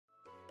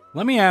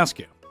Let me ask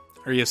you,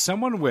 are you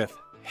someone with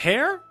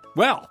hair?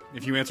 Well,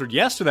 if you answered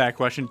yes to that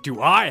question,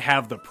 do I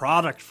have the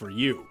product for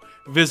you?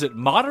 Visit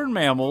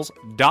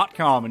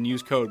modernmammals.com and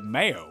use code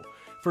MAYO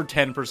for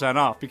 10%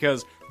 off,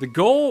 because the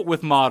goal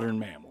with Modern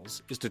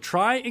Mammals is to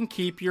try and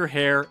keep your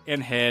hair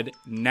and head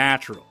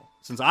natural.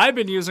 Since I've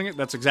been using it,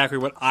 that's exactly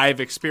what I've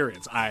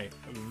experienced. I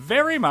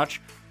very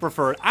much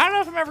prefer it. I don't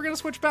know if I'm ever going to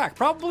switch back.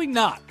 Probably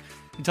not,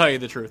 to tell you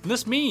the truth. And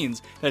this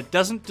means that it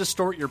doesn't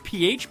distort your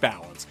pH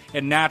balance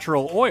and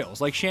natural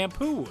oils like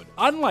shampoo would.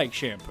 Unlike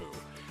shampoo,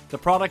 the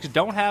products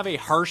don't have a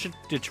harsh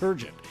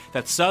detergent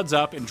that suds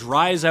up and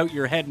dries out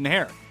your head and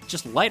hair. It's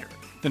just lighter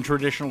than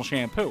traditional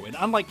shampoo. And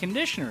unlike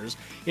conditioners,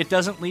 it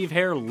doesn't leave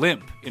hair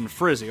limp and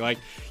frizzy. Like,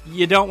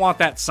 you don't want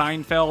that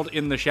Seinfeld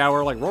in the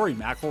shower, like Rory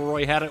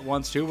McIlroy had it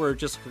once too, where it's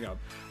just like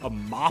a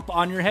mop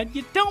on your head.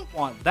 You don't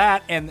want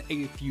that. And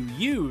if you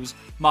use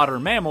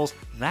Modern Mammals,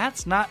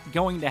 that's not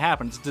going to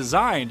happen. It's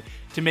designed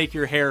to make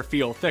your hair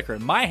feel thicker.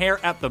 And my hair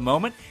at the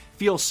moment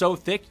feels so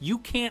thick, you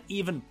can't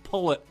even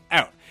pull it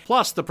out.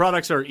 Plus, the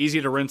products are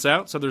easy to rinse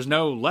out, so there's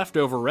no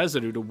leftover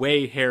residue to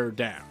weigh hair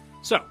down.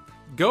 So,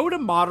 go to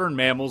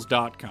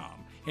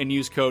modernmammals.com and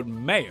use code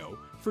MAYO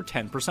for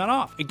 10%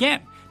 off.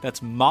 Again,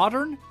 that's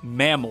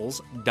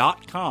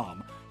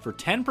modernmammals.com for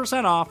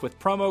 10% off with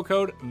promo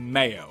code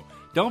MAYO.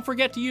 Don't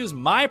forget to use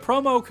my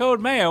promo code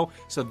MAYO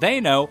so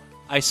they know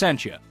I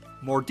sent you.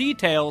 More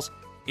details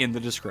in the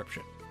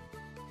description.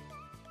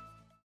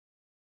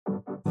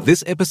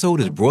 This episode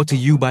is brought to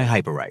you by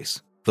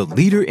Hyperice, the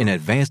leader in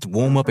advanced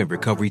warm-up and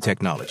recovery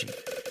technology.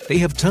 They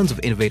have tons of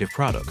innovative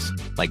products,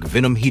 like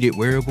Venom-heated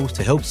wearables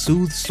to help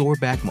soothe sore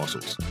back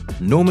muscles,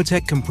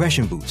 Normatec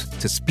compression boots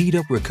to speed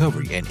up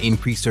recovery and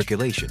increase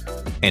circulation,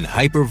 and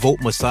Hypervolt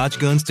massage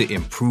guns to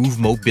improve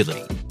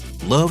mobility.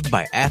 Loved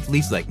by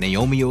athletes like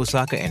Naomi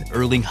Osaka and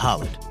Erling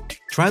Haaland.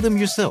 Try them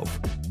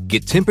yourself.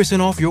 Get 10%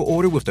 off your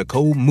order with the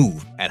code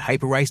MOVE at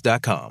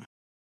Hyperice.com.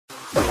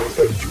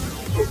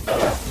 Entering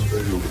the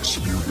Mayo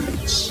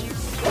Experience.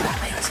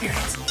 Mayo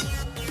Experience.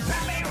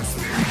 Mayo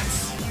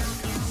Experience.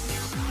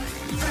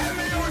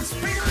 Mayo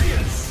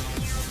Experience.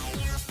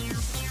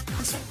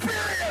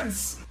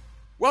 Experience.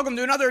 Welcome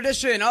to another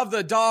edition of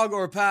the Dog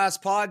or Pass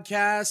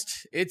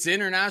podcast. It's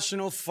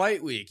International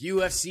Fight Week,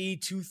 UFC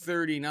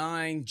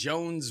 239,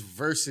 Jones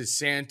versus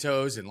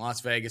Santos in Las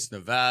Vegas,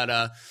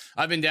 Nevada.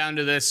 I've been down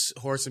to this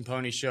horse and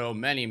pony show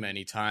many,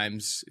 many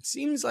times. It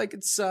seems like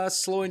it's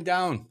slowing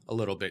down a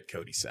little bit,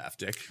 Cody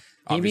Safdie.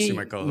 Obviously,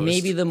 my co-host.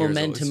 Maybe the Here's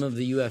momentum always. of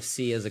the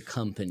UFC as a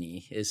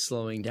company is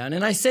slowing down.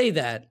 And I say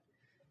that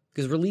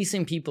because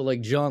releasing people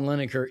like John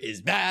Lineker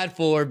is bad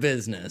for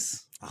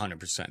business.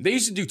 100%. They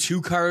used to do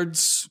 2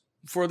 cards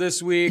for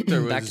this week. There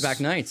was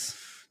Back-to-back nights.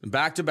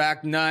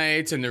 Back-to-back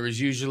nights, and there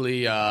was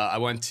usually, I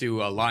went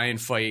to a lion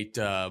fight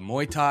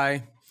Muay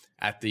Thai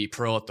at the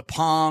Pearl at the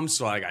Palm,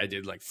 so I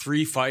did like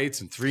 3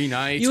 fights in 3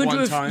 nights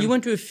time. You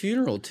went to a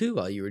funeral too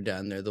while you were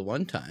down there the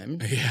one time.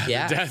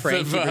 Yeah, the death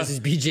Frankie of, versus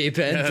BJ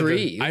Penn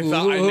 3. I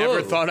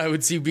never thought I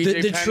would see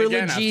BJ the Penn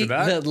trilogy again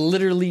after that.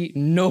 literally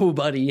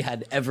nobody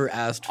had ever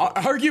asked for.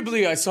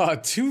 Arguably, I saw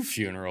 2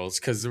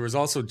 funerals because there was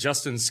also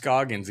Justin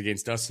Scoggins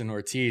against Dustin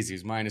Ortiz. He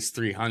was minus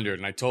 300,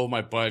 and I told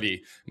my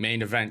buddy,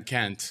 main event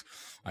Kent,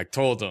 I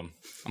told him,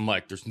 I'm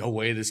like, there's no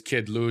way this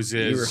kid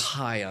loses. You were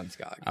high on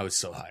Scoggins. I was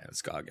so high on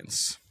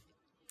Scoggins.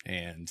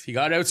 And he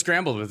got out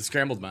scrambled with the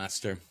Scrambled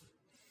Master.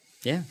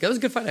 Yeah, that was a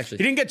good fight, actually.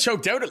 He didn't get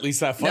choked out at least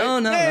that fight.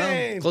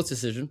 No. Close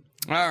decision.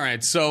 All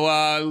right,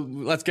 so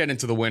let's get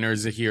into the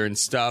winners here and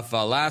stuff.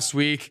 Last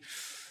week,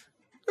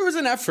 there was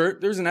an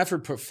effort. There was an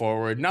effort put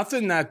forward.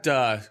 Nothing that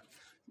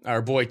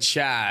our boy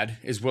Chad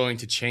is willing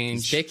to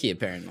change. He's picky,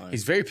 apparently.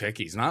 He's very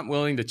picky. He's not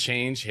willing to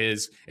change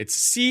his.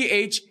 It's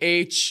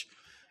CHHADD.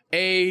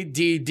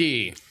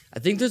 I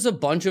think there's a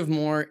bunch of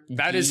more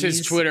That is his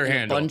Ds Twitter and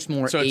handle. A bunch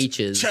more So it's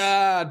H's.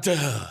 Chad.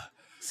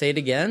 Say it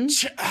again.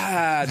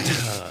 Chad.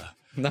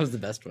 That was the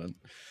best one.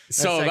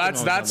 So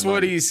that's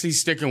what he's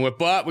sticking with.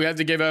 But we had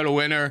to give out a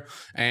winner,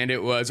 and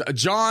it was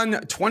John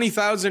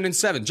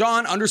 20,007.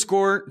 John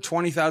 _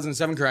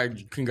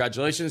 20,007.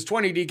 Congratulations.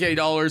 20 DK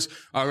dollars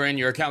are in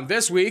your account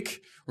this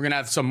week. We're gonna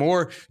have some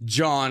more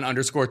John _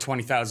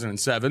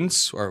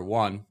 20,007s, or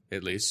one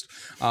at least.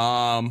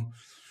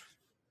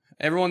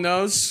 Everyone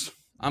knows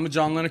I'm a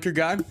John Lineker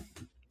guy.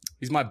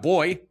 He's my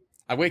boy.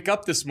 I wake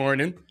up this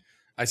morning,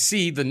 I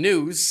see the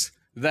news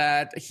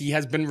that he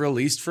has been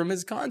released from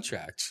his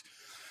contract.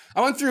 I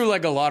went through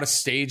like a lot of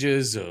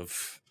stages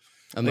of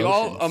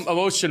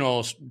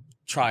emotional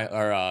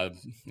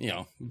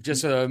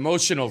just an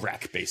emotional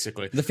wreck,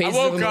 basically. The I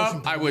woke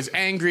up, I was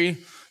angry,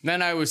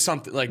 then I was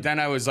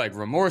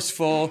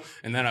remorseful,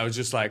 and then I was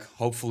just like,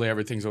 hopefully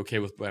everything's okay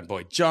with my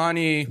boy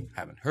Johnny.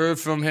 Haven't heard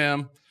from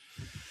him.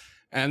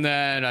 And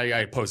then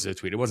I posted a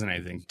tweet. It wasn't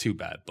anything too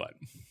bad, but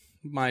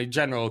my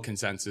general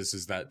consensus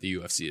is that the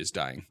UFC is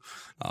dying.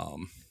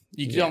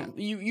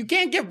 You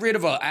can't get rid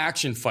of an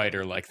action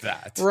fighter like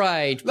that.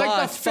 Right.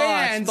 Like the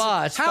fans,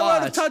 how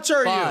out of touch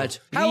are you?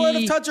 How out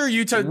of touch are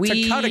you to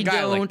cut a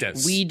guy like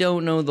this? We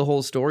don't know the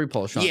whole story,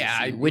 Paul Shaughnessy,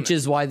 Yeah, which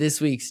is why this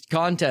week's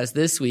contest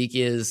this week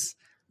is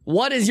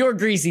What is your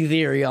greasy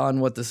theory on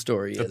what the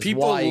story is?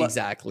 people Why lo-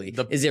 exactly?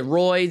 Is it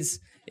roids?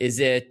 Is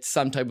it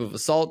some type of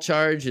assault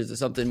charge? Is it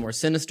something more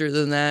sinister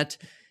than that?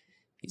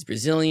 He's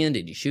Brazilian.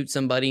 Did he shoot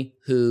somebody?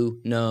 Who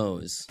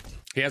knows?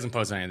 He hasn't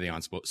posted anything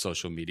on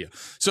social media.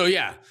 So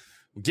yeah,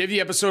 give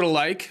the episode a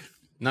like.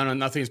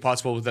 Nothing is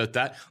possible without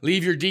that.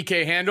 Leave your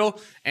DK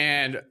handle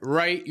and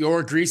write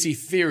your greasy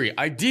theory.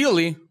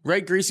 Ideally,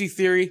 write greasy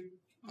theory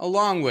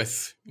along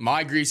with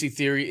my greasy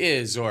theory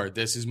is, or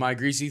this is my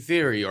greasy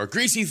theory, or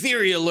greasy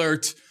theory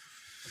alert.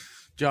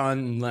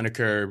 John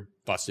Lineker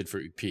busted for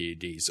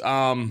PEDs.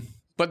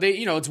 But they,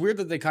 it's weird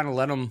that they kind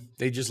of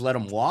just let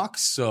him walk.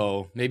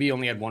 So maybe he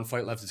only had one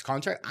fight left his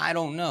contract. I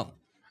don't know.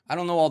 I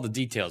don't know all the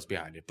details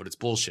behind it, but it's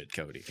bullshit,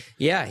 Cody.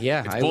 Yeah.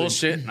 It's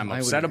bullshit, and I'm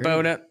upset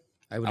about it.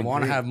 I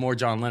want to have more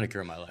John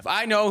Lineker in my life.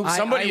 I know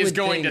somebody is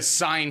going to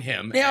sign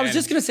him. Yeah, I was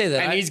just going to say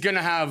that. And he's going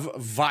to have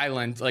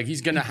violent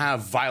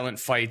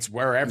fights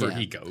wherever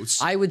he goes.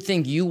 I would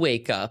think you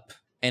wake up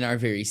and are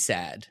very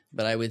sad,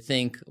 but I would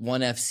think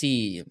ONE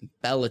FC,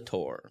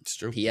 Bellator,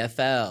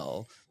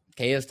 PFL,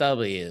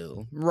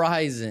 KSW,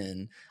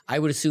 Ryzen. I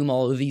would assume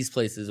all of these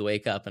places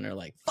wake up and are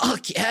like,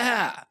 fuck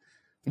yeah.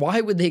 Why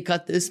would they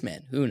cut this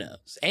man? Who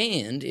knows?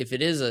 And if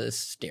it is a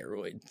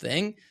steroid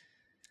thing,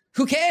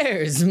 who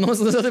cares? Most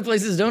of those other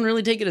places don't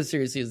really take it as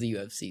seriously as the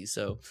UFC.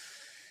 So,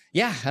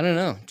 yeah, I don't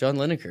know. John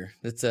Lineker.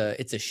 It's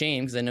a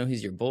shame because I know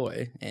he's your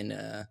boy.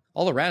 And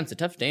all around, it's a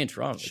tough day in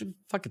Toronto.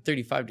 Fucking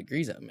 35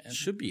 degrees out, man.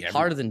 Should be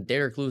harder than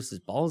Derek Lewis's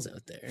balls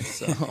out there.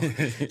 So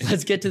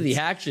let's get to the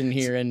action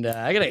here. And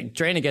I got a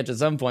train to catch at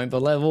some point,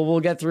 but we'll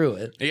get through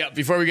it. Yeah,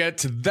 before we get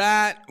to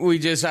that, we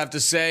just have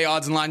to say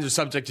odds and lines are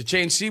subject to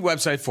change. See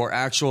website for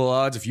actual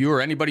odds. If you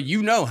or anybody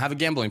you know have a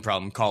gambling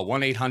problem, call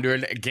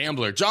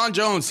 1-800-GAMBLER. John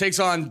Jones takes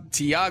on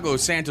Thiago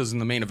Santos in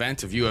the main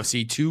event of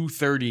UFC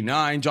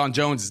 239. John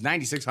Jones is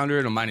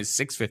 9,600 and minus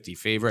 650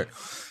 favorite.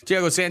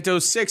 Thiago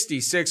Santos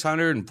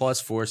 6,600 and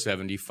plus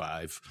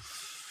 475.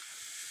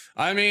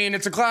 I mean,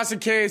 it's a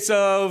classic case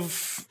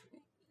of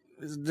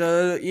it's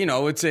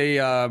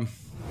a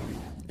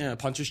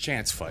puncher's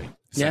chance fight.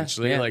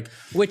 Essentially,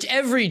 which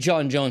every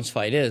John Jones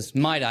fight is,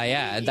 might I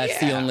add. That's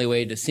the only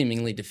way to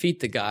seemingly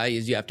defeat the guy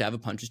is you have to have a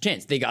puncher's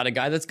chance. They got a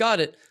guy that's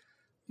got it,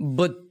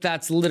 but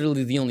that's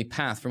literally the only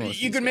path for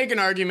most. You could make an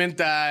argument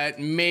that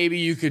maybe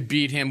you could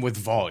beat him with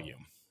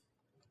volume.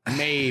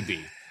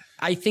 Maybe.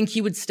 I think he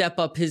would step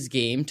up his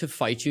game to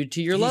fight you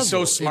to your level. He's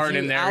so smart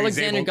in there.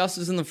 Alexander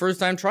Gustafsson the first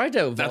time tried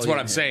to. That's what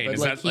I'm saying. Is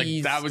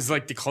that was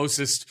like the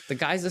closest. The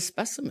guy's a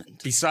specimen.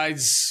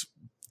 Besides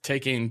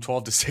taking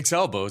 12 to 6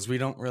 elbows, we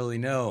don't really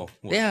know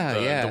what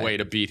the way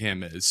to beat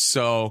him is.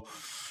 So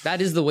that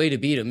is the way to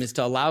beat him, is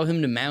to allow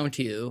him to mount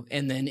you,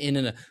 and then in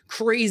a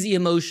crazy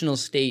emotional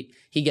state,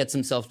 he gets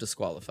himself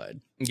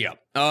disqualified. Yeah.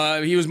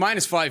 He was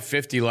minus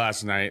 550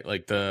 last night.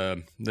 Like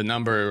the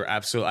number,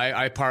 absolutely.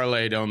 I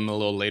parlayed him a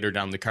little later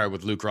down the card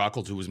with Luke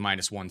Rockhold, who was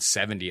minus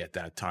 170 at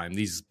that time.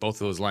 Both of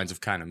those lines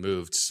have kind of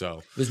moved. So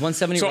it was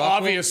 170. So Rockhold?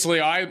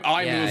 Obviously, I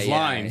move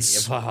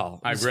lines. Wow.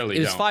 I really don't. It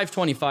was don't.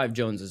 525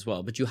 Jones as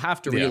well. But you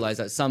have to realize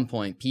at some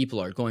point people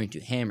are going to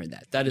hammer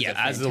that. That is a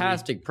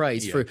fantastic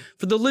price for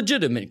the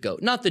legitimate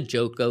GOAT, not the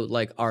joke GOAT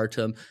like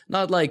Artem,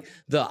 not like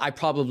the I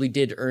probably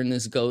did earn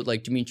this GOAT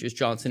like Demetrius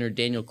Johnson or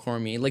Daniel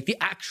Cormier, like the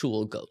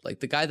actual GOAT, like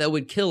the guy that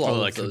would kill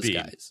all of those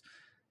guys.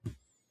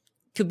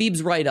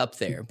 Khabib's right up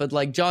there, but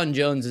like John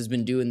Jones has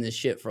been doing this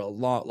shit for a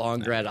lot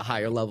longer at a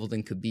higher level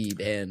than Khabib,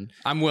 and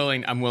I'm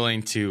willing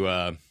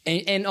to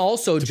and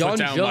also to John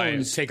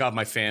Jones take off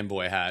my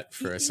fanboy hat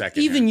for a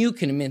second. Even you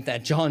can admit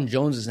that John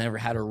Jones has never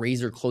had a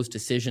razor close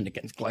decision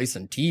against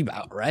Gleison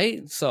Tibau,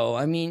 right? So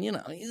I mean,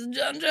 he's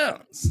John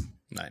Jones.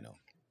 I know.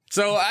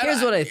 So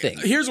here's what I think.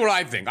 Here's what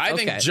I think. I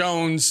think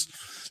Jones.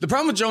 The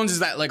problem with Jones is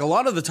that like a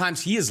lot of the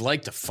times he is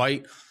like to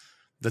fight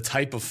the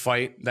type of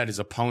fight that his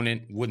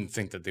opponent wouldn't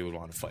think that they would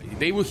want to fight.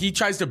 He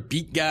tries to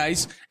beat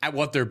guys at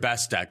what they're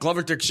best at.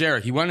 Glover Teixeira,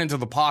 he went into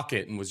the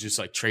pocket and was just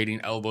like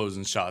trading elbows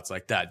and shots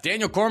like that.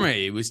 Daniel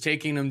Cormier was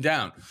taking him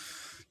down.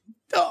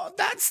 Oh,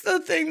 that's the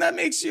thing that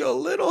makes you a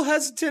little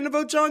hesitant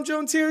about John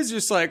Jones here, is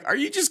just like, are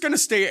you just going to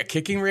stay at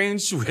kicking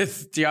range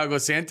with Thiago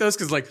Santos?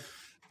 Because like,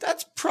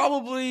 that's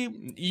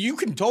probably, you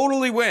can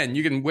totally win.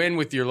 You can win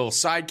with your little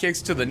side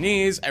kicks to the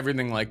knees,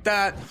 everything like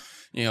that.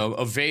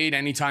 Evade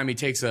anytime he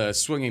takes a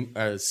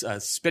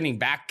spinning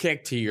back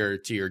kick to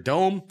your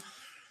dome.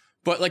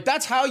 But like,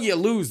 that's how you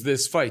lose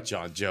this fight,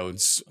 John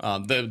Jones.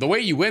 The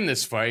way you win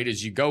this fight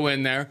is you go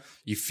in there,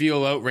 you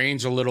feel out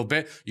range a little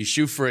bit, you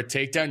shoot for a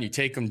takedown, you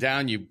take him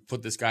down, you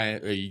put this guy,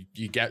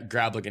 you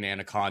grab like an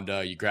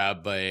anaconda, you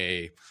grab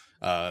a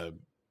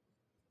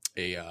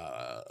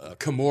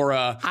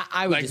Kimura,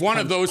 I would like just one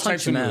of those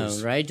types of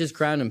moves, right? Just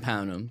ground and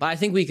pound him. But I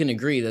think we can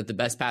agree that the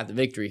best path to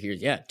victory here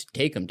is to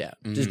take him down.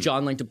 Does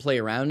John like to play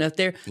around out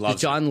there? Does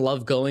John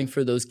love going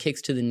for those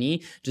kicks to the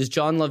knee? Does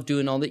John love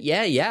doing all that?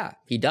 Yeah,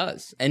 he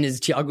does. And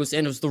is Thiago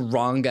Santos the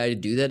wrong guy to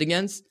do that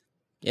against?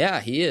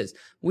 Yeah, he is.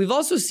 We've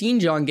also seen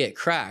John get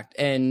cracked,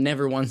 and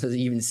never once has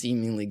he even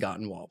seemingly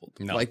gotten wobbled.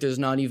 No. Like, there's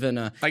not even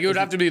a... Like, it would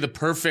have to be the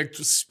perfect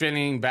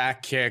spinning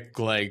back kick,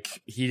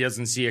 like, he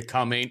doesn't see it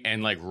coming,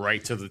 and, like,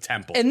 right to the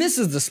temple. And this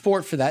is the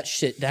sport for that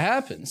shit to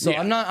happen. So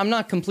Yeah. I'm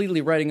not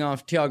completely writing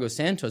off Thiago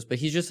Santos, but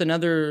he's just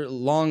another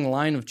long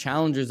line of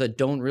challengers that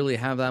don't really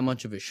have that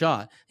much of a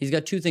shot. He's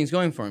got two things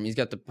going for him. He's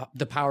got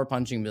the power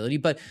punching ability,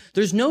 but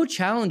there's no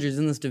challengers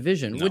in this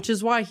division, which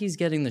is why he's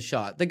getting the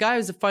shot. The guy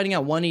is fighting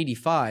at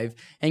 185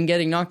 and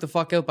getting knocked the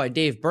fuck out by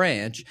Dave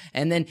Branch,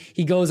 and then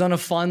he goes on a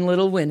fun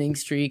little winning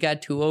streak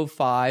at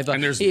 205.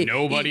 And there's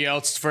nobody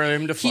else for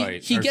him to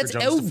fight. He gets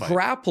out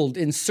grappled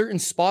in certain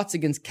spots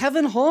against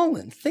Kevin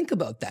Holland. Think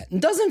about that. And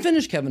doesn't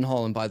finish Kevin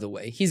Holland, by the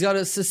way. He's got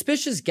a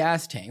suspicious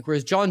gas tank,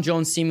 whereas John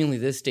Jones seemingly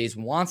these days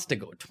wants to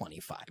go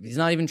 25. He's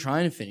not even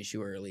trying to finish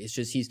you early. It's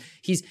just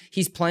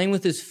he's playing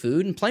with his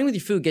food, and playing with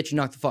your food gets you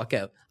knocked the fuck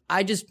out.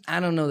 I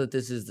don't know that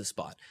this is the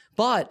spot.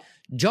 But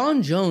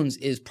John Jones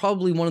is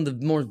probably one of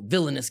the more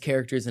villainous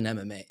characters in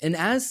MMA. And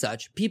as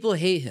such, people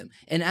hate him.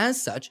 And as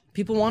such,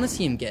 people want to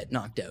see him get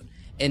knocked out.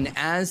 And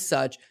as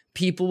such,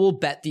 people will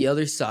bet the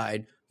other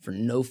side for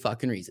no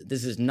fucking reason.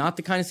 This is not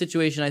the kind of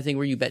situation, I think,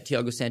 where you bet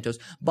Thiago Santos.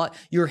 But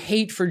your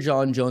hate for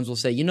John Jones will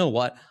say, you know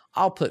what?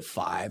 I'll put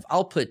 5,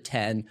 I'll put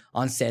 10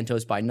 on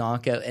Santos by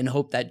knockout and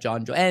hope that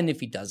John Jones, and if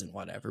he doesn't,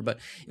 whatever. But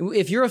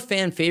if you're a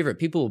fan favorite,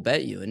 people will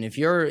bet you. And if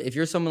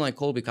you're someone like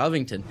Colby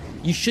Covington,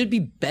 you should be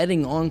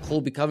betting on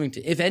Colby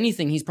Covington. If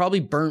anything, he's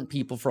probably burnt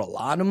people for a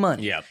lot of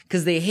money. Yeah.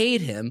 Because they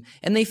hate him,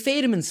 and they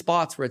fade him in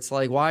spots where it's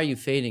like, why are you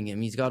fading him?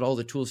 He's got all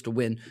the tools to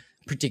win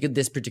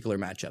this particular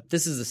matchup.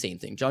 This is the same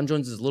thing. John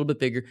Jones is a little bit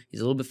bigger. He's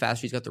a little bit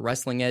faster. He's got the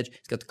wrestling edge.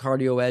 He's got the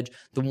cardio edge.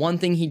 The one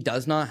thing he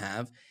does not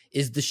have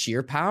is the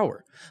sheer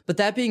power. But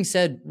that being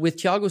said, with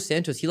Thiago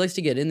Santos, he likes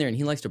to get in there and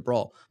he likes to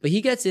brawl. But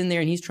he gets in there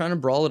and he's trying to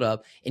brawl it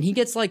up, and he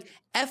gets like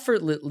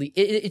effortlessly,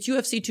 it's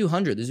UFC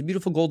 200. There's a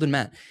beautiful golden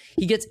mat.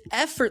 He gets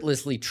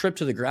effortlessly tripped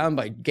to the ground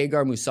by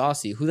Gegard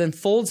Mousasi, who then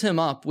folds him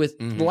up with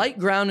light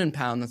ground and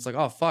pound. That's like,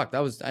 oh fuck,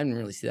 I didn't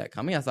really see that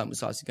coming. I thought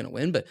Mousasi was going to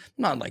win, but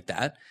not like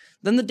that.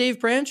 Then the Dave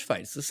Branch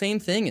fight, it's the same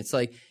thing. It's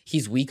like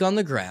he's weak on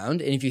the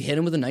ground, and if you hit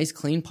him with a nice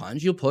clean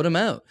punch, you'll put him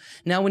out.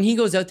 Now, when he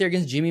goes out there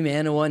against Jimmy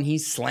Manuwa and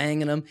he's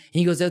slanging him, and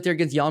he goes out there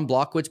against Jan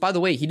Blachowicz, by the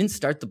way, he didn't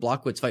start the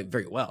Blachowicz fight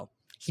very well.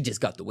 He just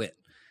got the win.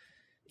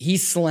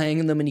 He's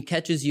slanging them and he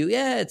catches you.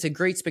 Yeah, it's a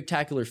great,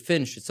 spectacular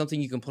finish. It's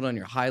something you can put on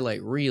your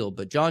highlight reel.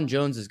 But John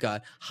Jones has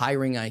got high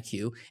ring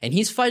IQ, and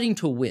he's fighting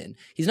to win.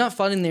 He's not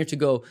fighting there to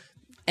go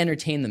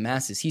entertain the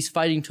masses. He's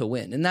fighting to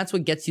win, and that's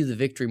what gets you the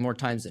victory more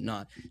times than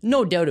not.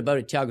 No doubt about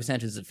it, Thiago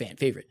Santos is a fan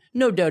favorite.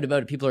 No doubt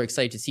about it, people are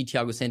excited to see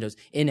Thiago Santos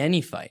in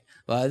any fight.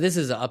 This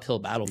is an uphill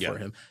battle for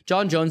him.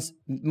 John Jones,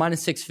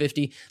 minus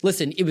 650.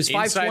 Listen, it was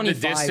 525.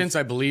 Inside the distance,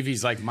 I believe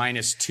he's like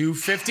minus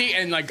 250,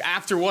 and like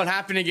after what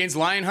happened against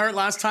Lionheart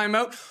last time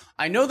out,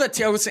 I know that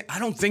I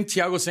don't think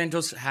Thiago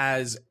Santos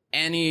has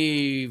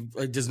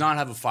does not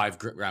have a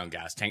 5-round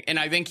gas tank, and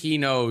I think he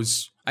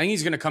knows. I think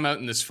he's going to come out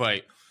in this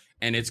fight,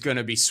 and it's going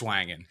to be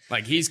swanging.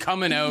 Like, he's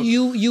coming out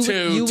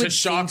to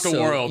shock the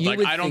world. Like,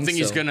 I don't think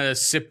he's going to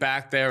sit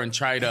back there and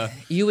try to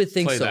You would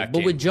think play so. that But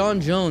game. with John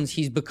Jones,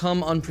 he's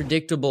become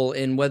unpredictable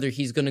in whether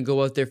he's going to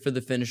go out there for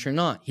the finish or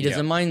not. He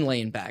doesn't mind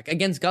laying back.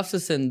 Against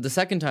Gustafsson the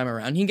second time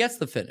around, he gets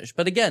the finish.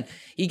 But again,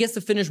 he gets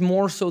the finish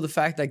more so the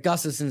fact that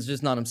Gustafsson's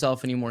just not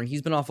himself anymore.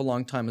 He's been off a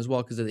long time as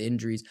well because of the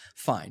injuries.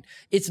 Fine.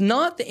 It's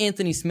not the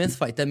Anthony Smith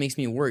fight that makes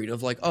me worried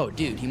of like, oh,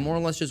 dude, he more or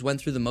less just went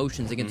through the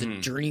motions against a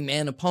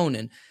journeyman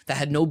opponent that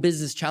had no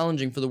business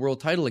challenging for the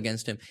world title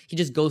against him. He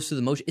just goes through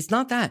the motion. It's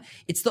not that.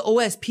 It's the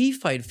OSP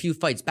fight a few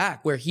fights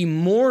back where he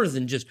more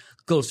than just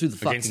goes through the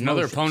fucking against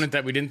another motions. opponent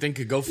that we didn't think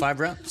could go 5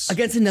 rounds.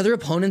 Against another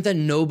opponent that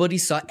nobody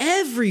saw.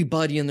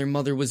 Everybody and their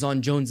mother was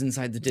on Jones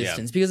inside the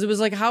distance because it was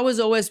like, how is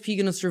OSP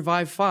going to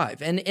survive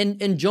 5?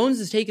 And Jones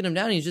is taking him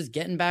down and he's just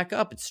getting back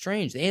up. It's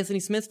strange. The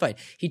Anthony Smith fight,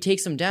 he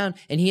takes him down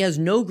and he has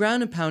no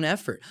ground and pound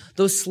effort.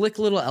 Those slick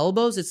little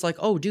elbows, it's like,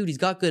 oh, dude, he's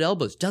got good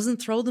elbows.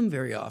 Doesn't throw them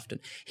very often.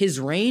 His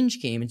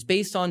range game, it's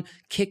based on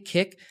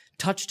kick,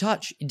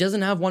 touch. He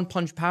doesn't have one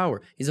punch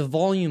power. He's a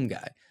volume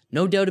guy.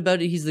 No doubt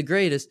about it, he's the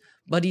greatest,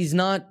 but he's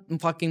not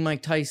fucking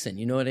Mike Tyson.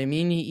 You know what I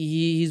mean?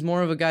 He's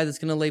more of a guy that's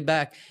going to lay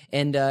back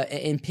and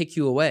pick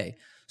you away.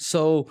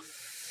 So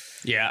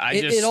yeah, I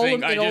just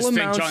think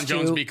John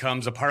Jones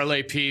becomes a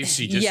parlay piece.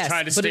 You just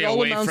try to stay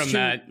away from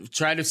that.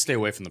 Try to stay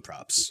away from the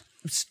props.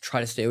 Try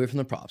to stay away from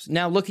the props.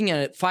 Now, looking at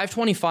it,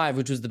 525,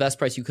 which was the best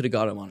price you could have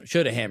got him on it.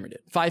 Should have hammered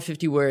it.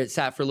 550, where it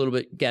sat for a little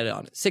bit, get it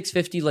on it.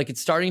 650, like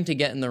it's starting to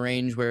get in the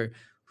range where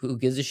who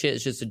gives a shit?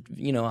 It's just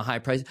a high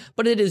price,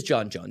 but it is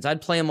John Jones.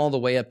 I'd play him all the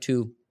way up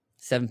to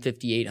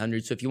 750,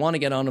 800. So if you want to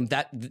get on him,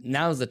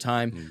 now's the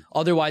time.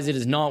 Otherwise, it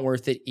is not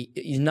worth it.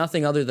 He's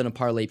nothing other than a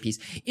parlay piece.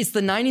 It's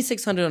the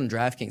 9,600 on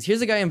DraftKings.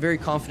 Here's a guy I'm very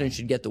confident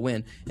should get the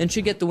win and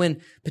should get the win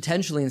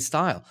potentially in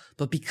style.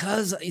 But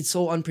because it's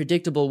so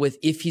unpredictable with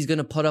if he's going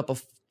to put up a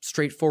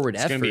straightforward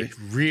effort. It's going to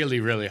be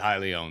really, really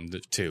highly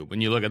owned too. When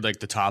you look at like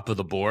the top of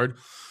the board,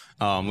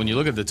 when you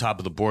look at the top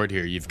of the board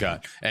here, you've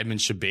got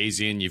Edmund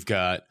Shabazian, you've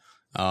got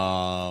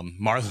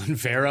Marlon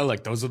Vera,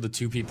 like those are the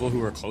two people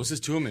who are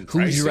closest to him. Who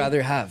would you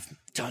rather have?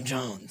 John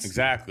Jones.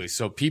 Exactly.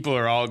 So people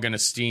are all going to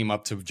steam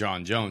up to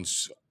John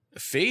Jones.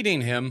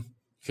 Fading him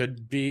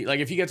could be like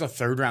if he gets a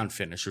third round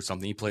finish or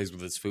something, he plays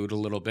with his food a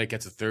little bit,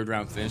 gets a third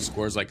round finish,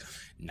 scores like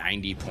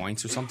 90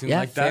 points or something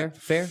like that.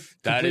 Fair.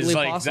 That is Completely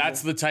like, possible.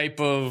 that's the type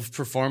of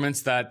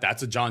performance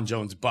that's a John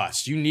Jones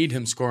bust. You need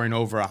him scoring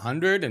over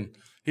 100, and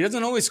he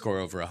doesn't always score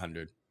over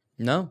 100.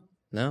 No.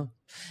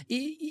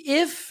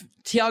 If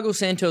Thiago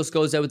Santos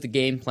goes out with the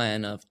game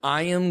plan of,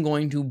 I am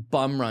going to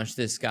bum rush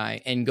this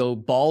guy and go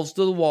balls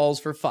to the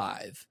walls for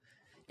 5,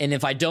 and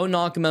if I don't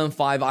knock him out in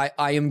 5, I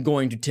am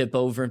going to tip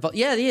over. And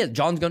yeah.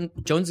 Jones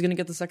is going to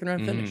get the second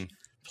round finish.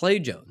 Play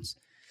Jones.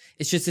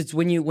 It's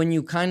when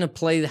you kind of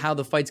play how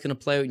the fight's going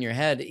to play out in your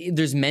head.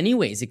 There's many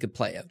ways it could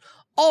play out.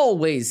 All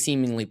ways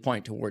seemingly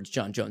point towards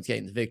John Jones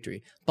getting the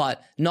victory,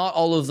 but not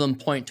all of them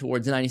point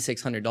towards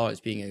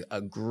 $9,600 being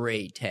a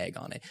great tag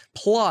on it.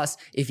 Plus,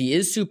 if he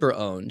is super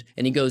owned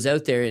and he goes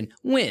out there and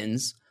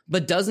wins,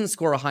 but doesn't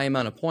score a high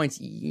amount of points,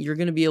 you're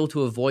going to be able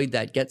to avoid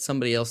that, get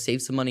somebody else,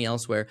 save some money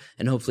elsewhere,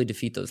 and hopefully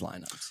defeat those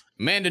lineups.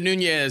 Amanda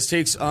Nunes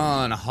takes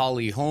on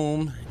Holly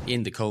Holm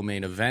in the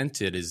co-main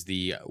event. It is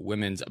the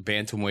women's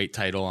bantamweight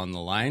title on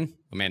the line.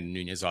 Amanda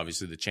Nunes,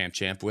 obviously the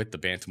champ with the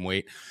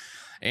bantamweight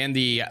and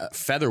the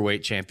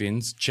featherweight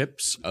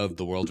championships of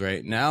the world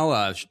right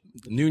now.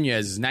 Nunes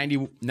is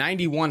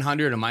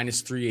 9,100, a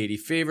minus 380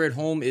 favorite.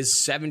 Holm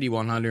is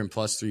 7,100 and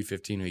plus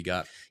 315. Who you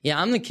got?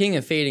 Yeah, I'm the king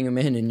of fading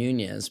Amanda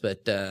Nunes,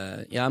 but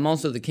I'm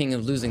also the king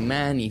of losing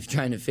money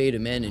trying to fade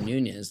Amanda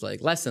Nunes.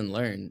 Like, lesson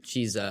learned.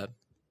 She's the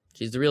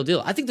real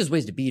deal. I think there's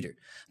ways to beat her,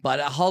 but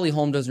Holly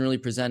Holm doesn't really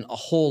present a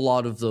whole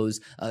lot of those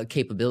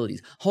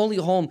capabilities. Holly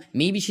Holm,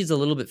 maybe she's a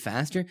little bit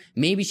faster.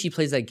 Maybe she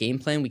plays that game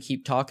plan we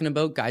keep talking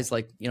about. Guys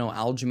like,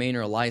 Aljamain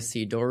or Elias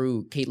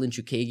Theodorou, Caitlin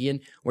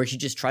Chukagian, where she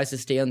just tries to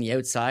stay on the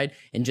outside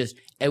and just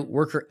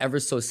outwork her ever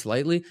so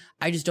slightly.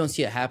 I just don't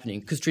see it happening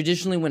because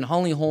traditionally when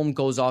Holly Holm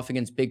goes off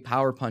against big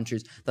power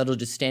punchers that'll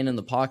just stand in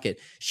the pocket,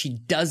 she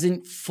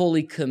doesn't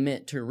fully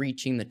commit to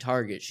reaching the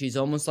target. She's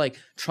almost like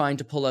trying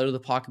to pull out of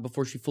the pocket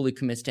before she fully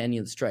commits to any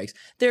of the strikes.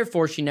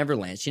 Therefore, she never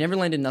lands. She never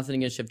landed nothing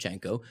against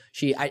Shevchenko.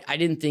 I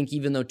didn't think,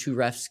 even though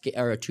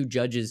two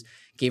judges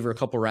gave her a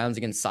couple rounds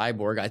against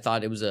Cyborg, I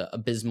thought it was an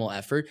abysmal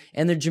effort.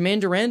 And the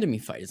Jermaine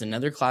Durandamy fight is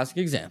another classic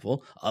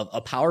example of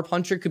a power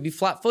puncher could be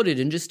flat-footed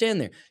and just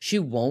stand there. She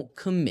won't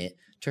commit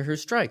to her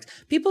strikes.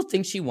 People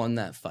think she won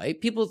that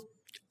fight. People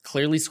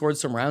clearly scored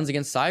some rounds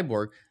against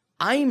Cyborg.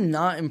 I'm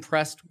not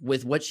impressed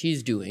with what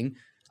she's doing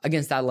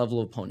against that level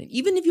of opponent.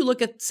 Even if you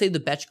look at, say, the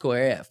Betch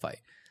Correa fight,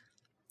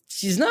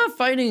 she's not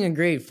fighting a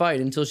great fight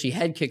until she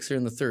head kicks her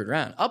in the third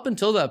round. Up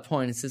until that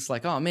point, it's just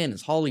like, oh man,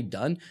 is Holly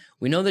done?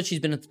 We know that she's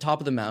been at the top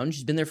of the mountain.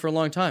 She's been there for a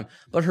long time.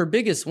 But her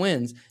biggest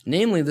wins,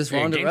 namely this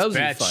Ronda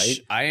Rousey fight.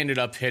 I ended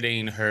up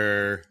hitting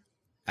her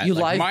at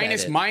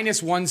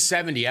minus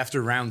 170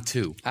 after round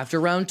 2.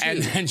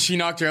 And then she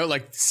knocked her out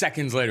like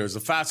seconds later. It was the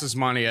fastest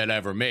money I'd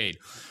ever made.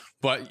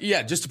 But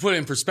yeah, just to put it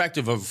in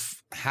perspective of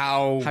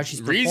how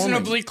she's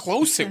reasonably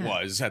close it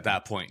was at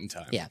that point in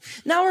time. Yeah.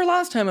 Now, her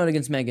last time out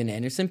against Megan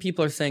Anderson,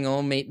 people are saying,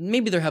 oh,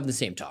 maybe they're having the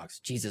same talks.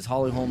 Jesus,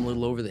 Holly Holm a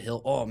little over the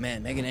hill. Oh,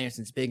 man, Megan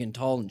Anderson's big and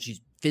tall, and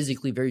she's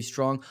physically very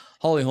strong.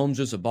 Holly Holm's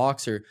just a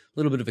boxer, a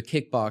little bit of a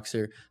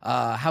kickboxer.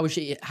 How is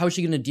she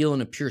going to deal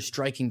in a pure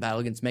striking battle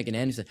against Megan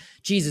Anderson?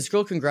 Jesus,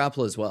 girl can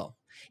grapple as well.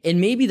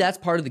 And maybe that's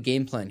part of the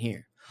game plan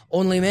here.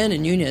 Only Amanda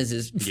Nunes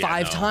is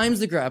 5 times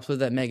the grappler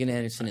that Megan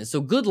Anderson is.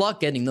 So good luck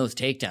getting those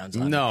takedowns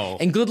on her.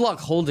 And good luck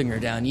holding her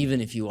down,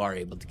 even if you are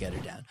able to get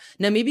her down.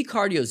 Now, maybe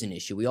cardio's an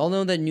issue. We all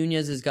know that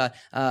Nunes has got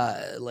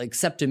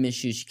septum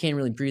issues. She can't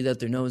really breathe out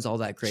their nose all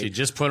that great. She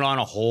just put on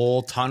a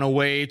whole ton of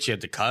weight. She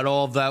had to cut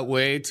all of that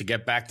weight to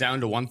get back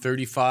down to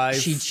 135.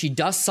 She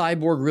dusts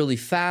Cyborg really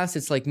fast.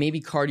 It's like maybe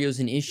cardio's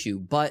an issue.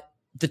 But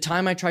the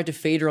time I tried to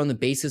fade her on the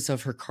basis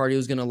of her cardio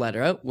was going to let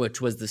her out, which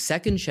was the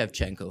second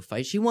Shevchenko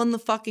fight, she won the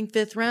fucking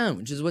 5th round,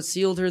 which is what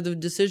sealed her the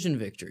decision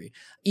victory.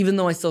 Even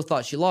though I still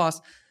thought she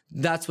lost,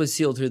 that's what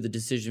sealed her the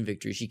decision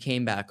victory. She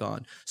came back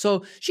on.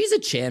 So she's a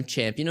champ.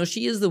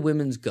 She is the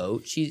women's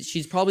GOAT.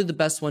 She's probably the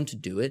best one to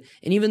do it.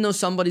 And even though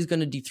somebody's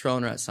going to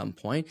dethrone her at some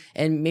point,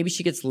 and maybe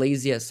she gets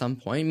lazy at some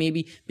point,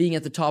 maybe being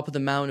at the top of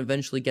the mountain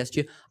eventually gets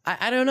you.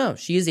 I don't know.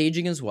 She is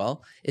aging as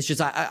well. It's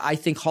just I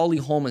think Holly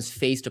Holm has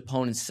faced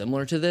opponents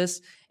similar to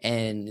this,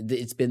 and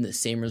it's been the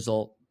same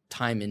result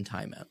time in,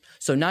 time out.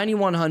 So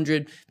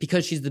 9,100,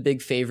 because she's the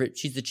big favorite,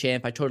 she's the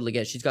champ. I totally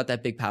get it. She's got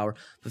that big power.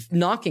 But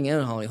knocking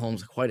out Holly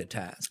Holm's quite a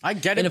task. I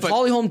get it. And if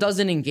Holly Holm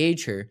doesn't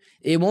engage her,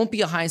 it won't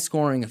be a high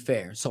scoring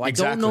affair. So I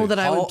don't know that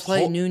I would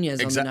play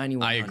Nunes on the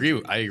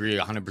 9,100. I agree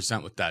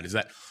 100% with that. Is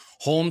that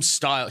Holm's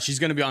style? She's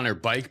going to be on her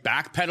bike,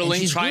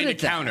 backpedaling, trying to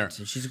counter.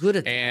 She's good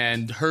at that.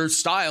 And her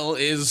style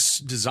is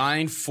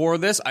designed for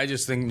this. I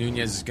just think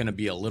Nunes is going to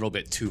be a little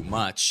bit too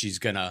much. She's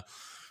going to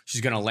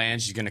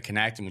land, she's going to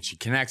connect, and when she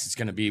connects, it's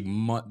going to be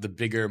the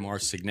bigger, more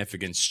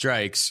significant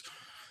strikes.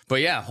 But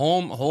yeah,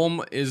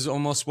 Holm is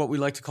almost what we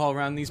like to call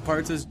around these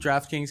parts as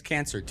DraftKings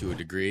cancer to a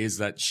degree, is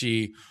that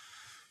she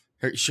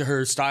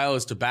Her style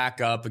is to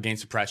back up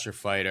against a pressure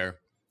fighter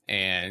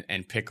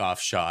and pick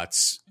off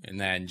shots and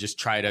then just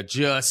try to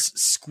just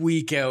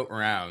squeak out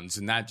rounds.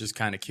 And that just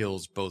kind of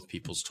kills both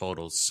people's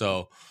totals.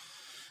 So,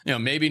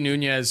 maybe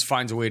Nunes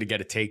finds a way to get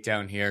a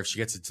takedown here. If she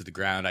gets it to the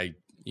ground,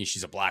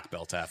 she's a black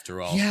belt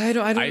after all.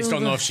 Yeah, I just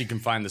don't know if she can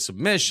find the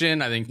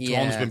submission. I think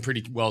Holm's been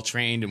pretty well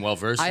trained and well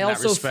versed. I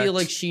also feel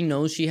like she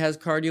knows she has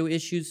cardio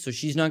issues, so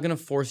she's not going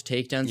to force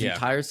takedowns and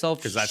tire herself.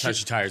 Because that's how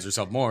she tires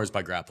herself more, is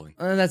by grappling.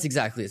 That's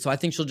exactly it. So I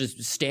think she'll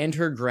just stand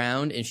her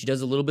ground, and she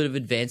does a little bit of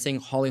advancing.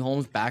 Holly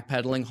Holm's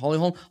backpedaling. Holly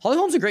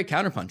Holm's a great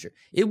counterpuncher.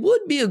 It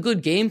would be a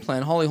good game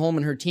plan, Holly Holm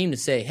and her team, to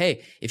say,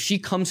 hey, if she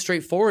comes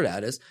straight forward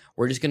at us,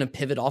 we're just going to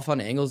pivot off on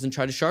angles and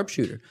try to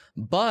sharpshoot her.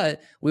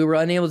 But we were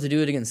unable to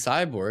do it against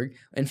Cyborg.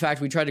 In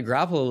fact, we tried to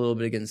grapple a little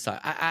bit against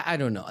Cyborg. I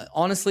don't know.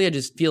 Honestly, I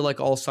just feel like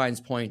all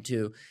signs point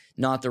to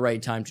not the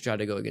right time to try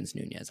to go against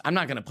Nunes. I'm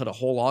not going to put a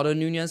whole lot on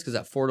Nunes because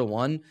at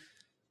 4-1,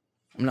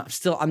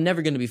 I'm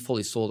never going to be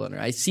fully sold on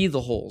her. I see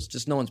the holes,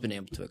 just no one's been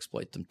able to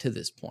exploit them to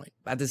this point.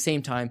 At the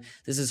same time,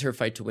 this is her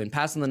fight to win.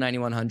 Passing the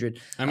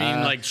 9100. I mean,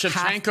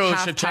 Shevchenko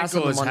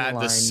has had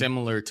this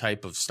similar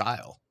type of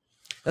style.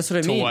 That's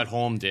what I mean. To what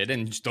Holm did,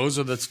 and those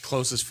are the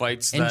closest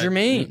fights. And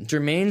Jermaine,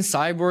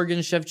 Cyborg,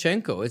 and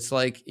Shevchenko. It's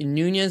like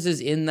Nunes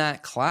is in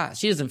that class.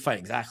 She doesn't fight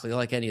exactly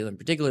like any of them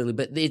particularly,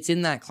 but it's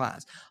in that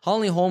class.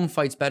 Holly Holm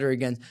fights better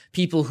against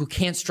people who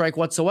can't strike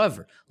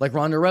whatsoever, like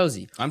Ronda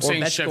Rousey. I'm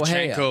saying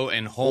Shevchenko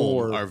and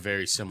Holm are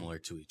very similar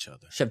to each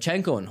other.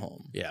 Shevchenko and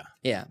Holm. Yeah.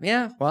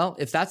 Well,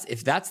 if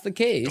that's the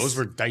case, those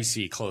were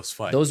dicey close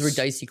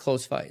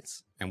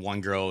fights. And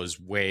one girl is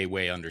way,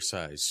 way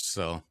undersized,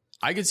 so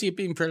I could see it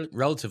being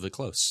relatively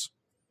close.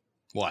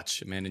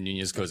 Watch, Amanda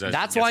Nunes goes out.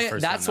 That's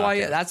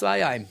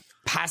why I'm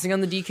passing on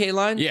the DK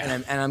line.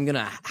 Yeah, and I'm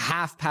gonna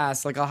half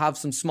pass. Like I'll have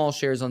some small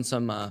shares on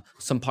some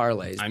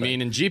parlays. I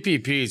mean, in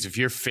GPPs, if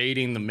you're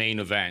fading the main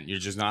event, you're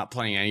just not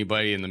playing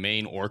anybody in the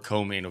main or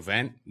co-main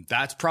event.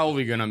 That's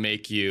probably gonna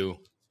make you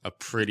a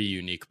pretty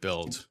unique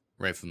build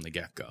right from the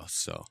get-go.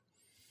 So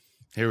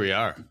here we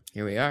are.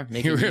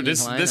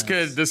 This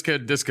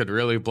could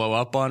really blow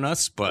up on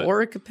us, but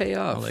or it could pay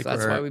off.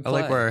 That's why we play. I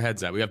like where our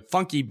head's at. We have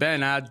funky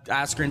Ben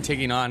Askren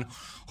taking on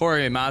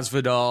Jorge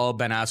Masvidal.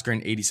 Ben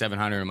Askren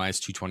 8,700 minus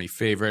 220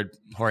 favorite.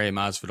 Jorge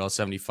Masvidal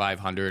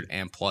 7,500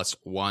 and plus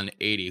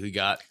 180. We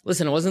got.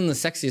 Listen, it wasn't the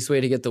sexiest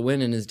way to get the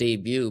win in his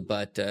debut,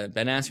 but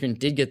Ben Askren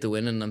did get the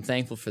win, and I'm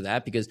thankful for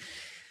that because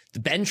the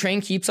Ben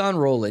train keeps on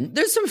rolling.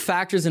 There's some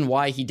factors in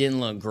why he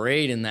didn't look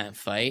great in that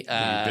fight.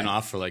 He'd been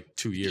off for like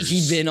 2 years.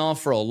 He'd been off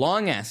for a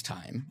long ass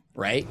time,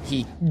 right?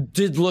 He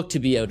did look to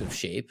be out of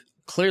shape.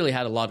 Clearly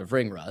had a lot of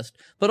ring rust,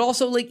 but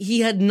also like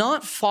he had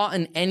not fought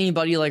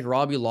anybody like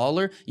Robbie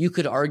Lawler, you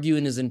could argue,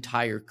 in his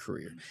entire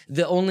career.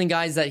 The only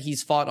guys that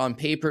he's fought on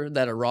paper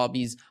that are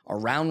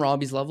around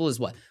Robbie's level is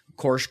what?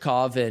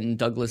 Korshkov and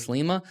Douglas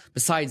Lima.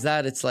 Besides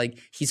that, it's like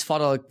he's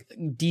fought a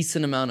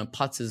decent amount of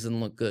putzes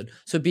and look good.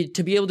 So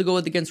to be able to go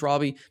against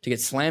Robbie, to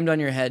get slammed on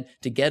your head,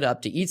 to get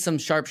up, to eat some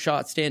sharp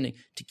shots standing,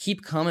 to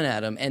keep coming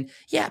at him. And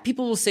yeah,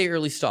 people will say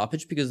early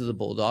stoppage because of the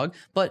Bulldog,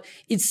 but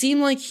it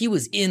seemed like he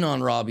was in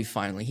on Robbie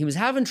finally. He was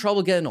having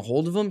trouble getting a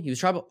hold of him. He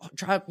was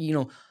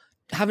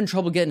having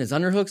trouble getting his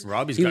underhooks.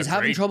 He was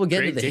having trouble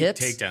getting to the hips.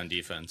 Takedown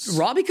defense.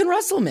 Robbie can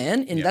wrestle,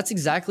 man, and that's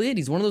exactly it.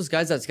 He's one of those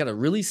guys that's got a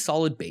really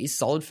solid base,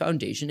 solid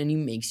foundation, and he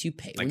makes you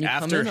pay. Like when you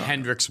after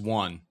Hendricks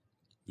won,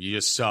 you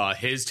just saw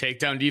his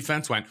takedown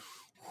defense went.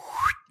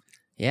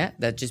 Yeah,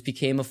 that just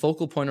became a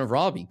focal point of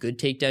Robbie. Good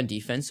takedown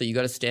defense, so you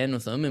got to stand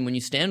with him. And when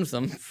you stand with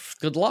him,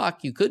 good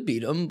luck. You could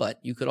beat him, but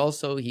he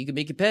could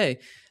make you pay.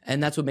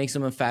 And that's what makes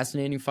him a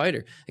fascinating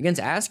fighter.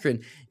 Against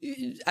Askren,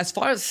 as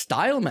far as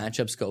style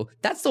matchups go,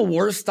 that's the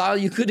worst style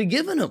you could have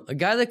given him. A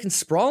guy that can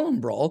sprawl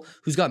and brawl,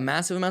 who's got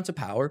massive amounts of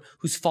power,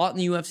 who's fought in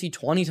the UFC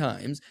 20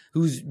 times,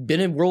 who's been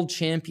a world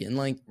champion.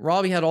 Like,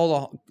 Robbie had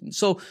all the...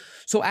 So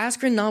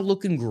Askren not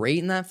looking great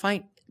in that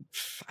fight,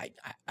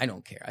 I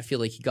don't care. I feel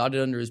like he got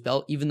it under his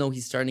belt, even though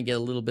he's starting to get a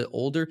little bit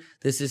older.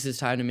 This is his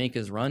time to make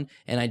his run,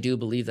 and I do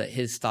believe that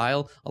his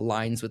style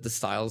aligns with the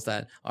styles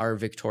that are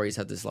victorious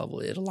at this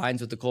level. It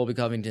aligns with the Colby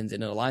Covingtons,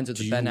 and it aligns with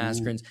the Ben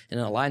Askrens, and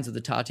it aligns with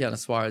the Tatiana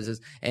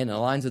Suarez's, and it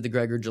aligns with the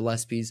Gregor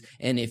Gillespie's.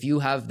 And if you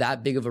have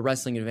that big of a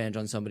wrestling advantage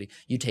on somebody,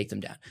 you take them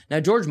down.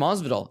 Now, George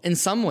Masvidal, in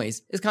some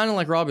ways, is kind of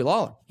like Robbie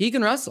Lawler. He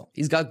can wrestle.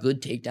 He's got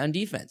good takedown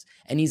defense,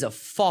 and he's a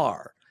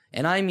far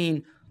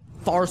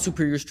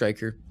superior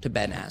striker to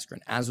Ben Askren,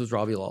 as was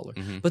Robbie Lawler.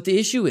 Mm-hmm. But the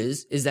issue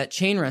is that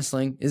chain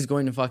wrestling is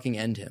going to fucking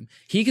end him.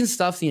 He can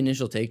stuff the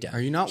initial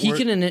takedown. He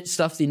can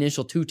stuff the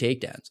initial 2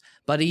 takedowns,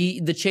 but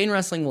the chain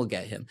wrestling will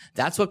get him.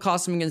 That's what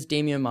cost him against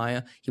Damian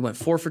Maia. He went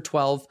 4 for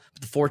 12.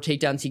 The 4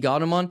 takedowns he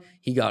got him on.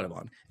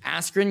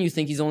 Askren, you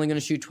think he's only going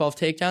to shoot 12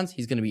 takedowns?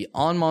 He's going to be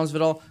on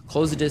Masvidal,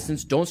 close the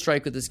distance, don't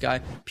strike with this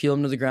guy, peel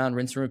him to the ground,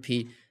 rinse and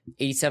repeat.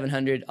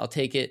 8,700, I'll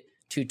take it.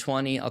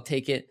 220, I'll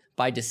take it.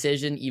 By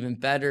decision, even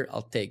better,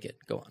 I'll take it.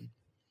 Go on.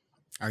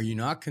 Are you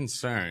not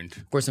concerned?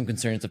 Of course I'm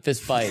concerned. It's a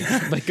fist fight.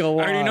 But go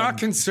on. Are you not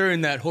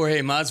concerned that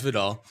Jorge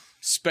Masvidal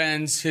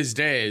spends his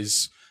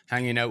days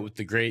hanging out with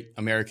the great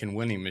American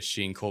winning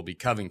machine, Colby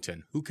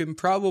Covington, who can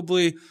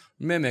probably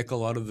mimic a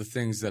lot of the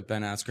things that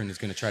Ben Askren is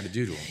going to try to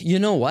do to him. You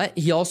know what?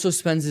 He also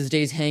spends his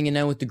days hanging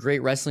out with the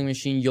great wrestling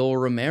machine,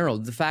 Yoel Romero.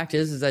 The fact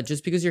is that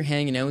just because you're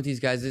hanging out with these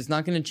guys, it's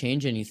not going to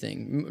change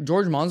anything.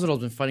 George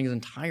Masvidal's been fighting his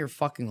entire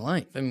fucking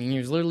life. I mean, he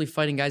was literally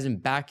fighting guys in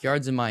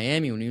backyards in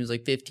Miami when he was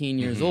like 15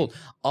 years old,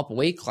 up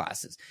weight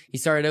classes. He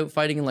started out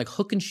fighting in like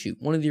Hook and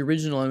Shoot, one of the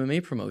original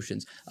MMA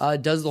promotions.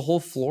 Does the whole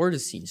Florida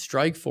scene,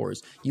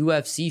 Strikeforce,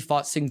 UFC,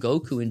 fought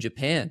Sengoku in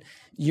Japan.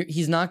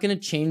 He's not going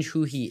to change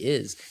who he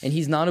is, and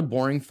he's not a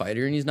boring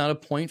fighter, and he's not a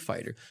point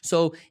fighter.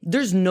 So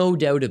there's no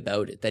doubt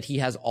about it that he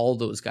has all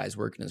those guys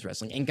working his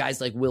wrestling, and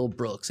guys like Will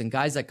Brooks, and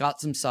guys that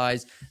got some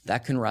size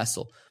that can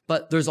wrestle.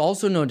 But there's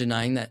also no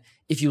denying that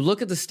if you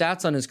look at the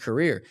stats on his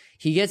career,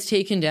 he gets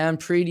taken down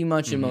pretty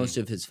much in most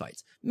of his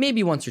fights,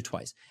 maybe once or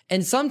twice.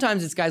 And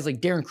sometimes it's guys like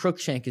Darren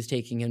Cruikshank is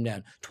taking him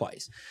down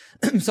twice.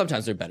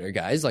 Sometimes they're better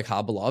guys like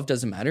Habalov,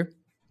 doesn't matter.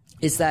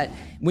 It's that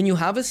when you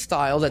have a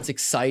style that's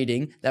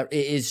exciting, that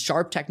is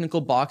sharp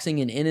technical boxing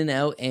and in and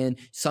out, and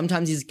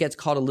sometimes he gets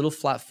caught a little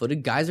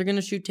flat-footed, guys are going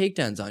to shoot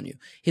takedowns on you.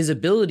 His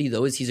ability,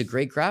 though, is he's a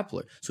great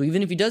grappler. So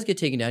even if he does get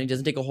taken down, he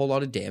doesn't take a whole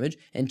lot of damage,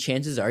 and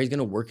chances are he's going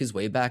to work his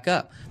way back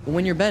up. But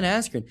when you're Ben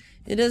Askren,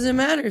 it doesn't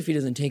matter if he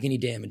doesn't take any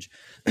damage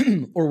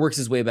or works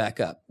his way back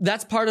up.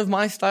 That's part of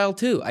my style,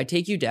 too. I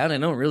take you down, I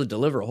don't really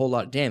deliver a whole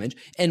lot of damage,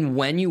 and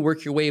when you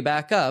work your way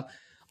back up,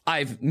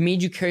 I've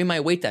made you carry my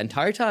weight that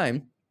entire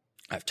time,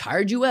 I've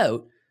tired you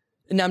out,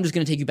 and now I'm just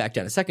going to take you back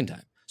down a second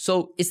time.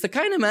 So it's the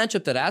kind of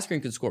matchup that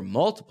Askren could score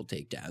multiple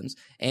takedowns.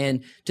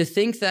 And to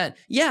think that,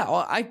 yeah,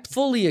 I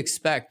fully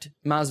expect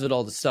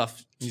Masvidal to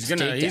stuff. He's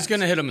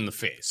gonna hit him in the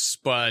face,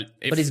 but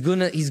he's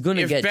gonna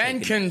if get Ben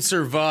taken can down.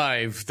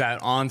 survive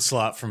that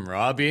onslaught from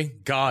Robbie,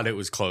 God, it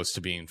was close to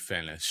being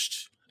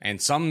finished. And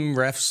some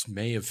refs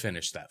may have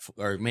finished that,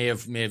 or may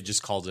have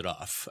just called it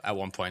off at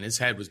one point. His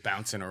head was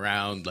bouncing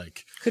around,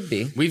 like Could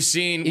be.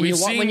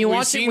 when you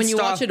watch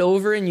it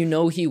over and you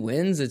know he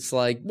wins, it's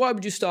like, why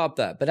would you stop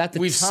that? But at the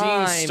we've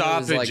time, seen it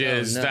was like,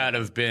 stoppages oh, no. that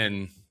have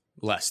been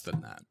less than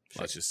that.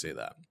 Let's just say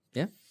that.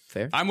 Yeah,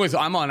 fair. I'm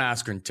on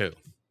Askren too.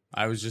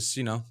 I was just,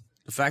 the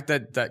fact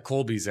that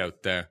Colby's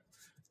out there.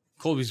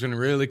 Colby's been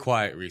really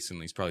quiet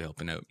recently. He's probably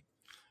helping out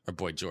our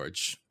boy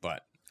George.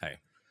 But hey,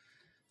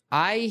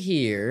 I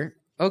hear.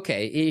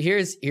 Okay,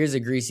 here's a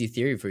greasy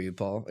theory for you,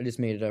 Paul. I just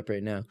made it up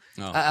right now.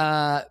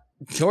 Oh.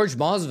 George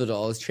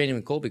Masvidal is training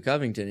with Colby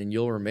Covington and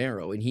Yoel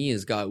Romero, and he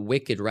has got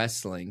wicked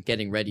wrestling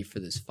getting ready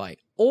for this fight.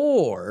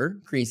 Or,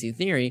 greasy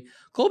theory,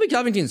 Colby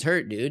Covington's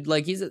hurt, dude.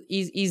 Like,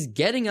 he's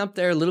getting up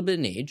there a little bit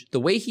in age. The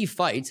way he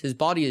fights, his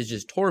body is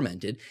just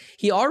tormented.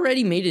 He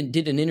already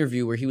did an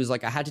interview where he was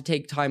like, I had to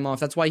take time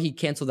off. That's why he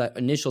canceled that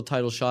initial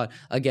title shot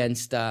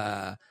against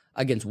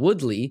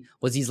Woodley,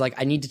 was he's like,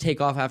 I need to take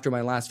off after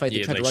my last fight.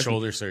 he had like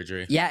shoulder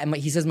surgery. Yeah, and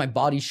he says my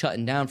body's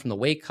shutting down from the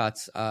weight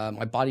cuts.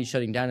 My body's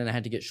shutting down, and I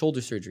had to get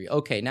shoulder surgery.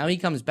 Okay, now he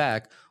comes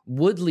back.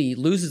 Woodley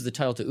loses the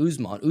title to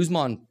Usman.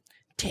 Usman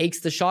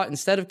takes the shot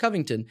instead of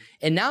Covington,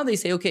 and now they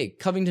say, okay,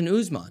 Covington,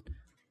 Usman.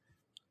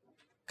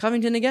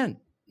 Covington again,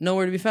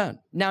 nowhere to be found.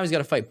 Now he's got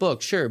to fight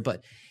Book, sure,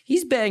 but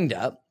he's banged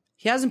up.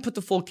 He hasn't put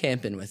the full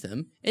camp in with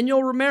him. And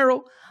Yoel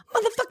Romero,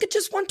 motherfucker,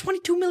 just won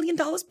 $22 million,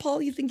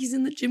 Paul. You think he's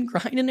in the gym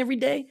grinding every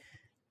day?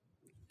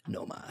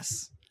 No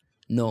mas.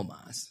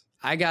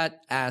 I got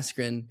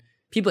Askren.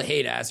 People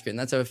hate Askren.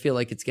 That's how I feel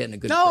like it's getting a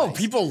good price.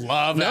 People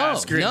love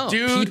Askren. No,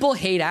 Dude, people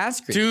hate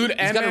Askren. Dude,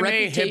 He's got a MMA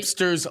reputation.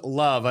 hipsters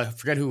love. I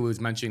forget who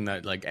was mentioning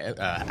that. Like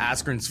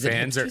Askren's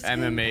fans are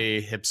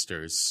MMA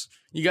hipsters.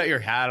 You got your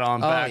hat on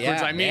backwards.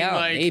 Yeah, I mean, yeah,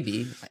 like,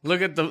 maybe.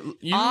 Look at the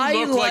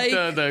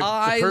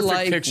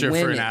perfect picture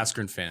winning. for an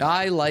Askren fan.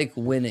 I like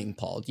winning,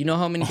 Paul. Do you know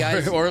how many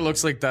guys? or it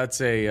looks like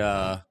that's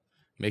a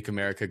Make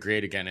America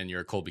Great Again, and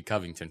you're a Colby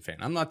Covington fan.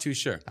 I'm not too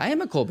sure. I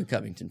am a Colby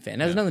Covington fan.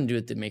 It has nothing to do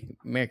with the Make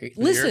America.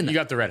 Listen, you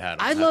got the red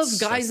hat on. I love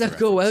guys that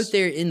go out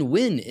there and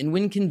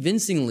win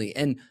convincingly.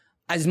 And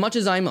as much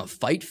as I'm a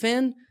fight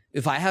fan,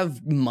 if I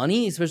have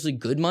money, especially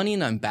good money,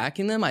 and I'm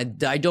backing them, I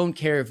don't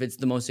care if it's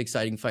the most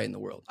exciting fight in the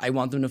world. I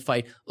want them to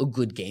fight a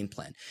good game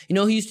plan. You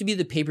know, he used to be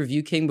the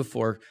pay-per-view king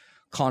before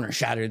Conor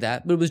shattered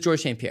that, but it was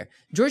Georges St. Pierre.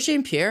 Georges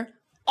St. Pierre,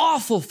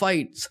 awful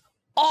fights,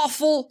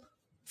 but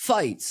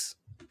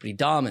he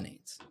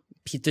dominates.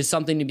 There's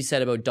something to be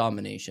said about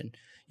domination.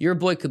 Your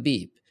boy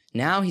Khabib,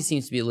 now he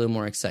seems to be a little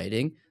more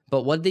exciting,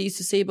 but what they used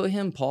to say about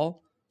him,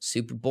 Paul?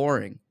 Super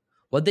boring.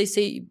 What they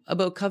say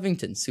about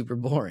Covington? Super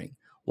boring.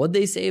 What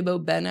they say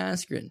about Ben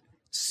Askren?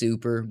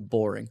 Super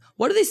boring.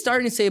 What are they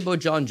starting to say about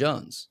John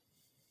Jones?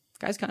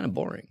 Guy's kind of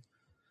boring.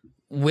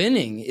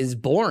 Winning is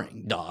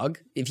boring, dog.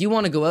 If you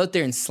want to go out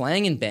there and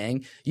slang and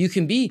bang, you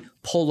can be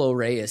Polo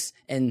Reyes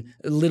and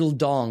Little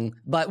Dong.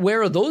 But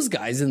where are those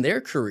guys in their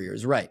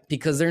careers? Right,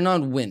 because they're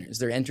not winners.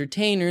 They're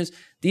entertainers.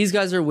 These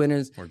guys are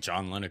winners. Or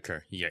John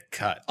Lineker, you get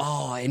cut.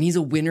 Oh, and he's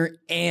a winner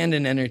and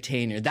an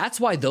entertainer. That's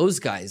why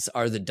those guys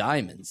are the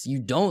diamonds. You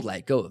don't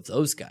let go of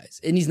those guys.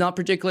 And he's not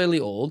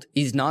particularly old.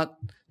 He's not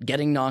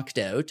getting knocked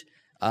out.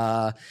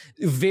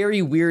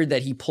 Very weird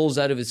that he pulls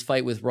out of his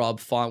fight with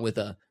Rob Font with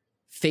a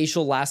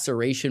facial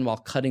laceration while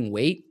cutting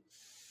weight.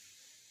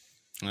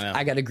 Yeah.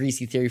 I got a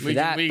greasy theory for We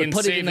that. can But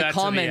put it save in the that to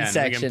the comment end. We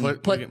section. can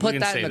Put we can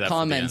that save in that the for the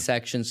comment end.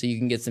 section so you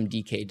can get some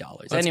DK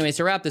dollars. Anyway,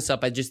 to wrap this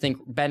up, I just think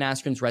Ben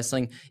Askren's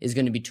wrestling is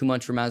going to be too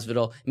much for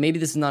Masvidal. Maybe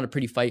this is not a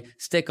pretty fight.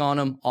 Stick on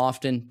him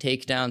often,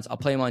 takedowns. I'll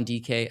play him on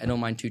DK. I don't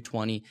mind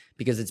 220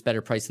 because it's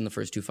better price than the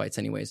first two fights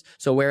anyways.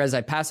 So whereas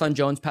I pass on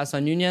Jones, pass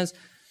on Nunez,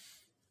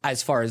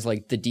 as far as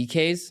like the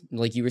DKs,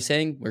 like you were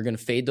saying, we're going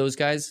to fade those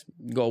guys,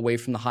 go away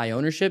from the high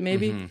ownership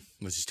maybe.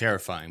 Which is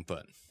terrifying,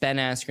 but Ben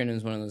Askren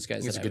is one of those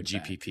guys it's that a I good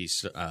would back.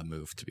 GPP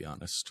move, to be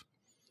honest.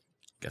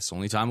 Guess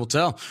only time will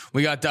tell.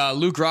 We got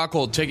Luke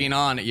Rockhold taking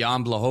on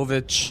Jan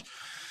Blachowicz.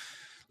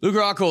 Luke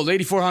Rockhold,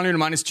 8,400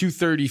 minus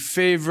 230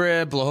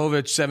 favorite.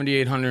 Blachowicz,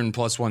 7,800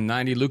 plus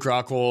 190. Luke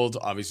Rockhold,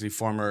 obviously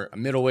former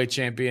middleweight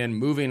champion,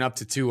 moving up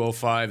to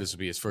 205. This will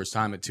be his first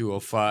time at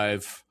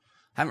 205.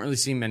 Haven't really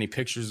seen many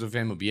pictures of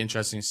him. It'll be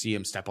interesting to see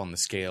him step on the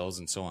scales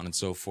and so on and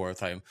so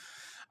forth.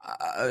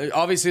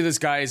 Obviously, this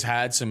guy has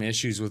had some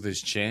issues with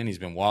his chin. He's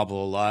been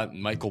wobble a lot.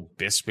 Michael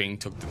Bisping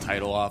took the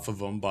title off of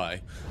him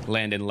by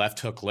landing left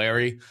hook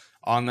Larry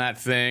on that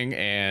thing.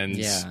 And,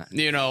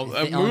 you know,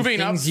 moving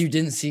up. Things you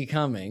didn't see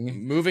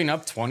coming. Moving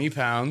up 20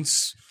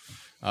 pounds.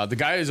 The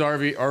guy is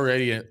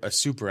already a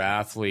super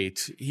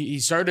athlete. He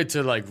started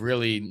to like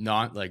really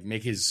not like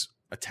make his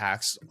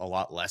attacks a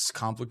lot less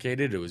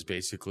complicated. It was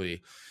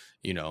basically,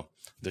 you know,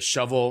 the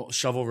shovel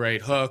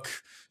right hook,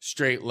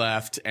 straight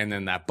left, and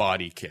then that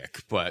body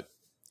kick. But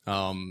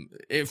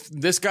if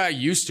this guy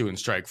used to in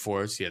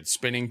Strikeforce, he had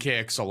spinning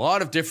kicks,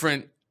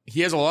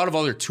 he has a lot of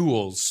other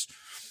tools.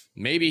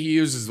 Maybe he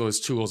uses those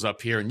tools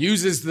up here and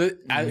uses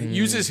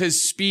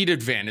his speed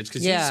advantage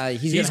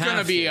because he's going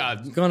to be a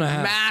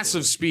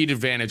massive speed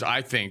advantage,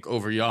 I think,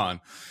 over Jan.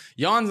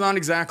 Jan's not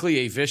exactly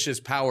a vicious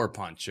power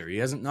puncher. He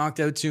hasn't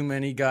knocked out too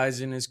many guys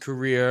in his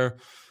career.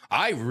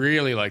 I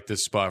really like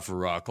this spot for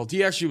Rockhold.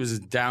 He actually was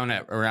down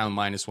at around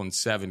minus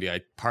 170.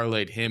 I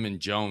parlayed him and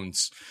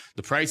Jones.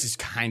 The price is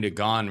kind of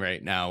gone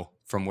right now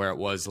from where it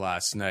was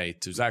last night.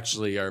 It was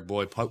actually our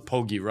boy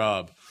Pogi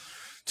Rob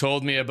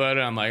told me about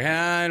it. I'm like,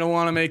 I don't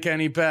want to make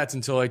any bets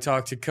until I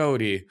talk to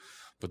Cody.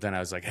 But then I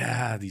was like,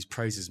 these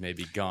prices may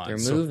be gone. They're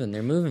moving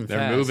fast.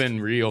 They're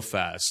moving real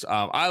fast.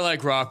 I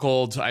like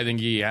Rockhold. I think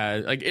he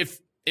has, like, if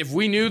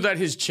we knew that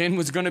his chin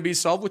was going to be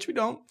solved, which we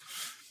don't,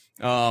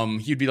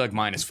 he'd be like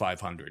minus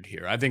 500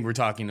 here. I think we're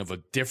talking of a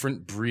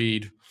different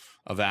breed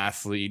of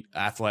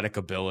athletic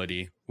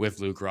ability with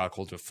Luke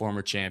Rockhold, a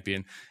former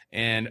champion,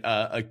 and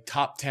a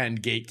top 10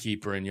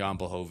 gatekeeper in Jan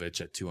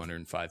Blachowicz at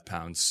 205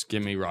 pounds.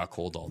 Give me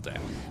Rockhold all day.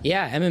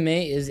 Yeah,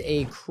 MMA is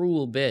a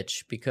cruel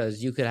bitch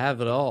because you could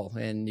have it all.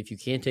 And if you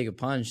can't take a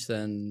punch,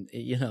 then,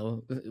 you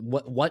know,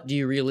 what do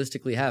you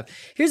realistically have?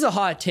 Here's a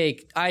hot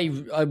take I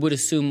would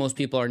assume most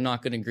people are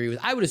not going to agree with.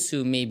 I would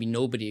assume maybe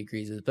nobody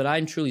agrees with, but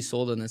I'm truly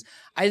sold on this.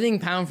 I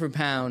think pound for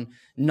pound,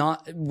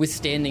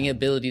 notwithstanding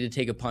ability to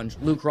take a punch,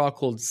 Luke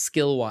Rockhold,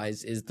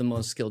 skill-wise, is the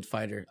most skilled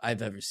fighter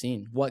I've ever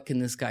seen. What can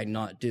this guy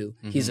not do?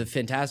 He's a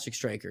fantastic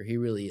striker. He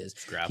really is.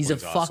 He's a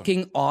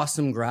fucking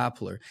awesome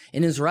grappler.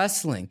 In his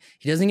wrestling,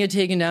 he doesn't get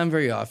taken down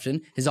very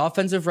often. His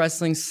offensive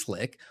wrestling's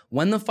slick.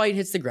 When the fight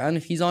hits the ground,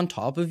 if he's on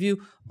top of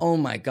you, oh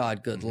my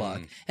God, good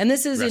luck. And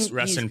this isn't...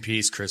 Rest in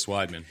peace, Chris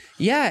Weidman.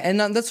 Yeah, and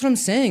that's what I'm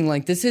saying.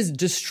 Like, this is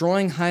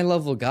destroying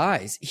high-level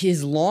guys.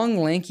 His long,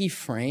 lanky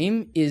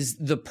frame is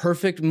the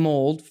perfect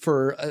mold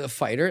for a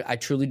fighter. I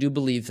truly do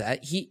believe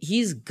that.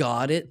 He's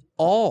got it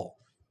all.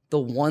 The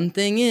one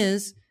thing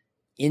is,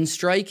 in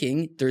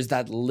striking, there's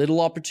that little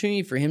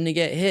opportunity for him to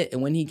get hit.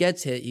 And when he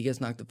gets hit, he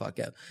gets knocked the fuck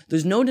out.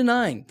 There's no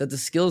denying that the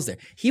skill's there.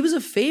 He was a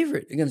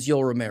favorite against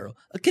Yoel Romero,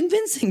 a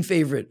convincing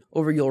favorite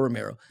over Yoel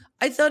Romero.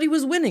 I thought he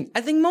was winning.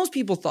 I think most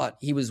people thought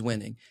he was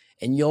winning.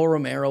 And Yoel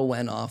Romero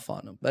went off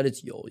on him. But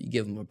it's Yoel. You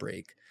give him a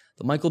break.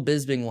 The Michael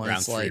Bisping one,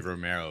 Round three,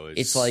 Romero is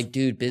it's like,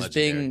 dude,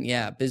 Bisping,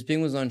 legendary.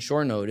 Bisping was on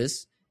short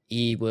notice.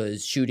 He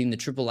was shooting the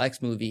Triple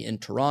X movie in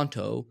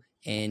Toronto.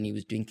 And he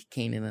was doing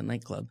cocaine in a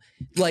nightclub,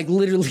 like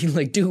literally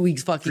like 2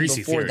 weeks fucking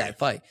Greasy before theory. that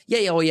fight.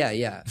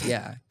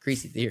 Yeah.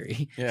 Greasy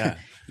theory. Yeah.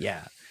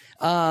 Yeah.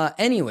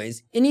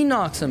 Anyways, and he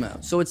knocks him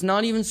out. So it's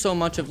not even so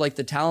much of like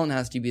the talent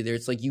has to be there.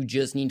 It's like you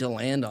just need to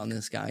land on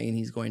this guy and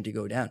he's going to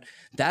go down.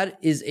 That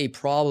is a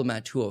problem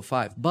at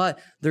 205, but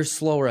they're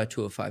slower at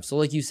 205. So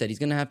like you said, he's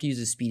going to have to use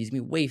his speed. He's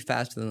going to be way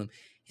faster than them.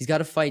 He's got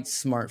to fight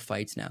smart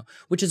fights now,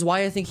 which is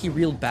why I think he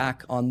reeled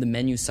back on the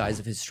menu size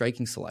of his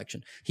striking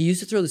selection. He used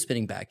to throw the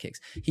spinning back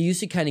kicks. He used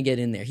to kind of get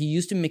in there. He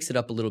used to mix it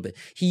up a little bit.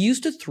 He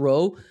used to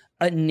throw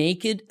a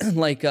naked,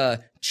 like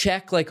a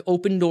check, like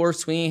open door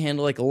swinging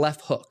handle, like a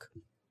left hook.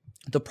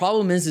 The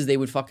problem is they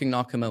would fucking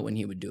knock him out when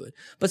he would do it.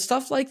 But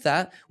stuff like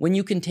that, when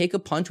you can take a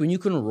punch, when you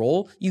can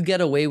roll, you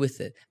get away with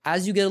it.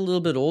 As you get a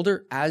little bit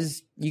older,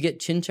 as you get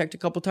chin checked a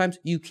couple times,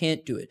 you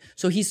can't do it.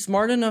 So he's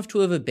smart enough to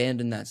have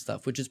abandoned that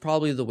stuff, which is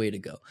probably the way to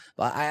go.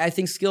 But I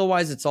think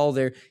skill-wise, it's all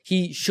there.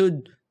 He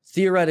should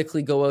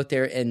theoretically go out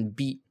there and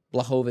beat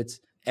Blachowicz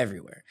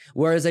everywhere.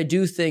 Whereas I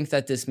do think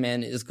that this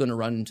man is going to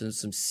run into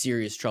some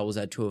serious troubles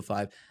at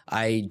 205.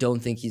 I don't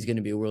think he's going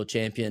to be a world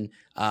champion.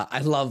 I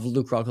love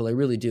Luke Rockhold. I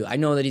really do. I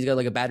know that he's got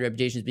like a bad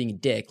reputation as being a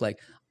dick. Like,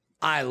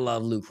 I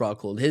love Luke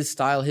Rockhold. His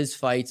style, his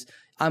fights,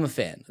 I'm a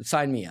fan.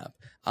 Sign me up.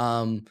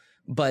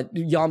 But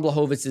Jan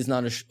Blachowicz is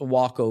not a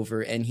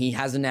walkover, and he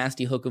has a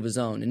nasty hook of his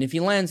own. And if he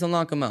lands, he'll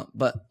knock him out.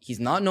 But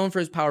he's not known for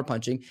his power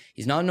punching.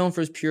 He's not known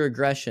for his pure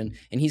aggression,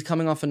 and he's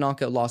coming off a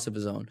knockout loss of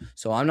his own.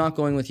 So I'm not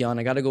going with Jan.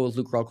 I got to go with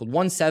Luke Rockhold.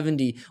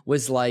 170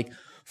 was like,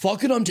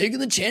 fuck it, I'm taking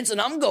the chance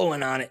and I'm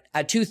going on it.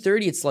 At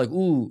 230, it's like,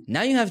 ooh,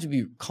 now you have to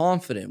be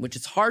confident, which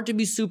it's hard to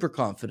be super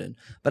confident.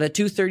 But at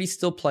 230,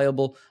 still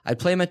playable. I'd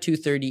play him at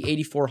 230,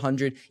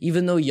 8,400,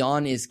 even though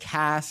Jan is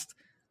cast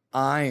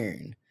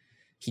iron.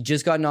 He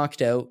just got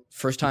knocked out,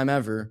 first time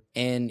ever.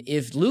 And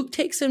if Luke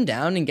takes him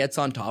down and gets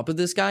on top of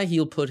this guy,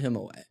 he'll put him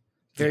away.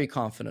 Very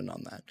confident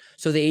on that.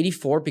 So the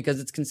 84, because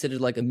it's considered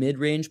like a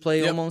mid-range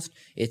play almost,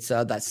 it's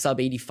that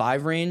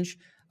sub-85 range.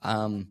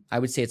 I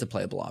would say it's a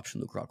playable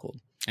option, Luke Rockhold.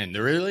 And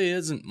there really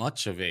isn't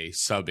much of a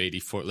sub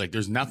 84. Like,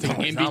 there's nothing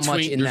in not much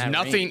between. in There's that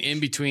nothing range. in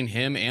between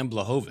him and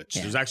Blachowicz.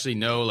 Yeah. There's actually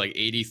no like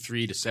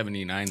 83 to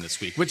 79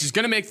 this week, which is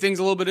going to make things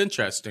a little bit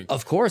interesting.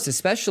 Of course,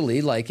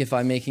 especially like if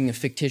I'm making a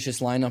fictitious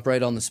lineup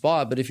right on the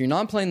spot. But if you're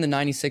not playing the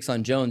 96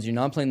 on Jones, you're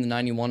not playing the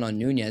 91 on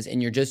Nunez,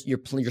 and you're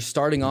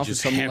starting off with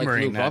just someone like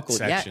hammering Luke that Rockhold.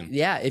 section.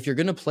 Yeah. If you're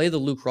gonna play the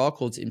Luke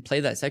Rockholds and play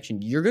that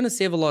section, you're gonna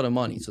save a lot of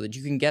money so that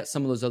you can get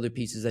some of those other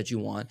pieces that you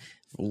want.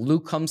 If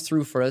Luke comes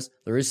through for us,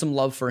 there is some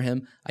love for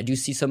him. I do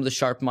see some of the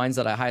sharp minds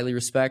that I highly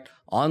respect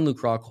on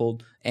Luke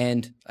Rockhold,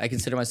 and I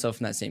consider myself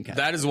in that same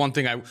category. That is one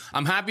thing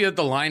I'm happy that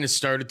the line has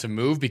started to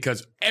move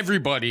because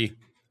everybody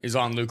is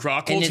on Luke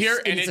Rockhold here,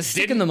 and it's a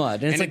stick in the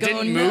mud, and it's like, it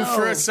didn't oh, move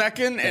for no. a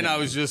second, and I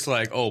was just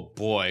like, oh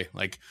boy,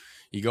 like.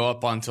 You go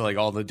up onto like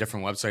all the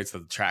different websites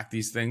that track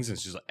these things, and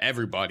it's just like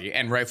everybody,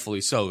 and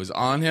rightfully so, is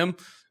on him.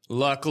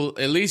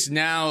 Luckily, at least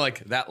now,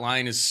 like that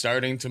line is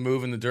starting to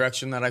move in the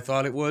direction that I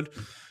thought it would,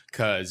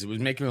 because it was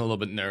making me a little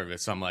bit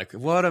nervous. I'm like,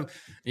 what?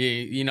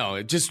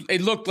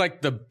 It looked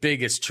like the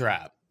biggest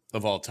trap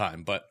of all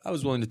time, but I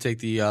was willing to take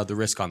the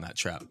risk on that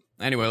trap.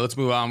 Anyway, let's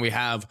move on. We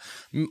have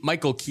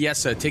Michael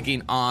Chiesa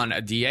taking on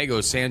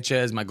Diego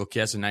Sanchez. Michael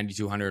Chiesa,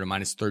 9,200, a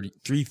minus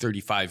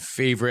 335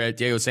 favorite.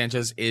 Diego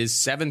Sanchez is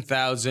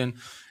 7,000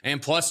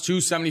 and plus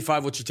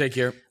 275. What's your take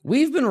here?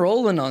 We've been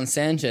rolling on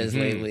Sanchez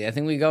lately. I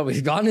think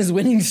we've gone his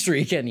winning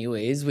streak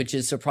anyways, which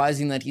is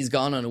surprising that he's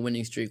gone on a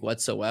winning streak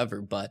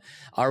whatsoever. But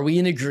are we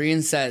in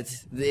agreement that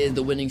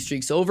the winning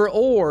streak's over,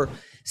 or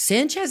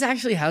Sanchez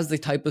actually has the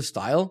type of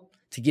style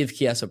to give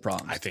Chiesa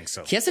problems? I think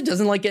so. Chiesa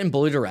doesn't like getting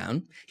bullied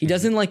around. He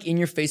doesn't like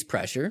in-your-face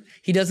pressure.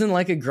 He doesn't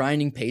like a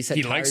grinding pace that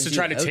He likes to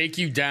try to take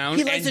you down.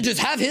 He likes to just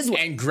have his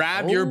way. And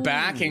grab your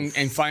back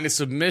and find a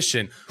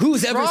submission.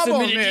 Who's ever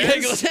Problem submitted is,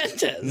 Diego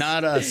Sanchez?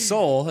 Not a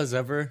soul has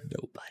ever.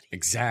 Nobody.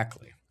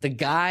 Exactly. The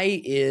guy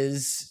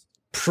is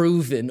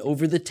proven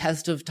over the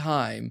test of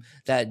time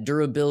that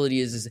durability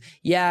is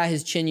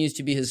his chin used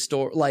to be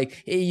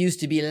it used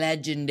to be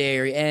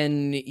legendary,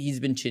 and he's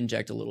been chin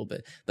jacked a little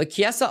bit. But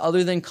Chiesa,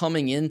 other than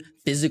coming in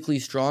physically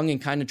strong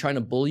and kind of trying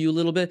to bully you a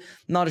little bit,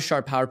 not a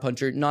sharp power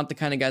puncher, not the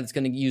kind of guy that's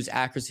going to use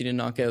accuracy to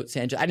knock out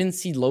Sanchez. I didn't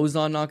see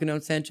Lozon knocking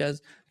out Sanchez,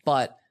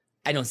 but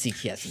I don't see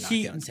Chiesa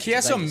knocking out Sanchez.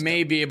 Chiesa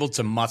may be able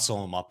to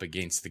muscle him up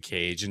against the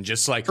cage and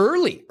just like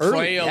early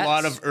play a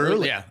lot of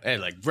early. Yeah, hey,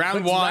 like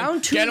round But one,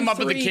 round two get him and up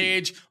in the three.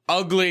 cage,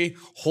 ugly,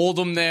 hold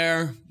him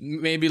there,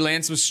 maybe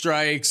land some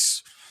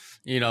strikes.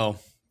 You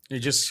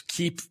just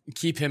keep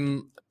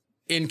him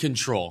in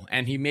control,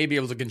 and he may be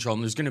able to control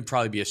him. There's going to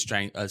probably be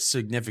a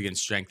significant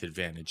strength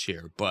advantage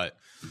here, but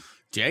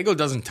Diego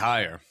doesn't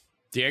tire.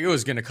 Diego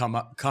is going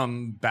to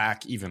come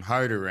back even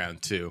harder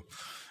round two.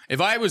 If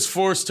I was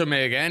forced to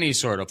make any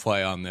sort of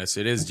play on this,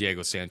 it is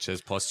Diego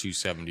Sanchez plus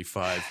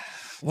 275.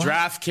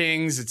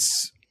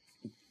 DraftKings,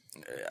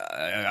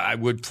 I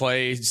would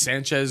play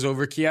Sanchez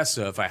over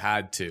Chiesa if I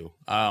had to.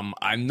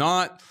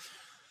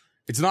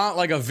 It's not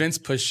like a Vince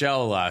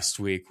Pichel last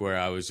week where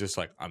I was just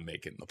like, I'm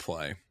making the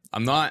play.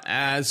 I'm not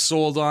as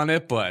sold on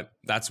it, but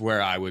that's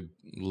where I would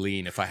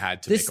lean if I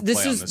had to make a play on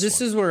this one.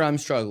 This is where I'm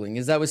struggling,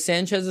 is that with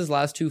Sanchez's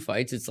last two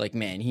fights, it's like,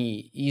 man,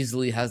 he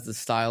easily has the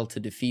style to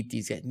defeat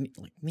these guys.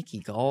 Like Mickey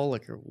Gall,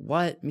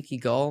 Mickey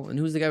Gall, and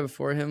who's the guy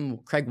before him?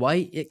 Craig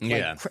White?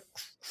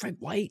 Craig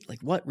White,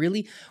 like what,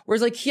 really?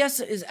 Whereas like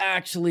Chiesa is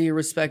actually a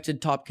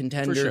respected top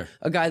contender, For sure.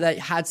 a guy that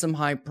had some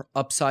high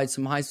upside,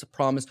 some high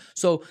promise.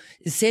 So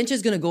is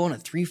Sanchez going to go on a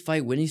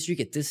 3-fight winning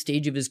streak at this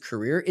stage of his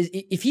career?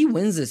 If he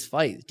wins this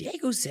fight, is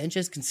Diego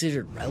Sanchez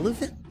considered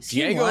relevant? Is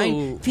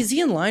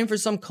he in line for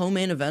some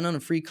co-main event on a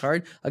free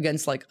card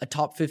against like a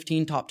top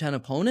 15, top 10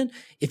 opponent?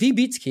 If he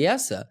beats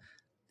Chiesa,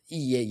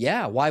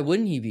 Yeah, why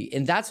wouldn't he be?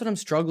 And that's what I'm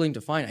struggling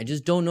to find. I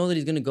just don't know that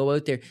he's going to go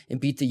out there and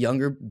beat the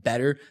younger,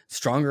 better,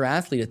 stronger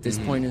athlete at this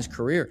point in his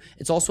career.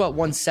 It's also at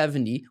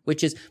 170,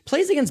 which is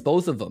plays against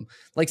both of them.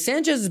 Like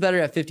Sanchez is better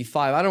at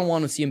 55. I don't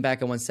want to see him back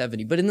at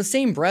 170. But in the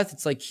same breath,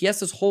 it's like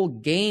Chiesa's whole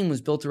game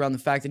was built around the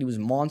fact that he was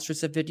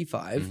monstrous at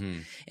 55.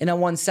 And at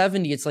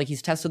 170, it's like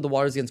he's tested the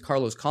waters against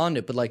Carlos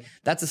Condit. But like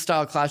that's a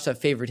style clash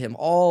that favored him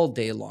all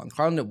day long.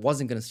 Condit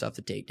wasn't going to stuff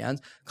the takedowns.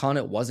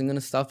 Condit wasn't going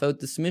to stuff out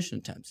the submission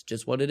attempts.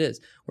 Just what it is.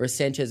 Whereas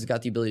Sanchez has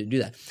got the ability to do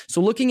that. So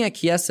looking at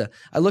Chiesa,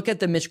 I look at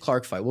the Mitch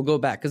Clark fight. We'll go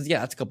back because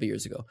that's a couple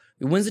years ago.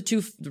 He wins the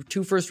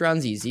two first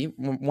rounds easy,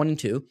 1 and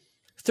 2.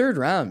 Third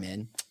round,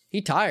 man, he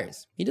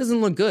tires. He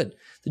doesn't look good.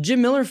 The Jim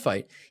Miller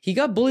fight, he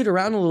got bullied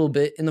around a little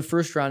bit in the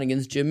first round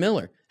against Jim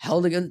Miller.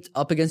 Held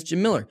up against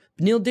Jim Miller.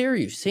 Beneil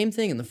Dariush, same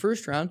thing in the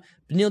first round.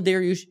 Beneil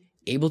Dariush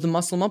able to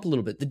muscle him up a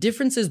little bit. The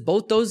difference is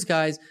both those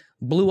guys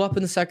blew up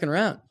in the second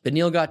round.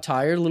 Beneil got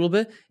tired a little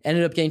bit,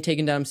 ended up getting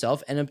taken down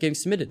himself, ended up getting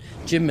submitted.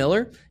 Jim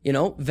Miller,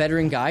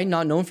 veteran guy,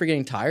 not known for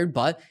getting tired,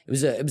 but it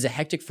was a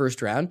hectic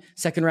first round.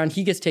 Second round,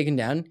 he gets taken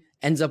down,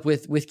 ends up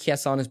with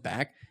Chiesa on his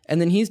back,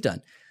 and then he's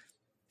done.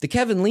 The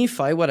Kevin Lee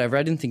fight, whatever,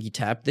 I didn't think he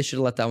tapped. They should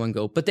have let that one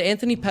go. But the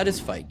Anthony Pettis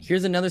fight,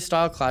 here's another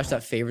style clash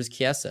that favors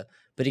Chiesa,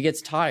 but he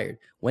gets tired.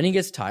 When he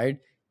gets tired,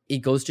 it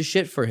goes to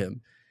shit for him.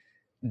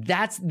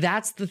 That's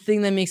the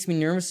thing that makes me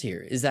nervous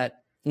here, is that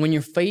when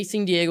you're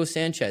facing Diego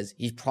Sanchez,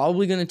 he's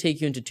probably going to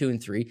take you into 2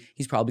 and 3.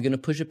 He's probably going to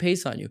push a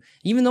pace on you.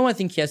 Even though I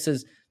think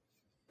Chiesa's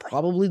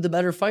probably the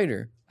better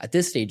fighter at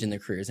this stage in their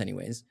careers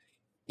anyways.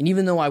 And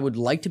even though I would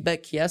like to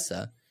bet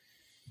Chiesa,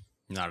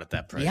 not at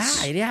that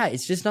price. Yeah.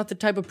 It's just not the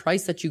type of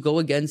price that you go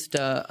against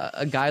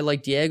a guy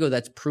like Diego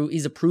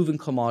he's a proven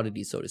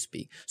commodity, so to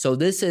speak. So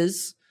this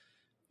is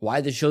why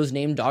the show's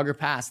named Dog or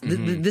Pass.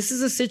 This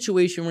is a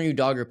situation where you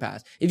dog or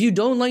pass. If you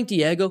don't like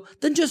Diego,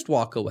 then just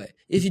walk away.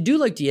 If you do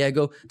like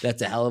Diego,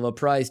 that's a hell of a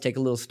price. Take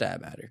a little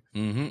stab at her.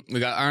 We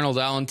got Arnold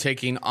Allen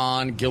taking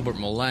on Gilbert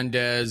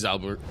Melendez.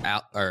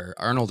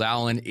 Arnold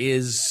Allen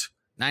is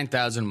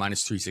 9,000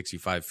 minus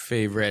 365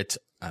 favorite.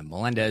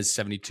 Melendez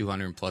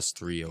 7,200 plus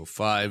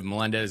 305.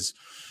 Melendez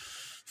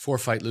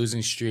 4-fight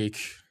losing streak.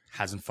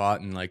 Hasn't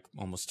fought in like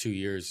almost 2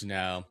 years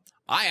now.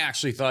 I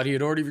actually thought he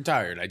had already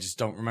retired. I just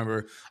don't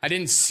remember. I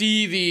didn't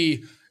see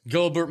the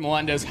Gilbert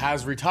Melendez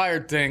has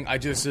retired thing. I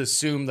just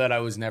assumed that I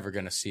was never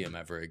going to see him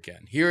ever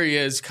again. Here he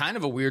is, kind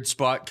of a weird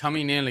spot,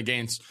 coming in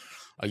against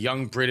a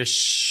young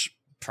British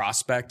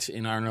prospect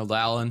in Arnold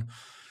Allen.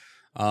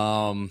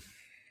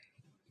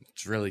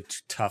 It's really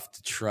tough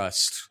to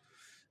trust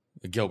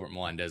Gilbert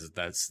Melendez at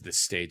this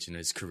stage in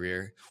his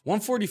career.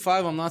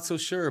 145, I'm not so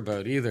sure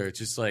about either. It's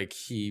just like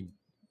he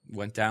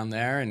went down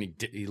there and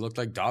he looked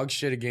like dog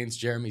shit against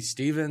Jeremy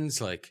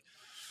Stevens. Like,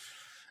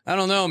 I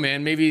don't know,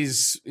 man. Maybe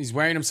he's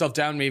wearing himself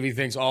down. Maybe he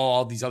thinks,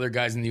 all these other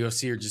guys in the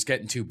UFC are just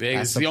getting too big.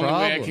 It's the only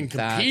way I can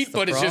compete.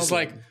 But it's just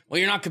like, well,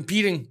 you're not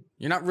competing.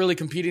 You're not really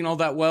competing all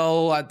that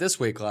well at this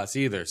weight class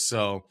either.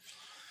 So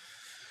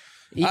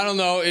I don't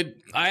know.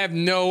 I have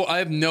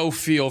no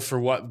feel for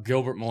what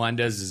Gilbert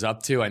Melendez is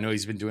up to. I know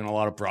he's been doing a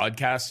lot of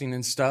broadcasting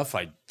and stuff.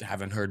 I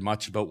haven't heard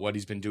much about what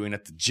he's been doing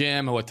at the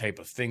gym, what type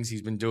of things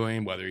he's been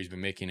doing, whether he's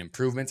been making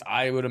improvements.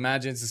 I would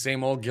imagine it's the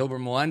same old Gilbert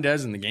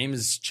Melendez, and the game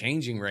is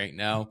changing right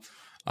now.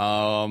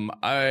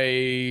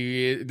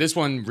 This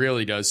one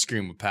really does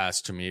scream a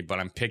pass to me, but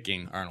I'm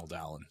picking Arnold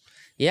Allen.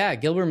 Yeah,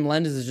 Gilbert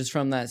Melendez is just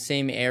from that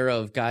same era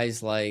of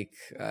guys like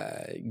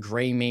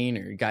Gray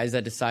Maynard, guys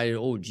that decided,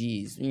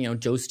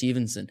 Joe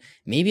Stevenson,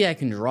 maybe I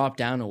can drop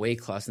down a weight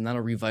class and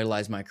that'll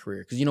revitalize my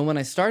career. Because, when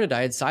I started,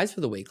 I had size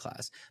for the weight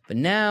class. But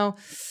now,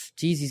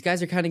 these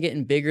guys are kind of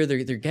getting bigger.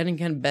 They're getting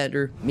kind of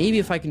better. Maybe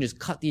if I can just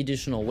cut the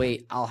additional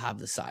weight, I'll have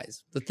the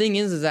size. The thing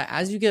is that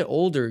as you get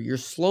older, you're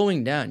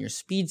slowing down. Your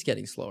speed's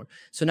getting slower.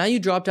 So now you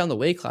drop down the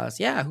weight class.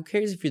 Yeah, who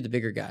cares if you're the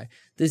bigger guy?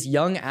 This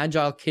young,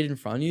 agile kid in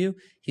front of you,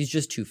 he's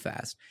just too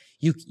fast.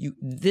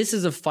 This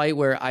is a fight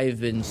where I've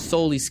been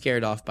solely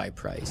scared off by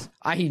price.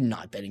 I'm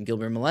not betting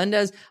Gilbert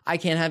Melendez. I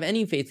can't have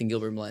any faith in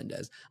Gilbert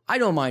Melendez. I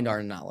don't mind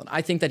Arnold Allen.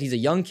 I think that he's a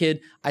young kid.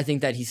 I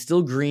think that he's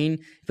still green,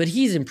 but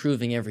he's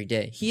improving every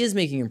day. He is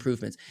making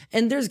improvements.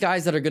 And there's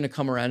guys that are going to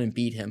come around and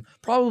beat him,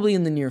 probably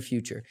in the near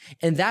future.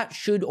 And that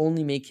should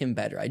only make him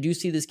better. I do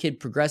see this kid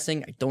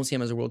progressing. I don't see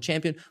him as a world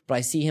champion, but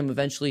I see him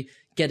eventually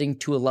getting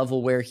to a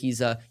level where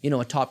he's a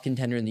top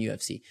contender in the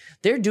UFC.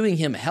 They're doing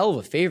him a hell of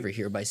a favor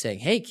here by saying,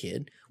 hey,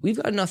 kid, we've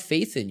got enough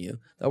faith in you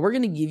that we're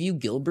going to give you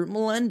Gilbert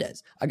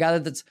Melendez, a guy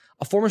that's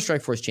a former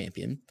Strikeforce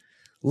champion,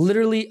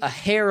 literally a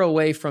hair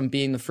away from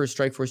being the first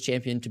Strikeforce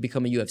champion to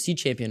become a UFC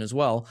champion as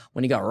well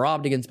when he got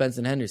robbed against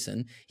Benson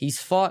Henderson.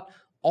 He's fought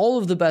all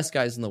of the best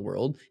guys in the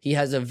world. He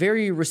has a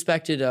very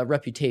respected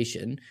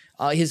reputation.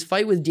 His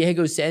fight with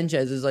Diego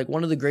Sanchez is like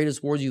one of the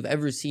greatest wars you've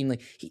ever seen.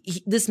 Like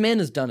this man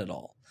has done it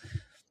all.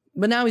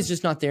 But now he's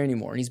just not there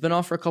anymore. And he's been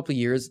off for a couple of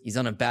years. He's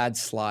on a bad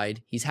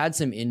slide. He's had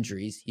some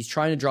injuries. He's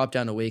trying to drop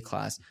down a weight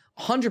class.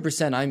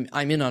 100%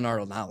 I'm in on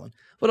Arnold Allen.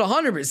 But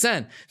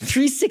 100%,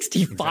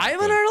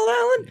 365 on Arnold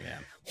Allen? Yeah.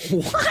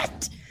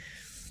 What?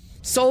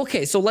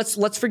 So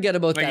let's forget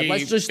about that.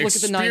 Let's just look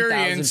at the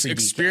 9,000 for DK.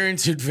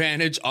 Experience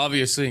advantage,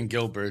 obviously, in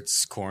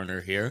Gilbert's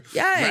corner here.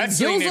 Yeah, and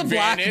Wrestling Gil's a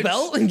black advantage.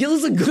 belt, and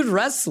Gil's a good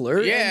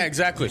wrestler. Yeah,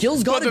 exactly.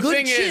 Gil's got but a good the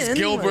thing chin. is,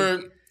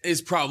 Gilbert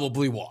is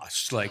probably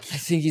washed. Like, I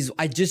think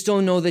I just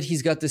don't know that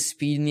he's got the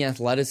speed and the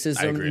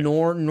athleticism,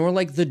 nor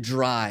like the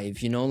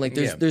drive. You know, like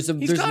he's there's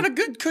got a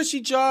good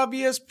cushy job.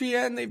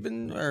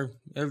 ESPN, are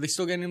they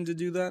still getting him to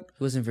do that?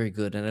 He wasn't very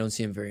good, and I don't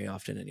see him very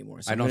often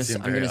anymore. So I don't see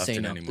him very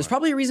often anymore. There's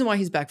probably a reason why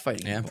he's back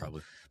fighting. Yeah, anymore.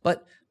 probably.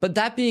 But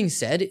that being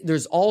said,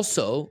 there's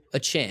also a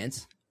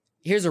chance.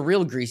 Here's a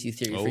real greasy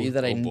theory for you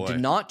that I boy. did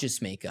not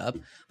just make up,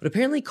 but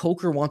apparently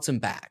Coker wants him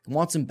back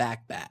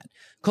bad.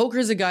 Coker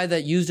is a guy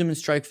that used him in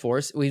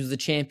Strikeforce. He was the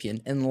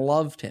champion and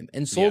loved him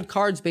and sold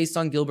cards based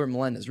on Gilbert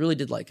Melendez. Really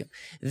did like him.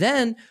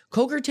 Then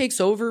Coker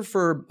takes over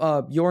for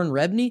Bjorn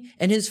Rebney,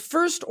 and his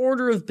first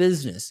order of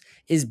business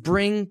is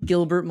bring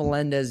Gilbert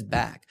Melendez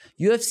back.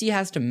 UFC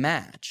has to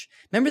match.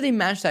 Remember they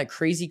matched that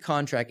crazy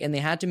contract, and they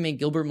had to make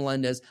Gilbert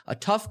Melendez a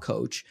tough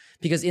coach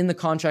because in the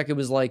contract it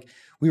was like,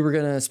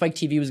 Spike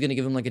TV was going to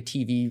give him like a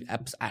TV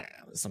episode, I don't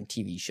know, some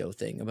TV show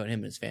thing about him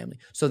and his family.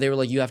 So they were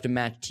like, you have to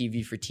match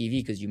TV for TV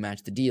because you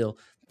matched the deal.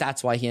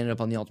 That's why he ended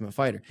up on The Ultimate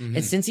Fighter. Mm-hmm.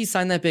 And since he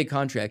signed that big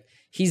contract,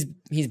 he's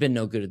been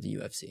no good at the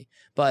UFC.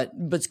 But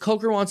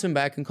Coker wants him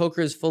back, and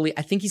Coker is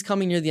I think he's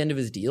coming near the end of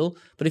his deal.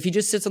 But if he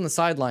just sits on the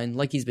sideline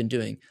like he's been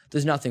doing,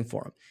 there's nothing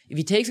for him. If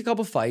he takes a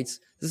couple fights,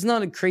 this is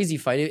not a crazy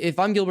fight. If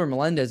I'm Gilbert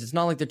Melendez, it's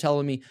not like they're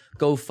telling me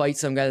go fight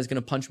some guy that's going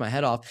to punch my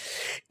head off.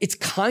 It's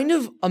kind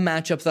of a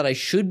matchup that I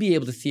should be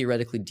able to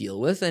theoretically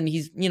deal with. And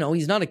he's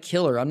not a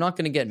killer. I'm not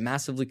going to get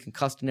massively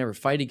concussed and never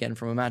fight again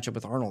from a matchup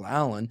with Arnold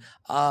Allen.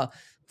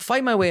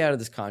 Fight my way out of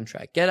this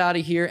contract, get out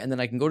of here, and then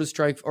I can go to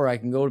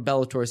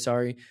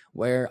Bellator,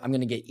 where I'm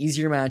going to get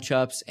easier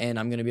matchups and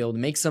I'm going to be able to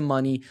make some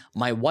money.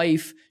 My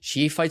wife,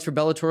 she fights for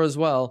Bellator as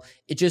well.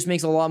 It just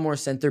makes a lot more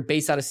sense. They're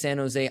based out of San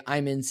Jose.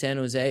 I'm in San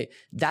Jose.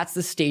 That's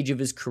the stage of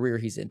his career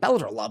he's in.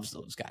 Bellator loves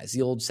those guys,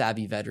 the old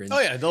savvy veterans. Oh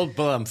yeah,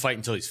 they'll fight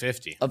until he's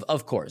 50.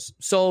 Of course.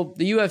 So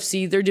the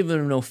UFC, they're giving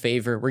him no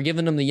favor. We're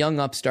giving him the young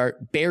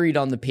upstart buried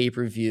on the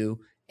pay-per-view,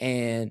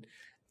 and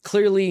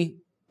clearly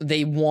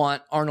they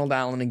want Arnold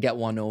Allen to get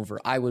one over,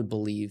 I would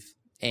believe,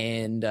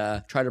 and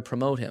try to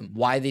promote him.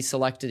 Why they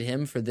selected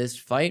him for this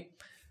fight,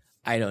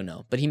 I don't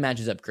know, but he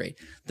matches up great.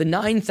 The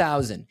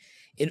 9,000,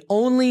 it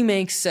only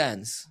makes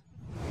sense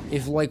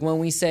if, like, when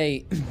we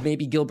say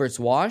maybe Gilbert's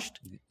washed,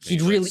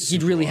 he'd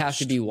really have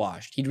to be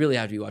washed. He'd really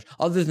have to be washed.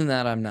 Other than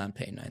that, I'm not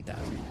paying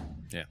 9,000.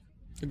 Yeah,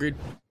 agreed.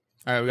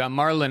 All right, we got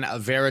Marlon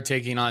Vera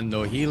taking on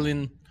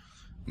Nohelin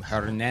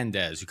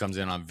Hernandez, who comes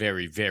in on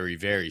very, very,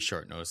 very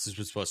short notice. This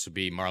was supposed to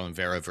be Marlon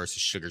Vera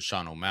versus Sugar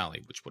Sean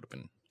O'Malley, which would have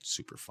been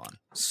super fun.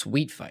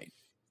 Sweet fight.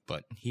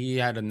 But he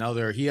has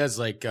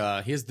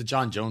the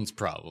John Jones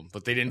problem,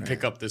 but they didn't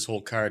pick up this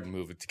whole card and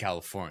move it to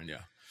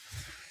California.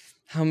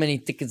 How many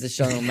tickets is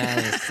Sean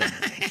O'Malley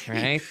selling,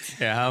 right?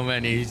 Yeah, how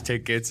many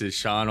tickets is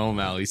Sean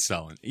O'Malley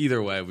selling?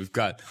 Either way, we've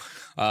got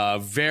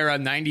Vera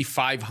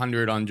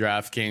 9,500 on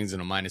DraftKings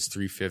and a minus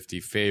 350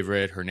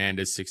 favorite.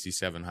 Hernandez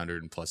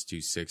 6,700 and plus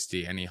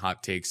 260. Any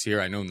hot takes here?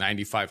 I know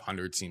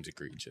 9,500 seems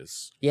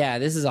egregious. Yeah,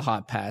 this is a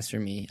hot pass for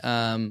me.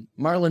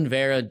 Marlon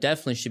Vera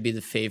definitely should be the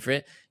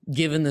favorite,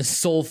 given the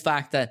sole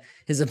fact that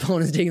his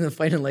opponent's taking the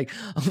fight in like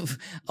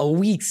a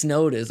week's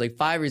notice, like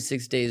 5 or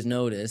 6 days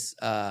notice.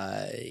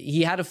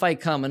 He had a fight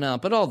coming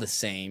up, but all the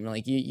same,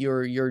 like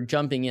you're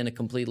jumping in a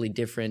completely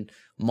different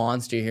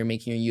monster here,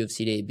 making your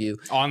UFC debut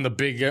on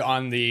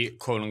the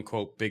quote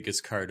unquote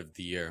biggest card of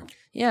the year.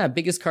 Yeah,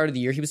 biggest card of the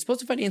year. He was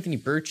supposed to fight Anthony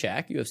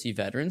Burchak, UFC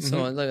veteran,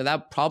 so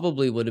that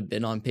probably would have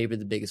been on paper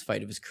the biggest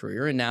fight of his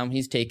career, and now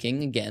he's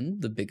taking, again,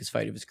 the biggest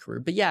fight of his career.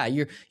 But yeah,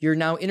 you're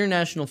now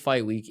International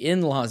Fight Week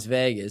in Las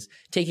Vegas,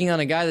 taking on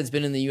a guy that's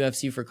been in the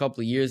UFC for a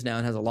couple of years now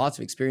and has lots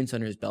of experience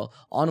under his belt,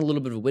 on a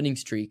little bit of a winning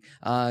streak,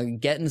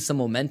 getting some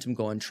momentum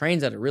going,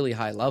 trains at a really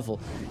high level.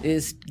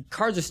 His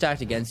cards are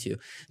stacked against you.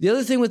 The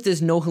other thing with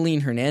this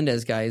Nohelin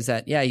Hernandez guy is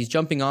that, yeah, he's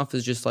jumping off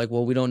as just like,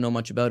 well, we don't know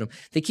much about him.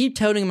 They keep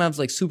touting him as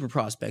like super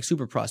prospect.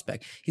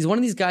 He's one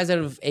of these guys out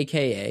of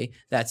AKA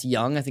that's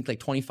young, I think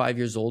like 25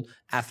 years old,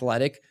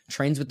 athletic,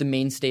 trains with the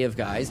mainstay of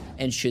guys,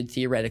 and should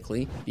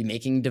theoretically be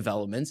making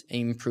developments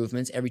and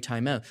improvements every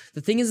time out.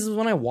 The thing is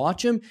when I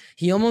watch him,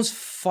 he almost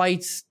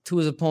fights to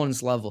his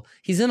opponent's level.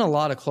 He's in a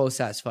lot of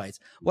close-ass fights.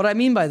 What I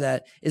mean by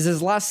that is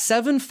his last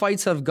 7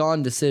 fights have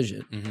gone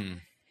decision. Mm-hmm.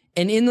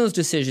 And in those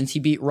decisions,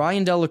 he beat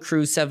Ryan Dela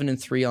Cruz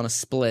 7-3 on a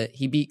split.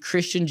 He beat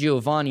Christian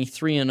Giovanni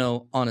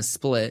 3-0 on a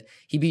split.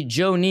 He beat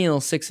Joe Neal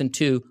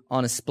 6-2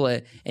 on a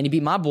split. And he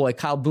beat my boy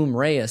Kyle Boom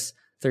Reyes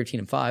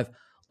 13-5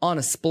 on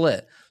a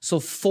split. So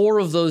 4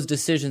 of those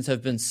decisions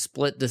have been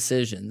split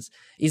decisions.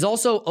 He's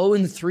also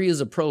 0-3 as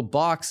a pro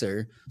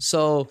boxer.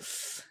 So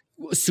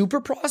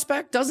super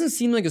prospect doesn't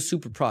seem like a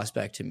super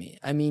prospect to me.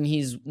 I mean,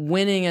 he's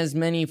winning as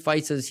many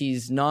fights as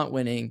he's not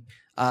winning.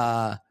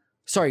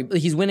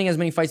 He's winning as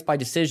many fights by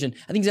decision.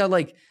 I think he's got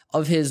like,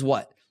 of his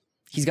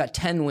He's got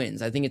 10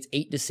 wins. I think it's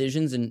 8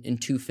 decisions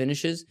and 2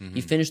 finishes. He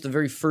finished the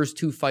very first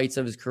 2 fights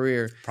of his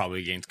career.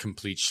 Probably against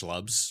complete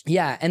schlubs.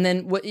 Yeah, and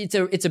then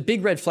it's a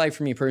big red flag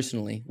for me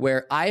personally,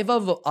 where I have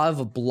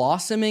a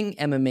blossoming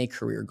MMA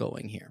career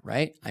going here,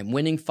 right? I'm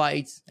winning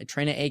fights. I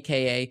train at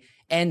AKA,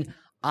 and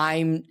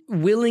I'm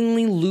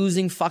willingly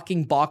losing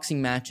fucking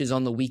boxing matches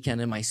on the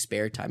weekend in my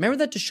spare time. Remember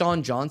that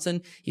Deshaun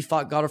Johnson? He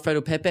fought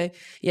Godofredo Pepe?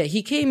 Yeah,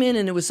 he came in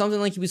and it was something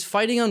like he was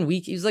fighting on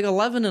he was like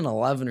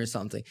 11-11 or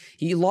something.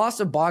 He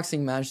lost a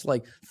boxing match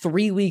like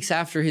 3 weeks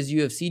after his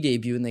UFC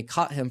debut and they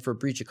caught him for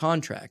breach of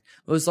contract.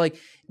 It was like,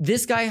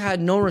 this guy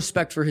had no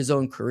respect for his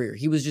own career.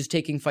 He was just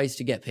taking fights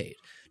to get paid.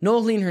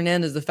 Noelin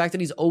Hernandez, the fact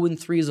that he's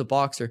 0-3 as a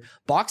boxer,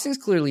 boxing's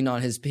clearly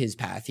not his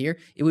path here.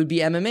 It would be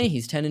MMA.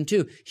 He's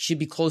 10-2. He should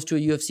be close to a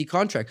UFC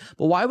contract.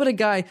 But why would a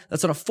guy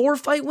that's on a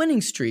 4-fight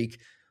winning streak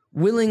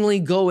willingly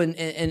go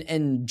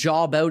and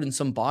job out in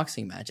some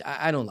boxing match?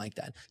 I don't like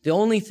that. The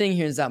only thing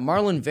here is that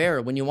Marlon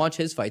Vera, when you watch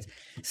his fights,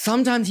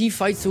 sometimes he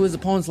fights to his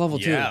opponent's level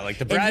too. Yeah, like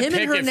the Brad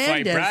Pickett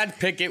fight. Brad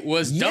Pickett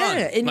was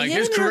done. Like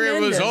his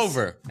career was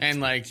over. And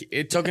like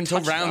it took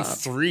until round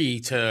 3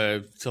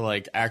 to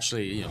like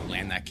actually,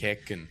 land that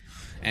kick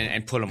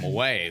and put him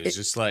away. It was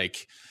just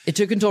like it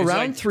took until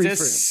round 3.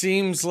 This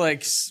seems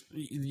like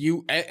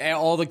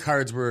all the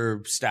cards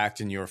were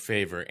stacked in your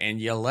favor, and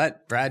you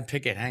let Brad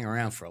Pickett hang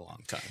around for a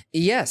long time.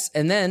 Yes,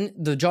 and then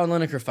the John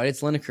Lineker fight,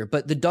 it's Lineker.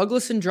 But the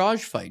Douglas Andrade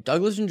fight,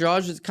 Douglas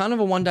Andrade is kind of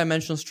a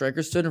one-dimensional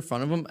striker, stood in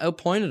front of him,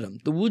 outpointed him.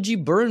 The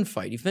Wooji Burin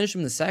fight, he finished him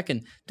in the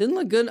second. Didn't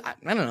look good,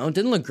 I don't know,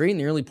 didn't look great in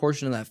the early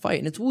portion of that fight.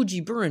 And it's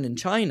Wooji Burin in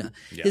China.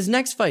 Yeah. His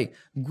next fight,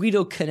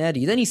 Guido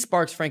Canetti. Then he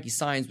sparks Frankie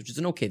Saenz, which is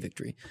an okay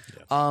victory.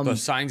 Yeah. But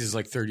Saenz is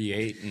like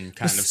 38 and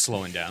kind of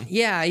slowing down.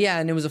 Yeah,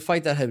 and it was a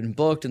fight that had been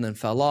booked and then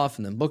fell off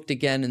and then booked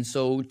again. And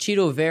so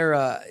Chito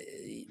Vera,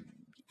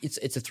 it's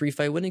a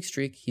 3-fight winning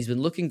streak. He's been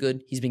looking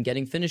good. He's been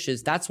getting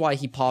finishes. That's why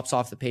he pops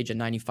off the page at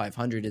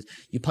 9,500 is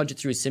you punch it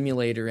through a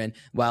simulator and,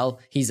 well,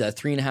 he's a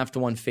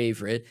 3.5-1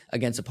 favorite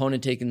against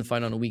opponent taking the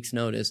fight on a week's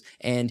notice.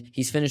 And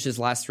he's finished his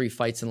last 3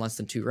 fights in less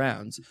than 2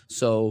 rounds.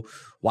 So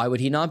why would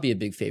he not be a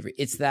big favorite?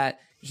 It's that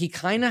he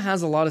kind of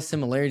has a lot of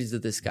similarities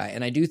with this guy.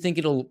 And I do think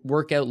it'll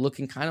work out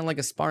looking kind of like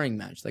a sparring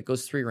match that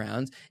goes 3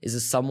 rounds, is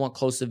a somewhat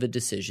close of a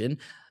decision.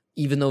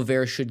 Even though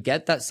Vera should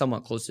get that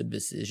somewhat close to a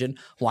decision,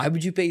 why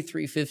would you pay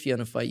 $350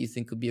 on a fight you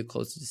think could be a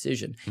close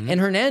decision?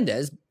 And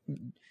Hernandez,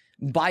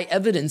 by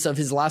evidence of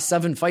his last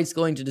 7 fights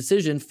going to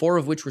decision, 4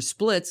 of which were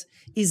splits,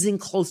 is in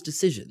close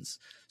decisions.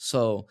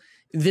 So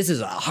this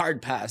is a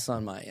hard pass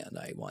on my end.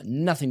 I want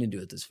nothing to do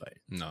with this fight.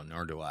 No,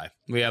 nor do I.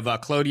 We have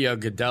Claudia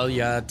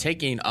Gadelha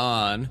taking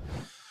on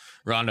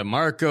Ronda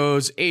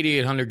Marcos,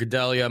 8,800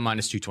 Gadelha,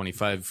 minus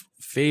 225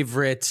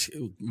 favorite.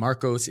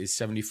 Marcos is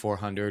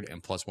 7,400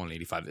 and plus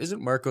 185.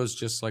 Isn't Marcos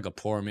just like a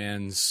poor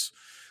man's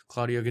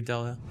Claudia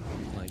Gadelha?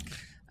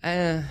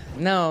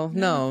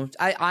 No.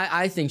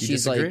 I think you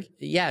she's disagree?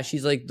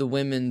 she's like the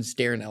women's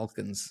Darren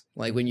Elkins.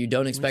 Like when you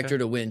don't expect her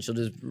to win, she'll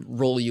just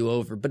roll you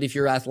over. But if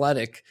you're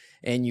athletic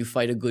and you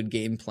fight a good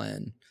game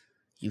plan,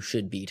 you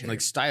should beat her. Like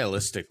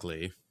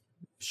stylistically,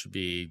 should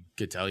be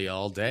Gadelha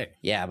all day.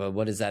 Yeah, but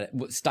what is that?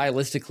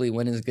 Stylistically,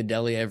 when has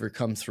Gadelha ever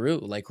come through?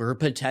 Like her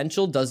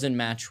potential doesn't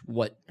match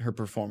what her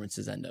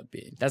performances end up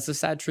being. That's the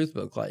sad truth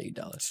about Claudia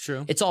Gadelha. It's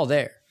true. It's all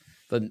there.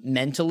 But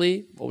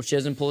mentally, she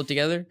doesn't pull it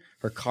together.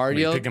 Her cardio. Are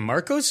you picking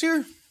Marcos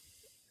here?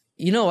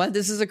 You know what?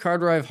 This is a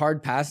card where I've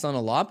hard passed on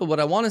a lot, but what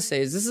I want to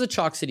say is this is a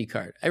Chalk City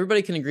card.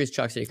 Everybody can agree it's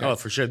Chalk City card. Oh,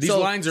 for sure. These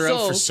lines are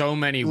out for so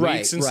many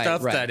weeks and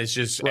stuff that it's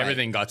just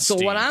everything got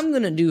steamed. So what I'm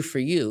going to do for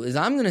you is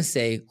I'm going to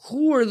say,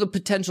 who are the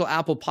potential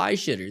apple pie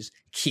shitters?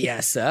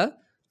 Chiesa,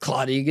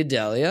 Claudia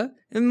Gadelha,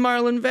 and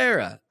Marlon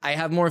Vera. I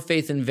have more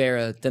faith in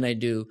Vera than I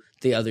do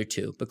the other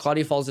two, but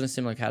Claudia falls in a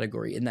similar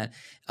category in that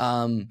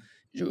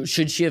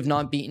should she have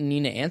not beaten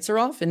Nina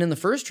Ansaroff? And in the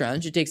first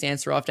round, she takes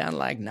Ansaroff down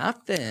like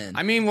nothing.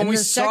 I mean, when we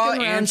saw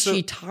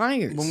she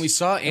tires. When we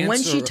saw and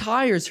when she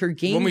tires, her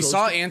game. When we goes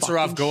saw to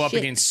Ansaroff go up shit.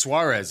 against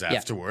Suarez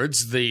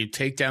afterwards, the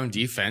takedown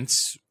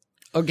defense.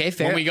 Okay,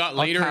 fair. When we got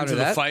later into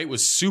the fight,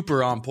 was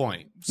super on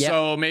point. Yep.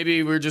 So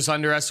maybe we're just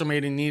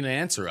underestimating Nina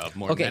Ansaroff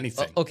more than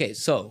anything. Okay,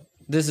 so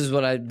this is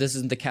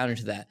the counter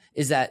to that.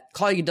 Is that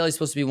Claudia Gadelha is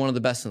supposed to be one of the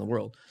best in the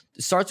world.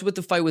 It starts with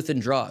the fight with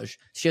Andrade.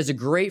 She has a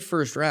great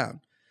first round.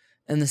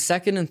 And the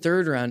second and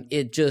third round,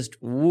 it just,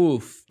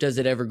 does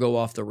it ever go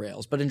off the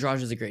rails. But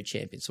Andrade is a great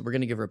champion, so we're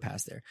going to give her a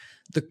pass there.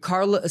 The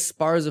Carla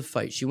Esparza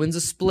fight, she wins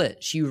a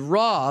split. She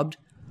robbed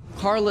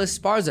Carla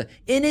Esparza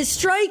in his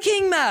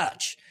striking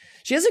match.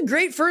 She has a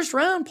great first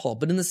round, Paul,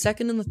 but in the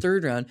second and the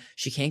third round,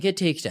 she can't get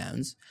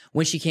takedowns.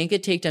 When she can't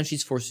get takedowns,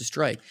 she's forced to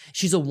strike.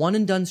 She's a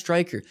one-and-done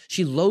striker.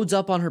 She loads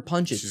up on her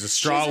punches. She's a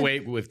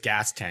strawweight with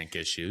gas tank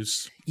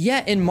issues.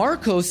 Yeah, and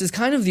Marcos is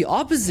kind of the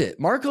opposite.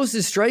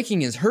 Marcos'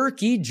 striking is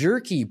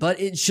herky-jerky,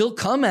 but she'll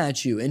come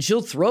at you, and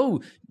she'll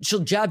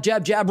jab,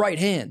 jab, jab, right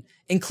hand,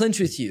 and clinch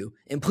with you,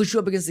 and push you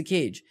up against the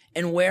cage,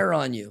 and wear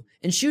on you,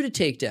 and shoot a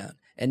takedown.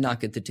 And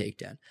not get the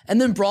takedown. And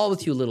then brawl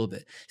with you a little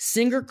bit.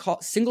 Single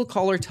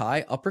collar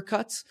tie,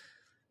 uppercuts.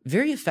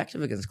 very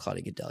effective against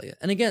Claudia Gadelha.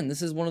 And again,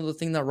 this is one of the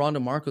things that Ronda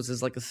Marcos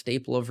is like a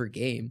staple of her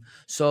game.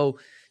 So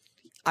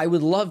I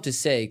would love to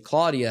say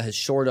Claudia has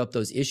shored up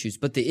those issues,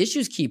 but the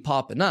issues keep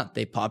popping up.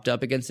 They popped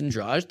up against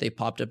Andrade. They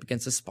popped up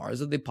against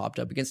Esparza. They popped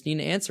up against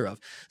Nina Ansaroff.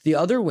 The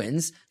other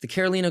wins,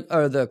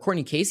 the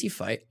Courtney Casey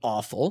fight,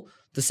 awful.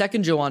 The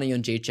second Joanna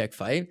Jędrzejczyk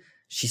fight,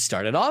 she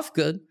started off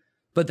good,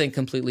 but then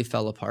completely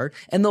fell apart.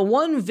 And the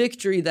one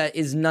victory that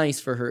is nice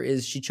for her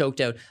is she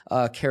choked out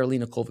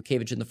Karolina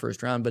Kovacevic in the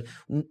first round, but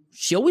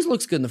she always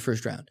looks good in the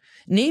first round.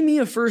 Name me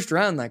a first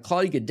round that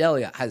Claudia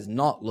Gadelha has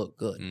not looked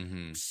good.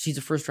 Mm-hmm. She's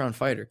a first round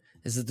fighter.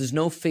 Is that there's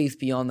no faith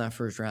beyond that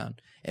first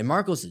round. And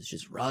Marcos is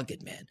just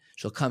rugged, man.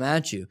 She'll come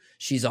at you.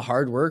 She's a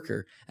hard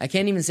worker. I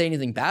can't even say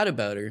anything bad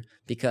about her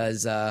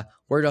because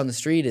word on the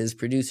street is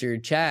producer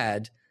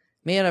Chad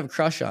may have a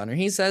crush on her.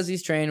 He says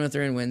he's trained with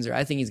her in Windsor.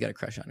 I think he's got a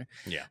crush on her.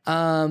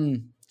 Yeah.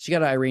 She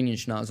got an Iranian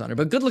schnoz on her,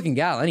 but good looking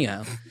gal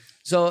anyhow.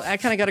 So I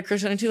kind of got a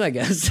crush on her too, I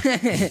guess.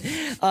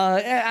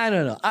 I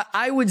don't know.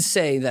 I would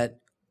say that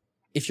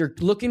if you're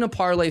looking to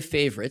parlay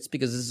favorites,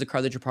 because this is a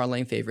card that you're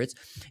parlaying favorites,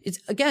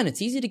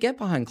 it's easy to get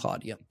behind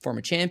Claudia.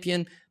 Former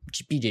champion,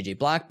 BJJ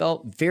black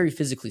belt, very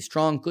physically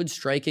strong, good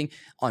striking.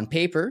 On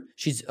paper,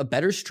 she's a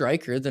better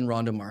striker than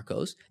Ronda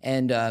Marcos,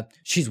 and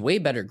she's way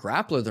better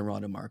grappler than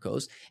Ronda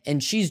Marcos,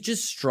 and she's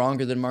just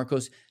stronger than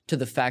Marcos to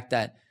the fact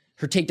that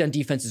her takedown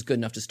defense is good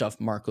enough to stuff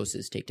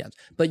Marcos's takedowns.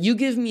 But you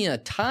give me a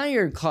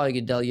tired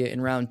Claudia Gadelha in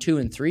round 2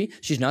 and 3,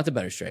 she's not the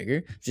better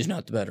striker, she's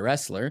not the better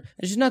wrestler,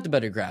 and she's not the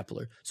better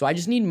grappler. So I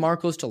just need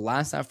Marcos to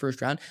last that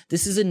first round.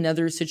 This is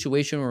another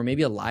situation where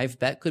maybe a live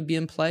bet could be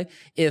in play.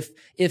 If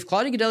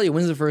Claudia Gadelha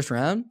wins the first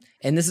round,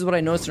 and this is what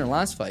I noticed in her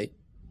last fight,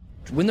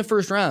 win the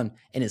first round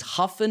and is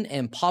huffing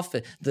and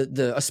puffing,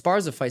 the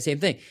Esparza fight, same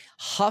thing,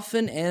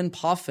 huffing and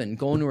puffing,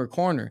 going to her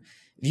corner.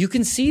 If you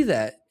can see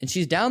that, and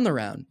she's down the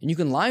round, and you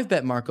can live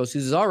bet Marcos,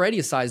 who's already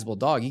a sizable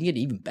dog, you can get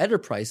an even better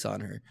price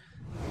on her.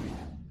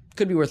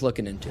 Could be worth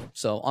looking into.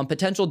 So on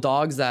potential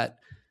dogs that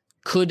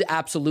could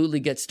absolutely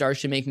get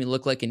starched and make me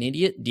look like an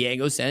idiot,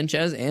 Diego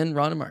Sanchez and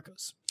Ronda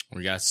Marcos.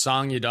 We got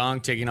Song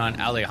Yadong taking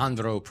on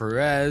Alejandro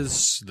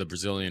Perez, the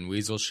Brazilian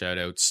Weasel.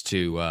 Shout-outs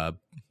to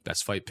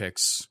Best Fight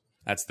Picks.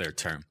 That's their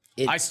term.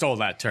 I stole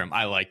that term.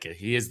 I like it.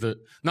 He is the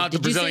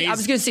Brazilian. I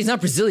was going to say he's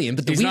not Brazilian,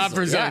 but the Weasel. He's not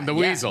Brazilian. The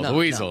Weasel. The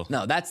Weasel.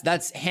 No,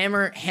 that's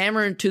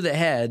hammer to the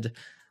head.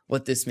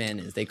 What this man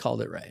is, they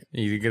called it right.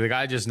 The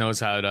guy just knows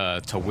how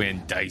to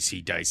win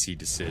dicey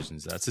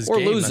decisions. That's his or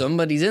game. Or lose them,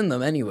 but he's in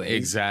them anyway.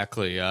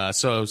 Exactly.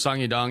 So Song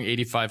Yadong,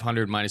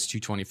 8,500 minus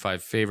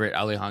 225 favorite.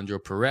 Alejandro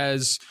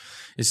Perez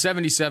is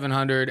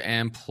 7,700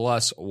 and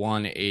plus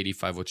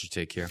 185. What's your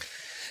take here?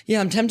 Yeah,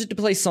 I'm tempted to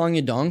play Song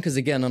Yadong because,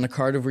 again, on a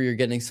card where you're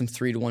getting some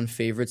 3-1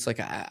 favorites, like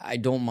I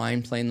don't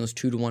mind playing those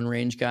 2-1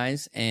 range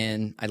guys.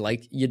 And I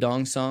like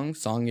Song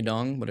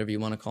Yadong, whatever you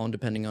want to call him,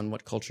 depending on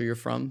what culture you're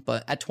from.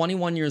 But at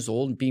 21 years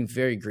old, being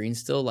very green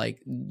still, like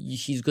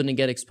he's going to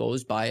get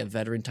exposed by a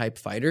veteran type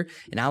fighter.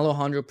 And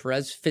Alejandro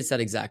Perez fits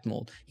that exact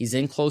mold. He's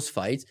in close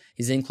fights.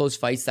 He's in close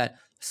fights that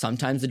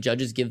sometimes the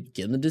judges give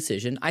him the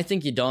decision. I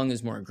think Yadong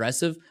is more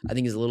aggressive. I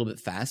think he's a little bit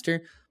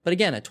faster. But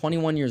again, at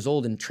 21 years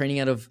old and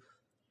training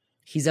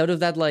he's out of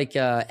that like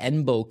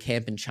Enbo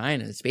camp in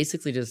China. It's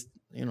basically just,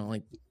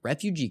 like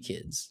refugee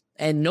kids.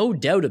 And no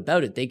doubt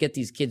about it, they get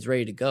these kids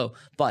ready to go,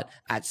 but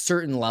at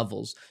certain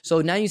levels.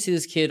 So now you see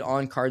this kid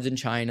on cards in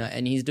China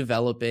and he's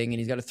developing and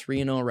he's got a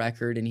 3-0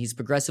 record and he's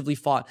progressively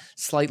fought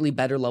slightly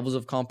better levels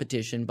of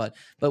competition, but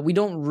we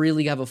don't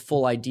really have a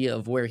full idea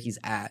of where he's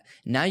at.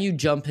 Now you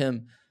jump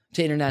him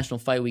to International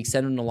Fight Week,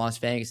 send him to Las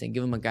Vegas and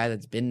give him a guy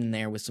that's been in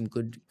there with some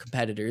good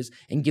competitors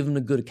and give him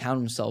a good account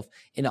of himself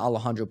in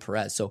Alejandro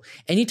Perez. So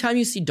anytime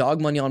you see dog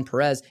money on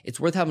Perez, it's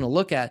worth having a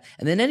look at.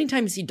 And then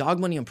anytime you see dog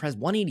money on Perez,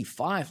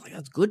 185, like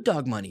that's good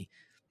dog money.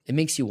 It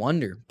makes you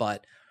wonder.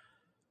 But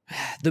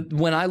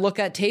when I look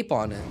at tape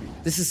on it,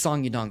 this is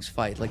Song Yadong's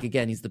fight. Like,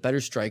 again, he's the better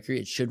striker.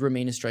 It should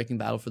remain a striking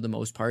battle for the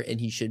most part, and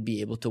he should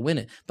be able to win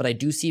it. But I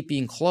do see it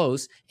being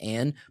close,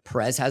 and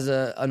Perez has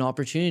an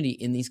opportunity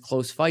in these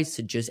close fights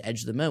to just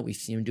edge them out. We've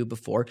seen him do it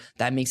before.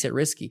 That makes it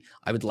risky.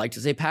 I would like to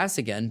say pass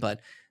again,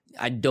 but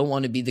I don't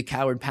want to be the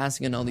coward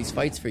passing in all these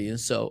fights for you.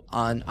 So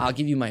I'll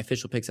give you my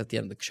official picks at the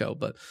end of the show,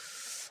 but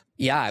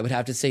yeah, I would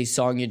have to say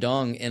Song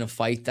Yadong in a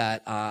fight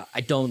that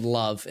I don't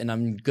love, and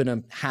I'm going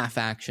to half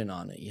action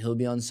on it. He'll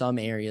be on some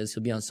areas,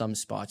 he'll be on some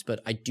spots, but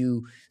I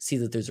do see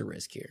that there's a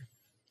risk here.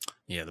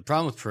 Yeah, the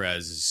problem with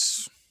Perez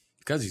is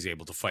because he's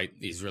able to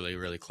fight these really,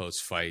 really close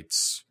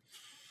fights.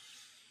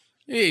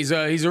 He's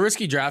a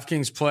risky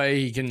DraftKings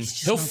play.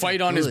 He'll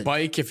fight on his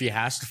bike if he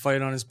has to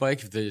fight on his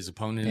bike, if his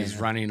opponent is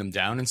running him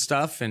down and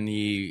stuff, and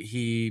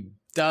he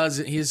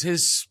doesn't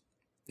just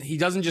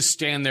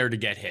stand there to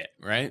get hit,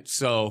 right?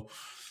 So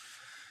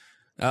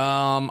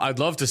I'd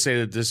love to say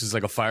that this is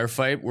like a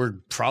firefight. We're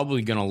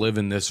probably going to live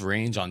in this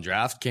range on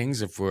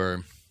DraftKings if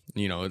we're,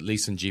 at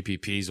least in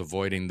GPPs,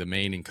 avoiding the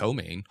main and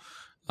co-main.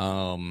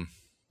 But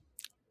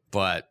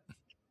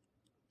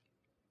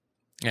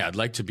yeah, I'd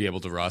like to be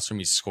able to roster him.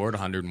 He scored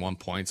 101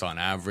 points on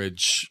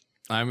average.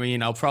 I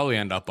mean, I'll probably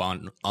end up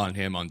on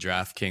him on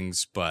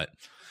DraftKings, but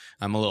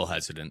I'm a little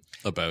hesitant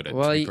about it.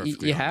 Well, to be you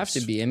perfectly have honest.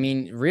 to be. I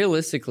mean,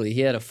 realistically,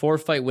 he had a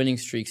 4-fight winning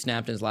streak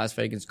snapped in his last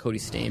fight against Cody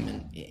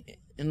Stamann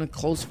in a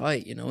close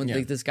fight. You know, and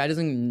like this guy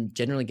doesn't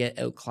generally get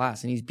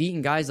outclassed, and he's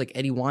beaten guys like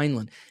Eddie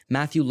Wineland,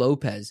 Matthew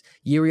Lopez,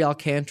 Yuri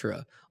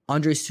Alcantara,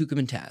 Andrei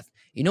Sukumantath.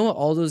 You know what?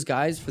 All those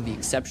guys, for the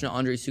exception of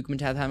Andrei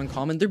Sukumantath, have in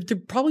common. They're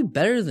probably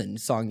better than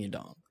Song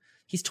Yadong.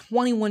 He's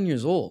 21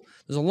 years old.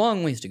 There's a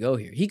long ways to go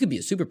here. He could be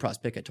a super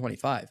prospect at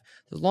 25.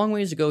 There's a long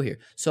ways to go here.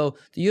 So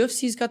the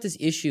UFC's got this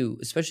issue,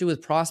 especially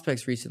with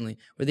prospects recently,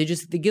 where they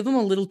give him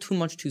a little too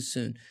much too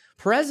soon.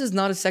 Perez is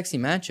not a sexy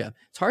matchup.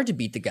 It's hard to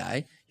beat the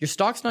guy. Your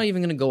stock's not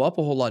even going to go up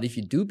a whole lot if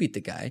you do beat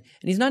the guy.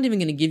 And he's not even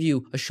going to give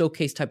you a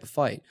showcase type of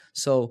fight.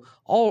 So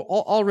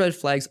all red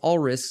flags, all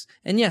risks.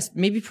 And yes,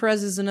 maybe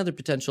Perez is another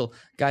potential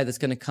guy that's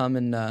going to come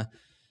and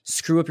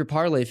screw up your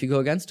parlay if you go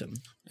against him.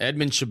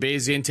 Edmund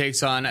Shabazian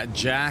takes on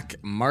Jack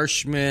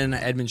Marshman.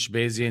 Edmund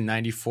Shabazian,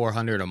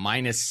 9,400, a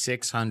minus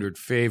 600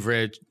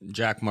 favorite.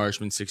 Jack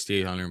Marshman,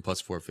 6,800,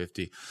 plus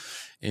 450.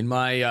 In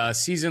my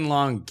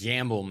season-long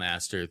Gamble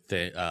Master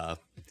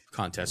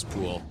contest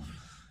pool,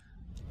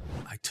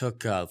 I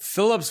took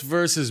Phillips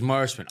versus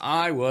Marshman.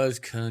 I was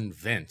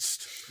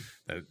convinced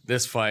that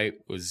this fight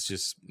was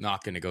just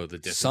not going to go the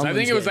distance. I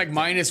think it was like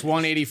minus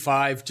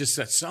 185, just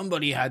that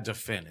somebody had to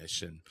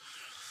finish, and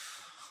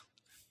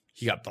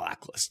he got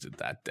blacklisted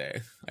that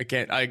day.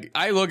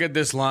 I look at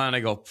this line,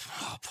 I go,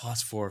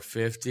 plus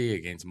 450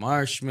 against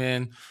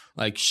Marshman.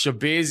 Like,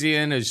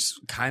 Shabazian has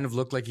kind of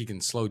looked like he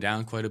can slow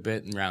down quite a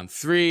bit in round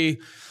 3.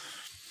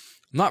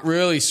 I'm not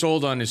really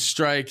sold on his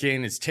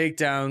striking, his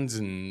takedowns,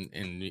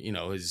 and you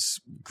know, his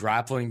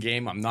grappling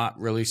game. I'm not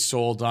really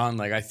sold on.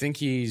 Like, I think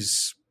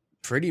he's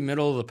pretty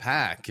middle of the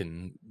pack,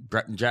 and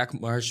Jack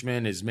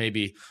Marshman is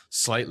maybe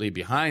slightly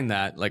behind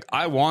that. Like,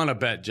 I want to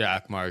bet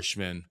Jack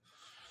Marshman,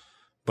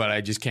 but I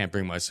just can't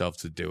bring myself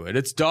to do it.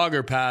 It's dog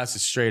or pass, a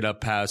straight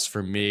up pass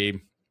for me.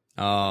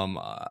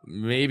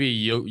 Maybe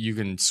you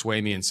can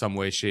sway me in some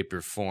way, shape, or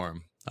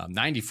form.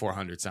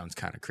 9,400 sounds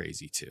kind of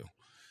crazy too.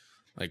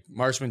 Like,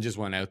 Marshman just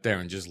went out there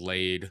and just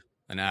laid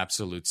an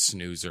absolute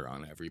snoozer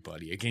on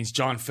everybody against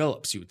John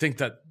Phillips. You would think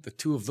that the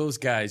two of those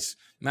guys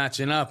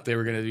matching up, they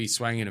were going to be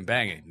swinging and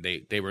banging.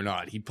 They were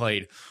not. He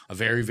played a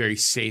very, very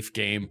safe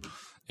game,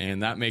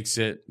 and that makes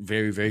it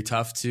very, very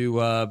tough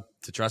to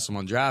trust him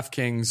on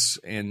DraftKings.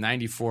 And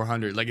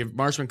 9,400, like, if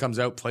Marshman comes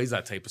out, plays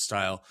that type of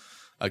style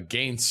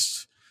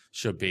against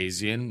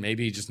Shabazian,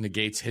 maybe he just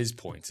negates his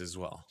points as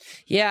well.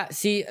 Yeah,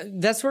 see,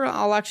 that's where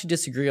I'll actually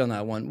disagree on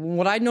that one.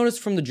 What I noticed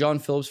from the John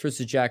Phillips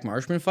versus Jack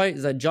Marshman fight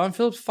is that John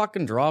Phillips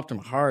fucking dropped him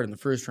hard in the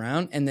first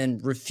round and then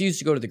refused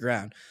to go to the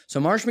ground.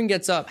 So Marshman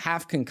gets up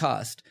half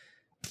concussed.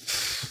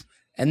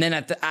 And then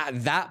at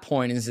that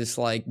point is this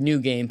like new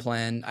game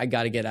plan. I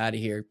got to get out of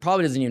here.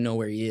 Probably doesn't even know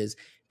where he is.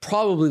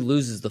 Probably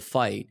loses the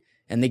fight.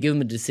 And they give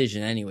him a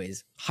decision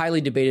anyways.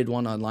 Highly debated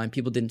one online.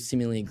 People didn't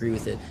seemingly agree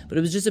with it. But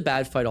it was just a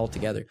bad fight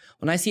altogether.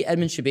 When I see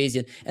Edmund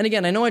Shabazian, and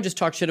again, I know I just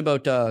talked shit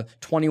about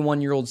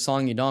 21-year-old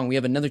Song Yadong. We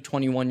have another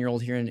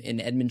 21-year-old here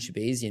in Edmund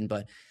Shabazian,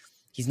 but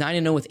he's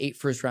 9-0 with 8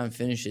 first-round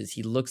finishes.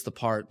 He looks the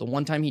part. The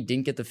one time he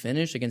didn't get the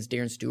finish against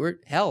Darren Stewart,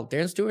 hell,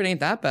 Darren Stewart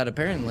ain't that bad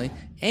apparently.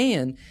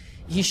 And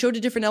he showed a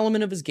different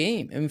element of his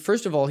game. I mean,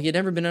 first of all, he had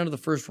never been out of the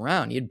first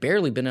round. He had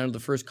barely been out of the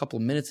first couple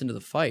of minutes into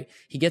the fight.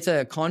 He gets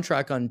a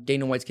contract on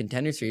Dana White's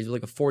Contender Series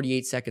with like a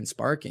 48-second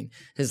sparking.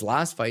 His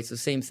last fight's the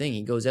same thing.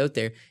 He goes out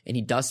there and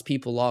he dusts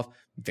people off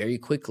very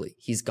quickly.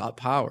 He's got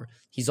power.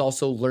 He's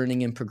also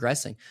learning and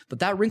progressing. But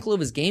that wrinkle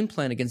of his game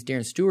plan against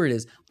Darren Stewart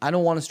is, I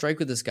don't want to strike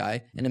with this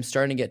guy, and I'm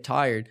starting to get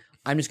tired.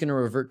 I'm just going to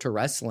revert to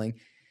wrestling.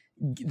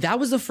 That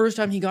was the first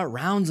time he got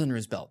rounds under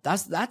his belt.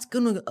 That's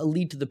going to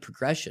lead to the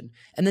progression.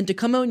 And then to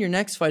come out in your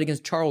next fight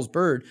against Charles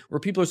Byrd, where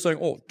people are saying,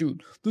 oh,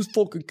 dude, this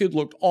fucking kid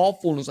looked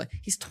awful. And it's like,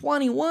 he's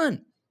 21.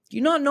 Do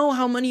you not know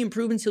how many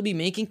improvements he'll be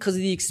making because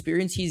of the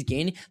experience he's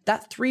gaining?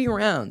 That 3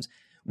 rounds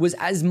was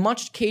as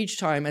much cage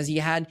time as he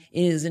had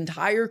in his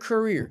entire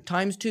career,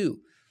 times 2.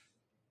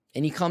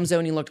 And he comes out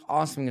and he looked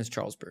awesome against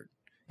Charles Byrd.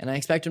 And I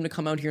expect him to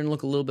come out here and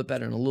look a little bit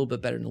better and a little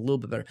bit better and a little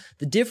bit better.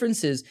 The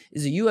difference is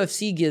the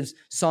UFC gives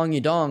Song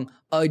Yadong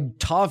a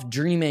tough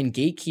journeyman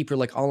gatekeeper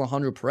like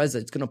Alejandro Perez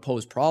that's going to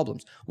pose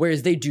problems.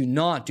 Whereas they do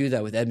not do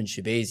that with Edmund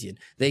Shabazian.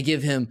 They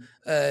give him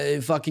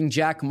fucking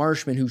Jack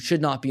Marshman, who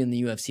should not be in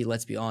the UFC,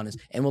 let's be honest,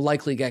 and will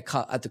likely get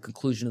cut at the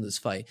conclusion of this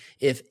fight.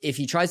 If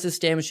he tries to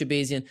stand with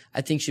Shabazian, I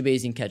think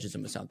Shabazian catches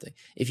him with something.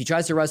 If he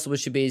tries to wrestle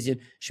with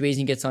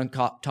Shabazian gets on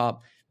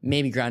top,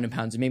 maybe ground and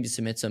pounds, and maybe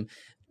submits him.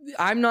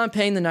 I'm not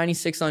paying the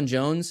 96 on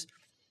Jones.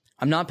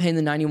 I'm not paying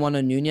the 91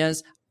 on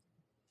Nunez.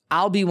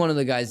 I'll be one of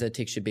the guys that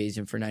takes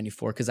Shabazian for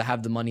 94 because I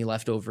have the money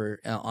left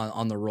over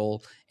on the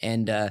roll.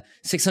 And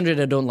 600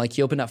 I don't like.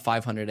 He opened at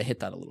 500. I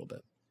hit that a little bit.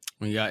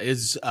 We got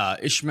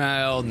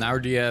Ishmael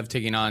Naurdiev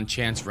taking on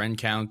Chance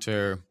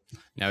Rencounter.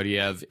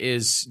 Naurdiev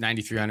is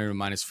 9,300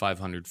 minus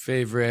 500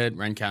 favorite.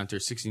 Rencounter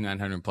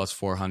 6,900 plus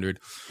 400.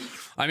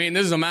 I mean,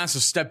 this is a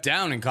massive step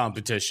down in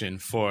competition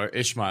for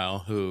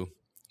Ishmael, who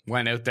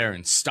went out there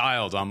and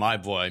styled on my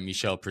boy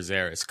Michel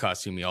Prazeres,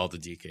 costing me all the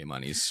DK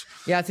monies.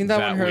 Yeah, I think that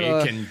one hurt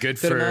a and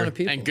good amount of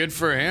people. And good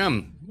for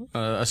him.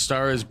 A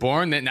star is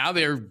born. That now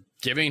they're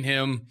giving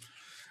him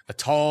a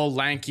tall,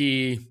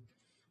 lanky,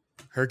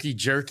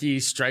 herky-jerky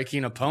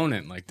striking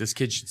opponent. Like, this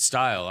kid should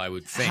style, I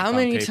would think. How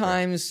many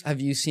times have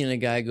you seen a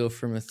guy go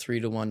from a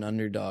 3-1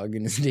 underdog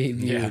in his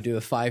debut to a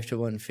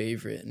 5-1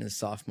 favorite in his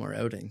sophomore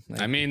outing? Like,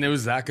 I mean, it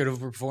was that good of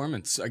a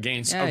performance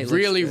against he a looks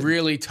really, good.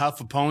 really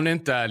tough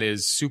opponent that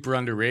is super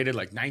underrated,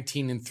 like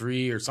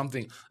 19-3 or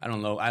something. I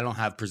don't know. I don't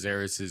have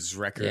Prazeres'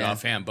 record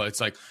offhand, but it's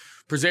like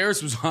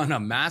Prazeres was on a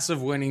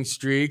massive winning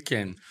streak,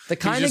 and the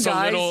kind he's of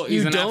just a guys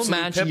he's you an don't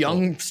absolute match pit bull.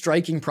 young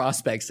striking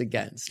prospects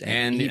against.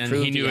 And he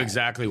proved knew had.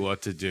 exactly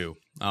what to do.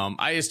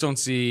 I just don't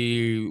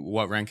see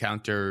what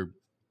Rencounter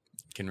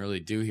can really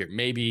do here.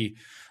 Maybe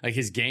like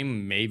his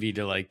game, maybe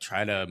to like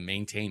try to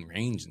maintain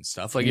range and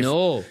stuff. Like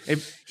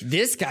if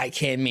this guy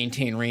can't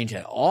maintain range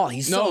at all.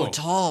 He's so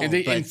tall.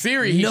 In but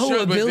theory, he no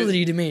should, but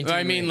ability to maintain.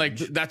 I mean,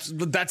 range. like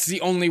that's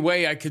the only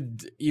way I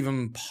could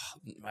even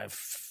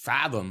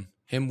fathom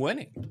him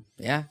winning.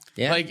 Yeah.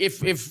 Like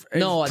if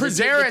No, the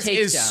Prazeres takedown.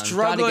 is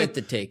struggling, Gotta get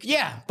the take.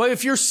 Yeah, but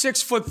if you're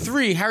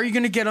 6'3", how are you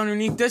going to get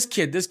underneath this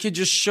kid? This kid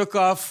just shook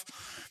off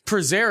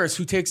Prazeres,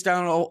 who takes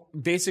down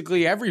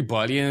basically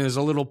everybody and is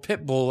a little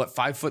pit bull at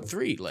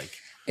 5'3". Like,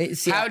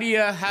 how do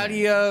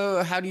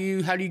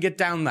you get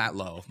down that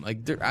low?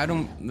 Like, the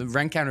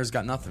Rencounter's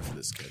got nothing for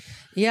this kid.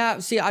 Yeah,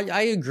 see,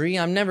 I agree.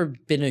 I've never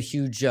been a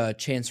huge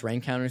Chance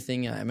Rencounter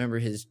thing. I remember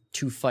his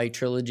 2-fight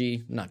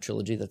trilogy. Not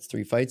trilogy, that's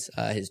 3 fights.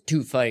 His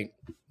 2-fight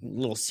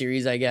little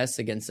series, I guess,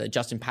 against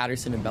Justin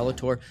Patterson and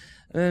Bellator.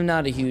 I'm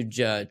not a huge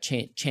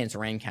Chance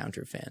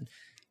Rencounter fan.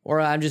 Or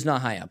I'm just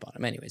not high up on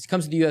him. Anyways,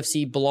 comes to the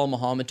UFC, Bilal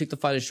Muhammad took the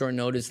fight at short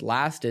notice,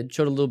 lasted,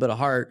 showed a little bit of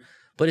heart,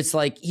 but it's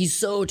like, he's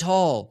so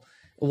tall.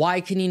 Why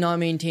can he not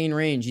maintain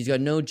range? He's got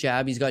no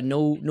jab. He's got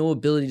no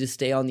ability to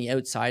stay on the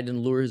outside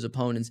and lure his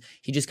opponents.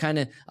 He just kind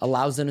of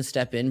allows them to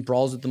step in,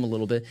 brawls with them a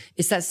little bit.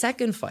 It's that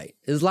second fight,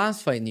 his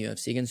last fight in the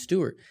UFC against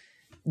Stewart.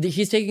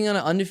 He's taking on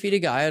an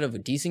undefeated guy out of a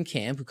decent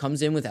camp who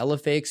comes in with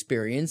LFA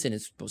experience and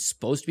is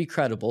supposed to be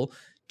credible.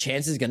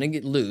 Chance is going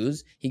to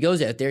lose. He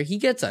goes out there. He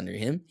gets under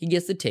him. He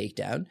gets the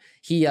takedown.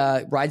 He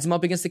rides him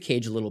up against the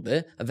cage a little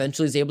bit.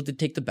 Eventually is able to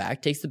takes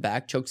the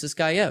back, chokes this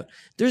guy out.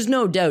 There's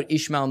no doubt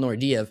Ismail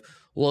Nordiev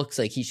looks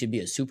like he should be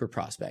a super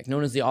prospect.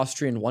 Known as the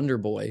Austrian Wonder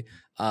Boy,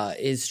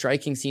 his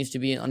striking seems to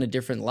be on a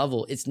different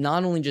level. It's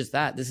not only just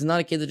that. This is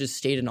not a kid that just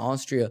stayed in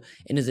Austria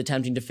and is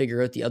attempting to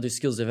figure out the other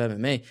skills of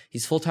MMA.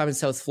 He's full-time in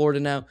South Florida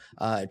now,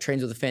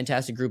 trains with a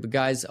fantastic group of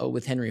guys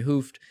with Henry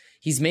Hooft.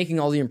 He's making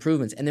all the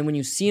improvements. And then when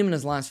you see him in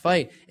his last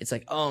fight, it's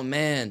like, oh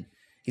man,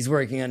 he's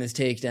working on his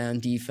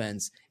takedown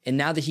defense. And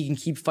now that he can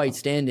keep fights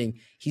standing,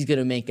 he's going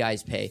to make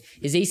guys pay.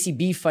 His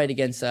ACB fight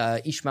against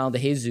Ismael de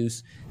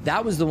Jesus,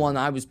 that was the one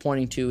I was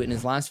pointing to in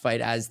his last fight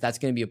as that's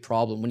going to be a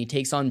problem. When he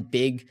takes on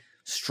big,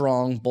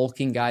 strong,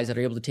 bulking guys that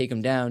are able to take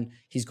him down,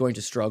 he's going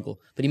to struggle.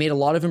 But he made a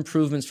lot of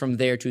improvements from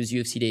there to his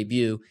UFC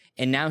debut.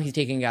 And now he's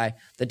taking a guy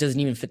that doesn't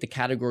even fit the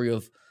category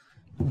of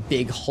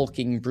big,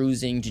 hulking,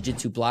 bruising,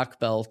 jiu-jitsu black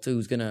belt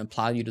who's going to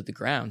plow you to the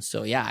ground.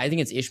 So yeah, I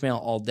think it's Ismail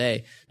all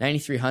day.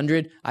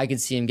 9,300, I could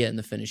see him getting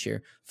the finish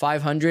here.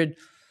 500,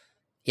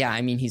 yeah,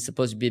 I mean, he's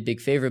supposed to be a big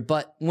favorite,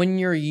 but when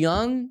you're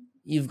young,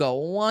 you've got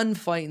one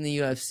fight in the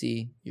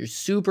UFC, you're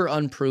super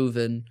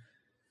unproven.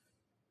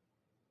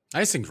 I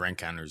just think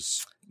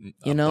Rencounter's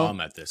a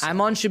bum at this. I'm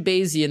on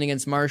Shabazian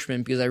against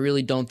Marshman because I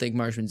really don't think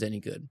Marshman's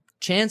any good.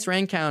 Chance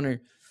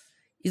Rencounter,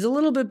 he's a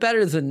little bit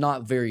better than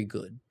not very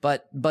good,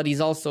 but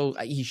he's also,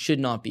 he should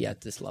not be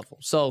at this level.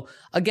 So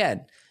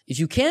again, if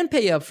you can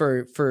pay up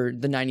for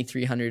the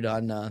 9,300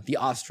 on the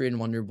Austrian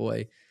Wonder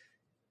Boy,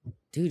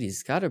 dude,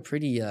 he's got a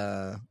pretty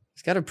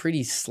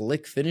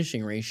slick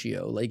finishing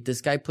ratio. Like,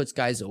 this guy puts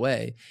guys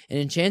away. And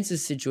in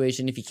Chance's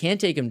situation, if he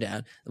can't take him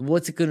down,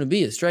 what's it going to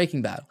be? A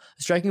striking battle.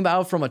 A striking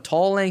battle from a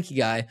tall, lanky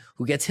guy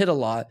who gets hit a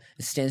lot,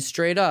 stands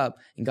straight up,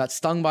 and got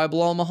stung by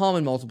Bilal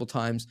Muhammad multiple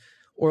times.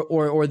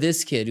 Or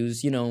this kid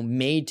who's,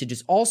 made to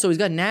just, also he's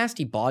got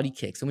nasty body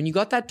kicks. And when you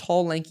got that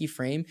tall, lanky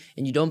frame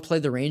and you don't play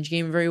the range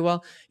game very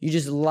well, you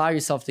just allow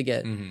yourself to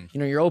get,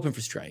 you're open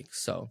for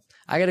strikes. So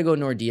I got to go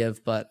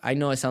Nordiev, but I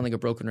know I sound like a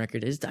broken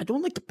record. I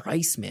don't like the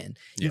price, man.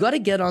 You got to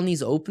get on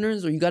these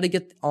openers, or you got to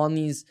get on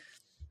these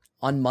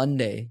on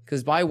Monday,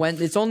 because by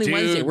Wednesday, it's only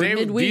Wednesday. We're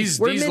midweek.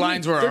 These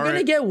lines were they're going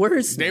to get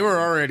worse. They were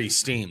already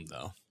steamed,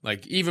 though.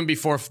 Like, even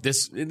before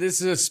this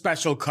is a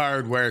special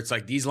card where it's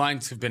like these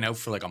lines have been out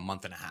for like a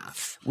month and a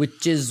half.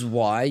 Which is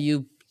why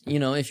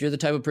if you're the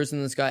type of person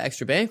that's got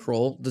extra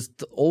bankroll,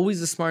 always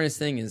the smartest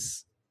thing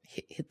is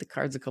hit the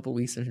cards a couple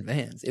weeks in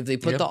advance. If they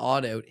put the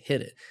odd out,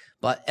 hit it.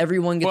 But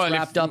everyone gets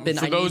wrapped up in.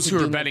 For those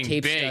who are betting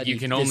big, you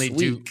can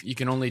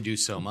only do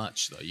so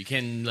much though. You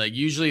can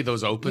usually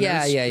those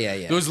openers.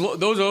 Yeah.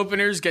 Those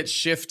openers get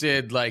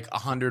shifted like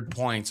 100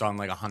 points on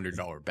like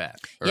 $100 bet.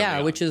 Yeah,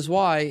 which is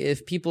why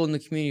if people in the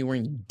community were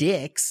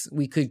dicks,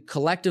 we could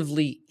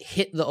collectively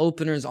hit the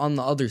openers on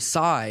the other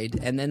side,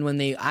 and then when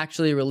they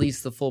actually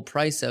release the full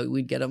price out,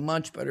 we'd get a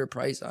much better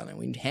price on it.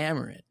 We'd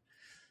hammer it.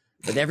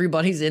 But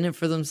everybody's in it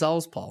for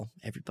themselves, Paul.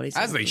 Everybody's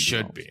in As it they for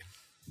should themselves. be.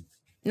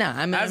 No,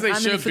 I'm As they in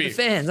should it for be. the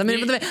fans. I'm in it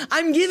for the fans.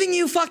 I'm giving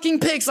you fucking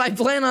picks I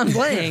plan on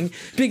playing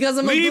because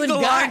I'm a Leave good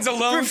the guy lines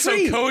alone for so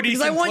free, Cody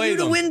because I can want play you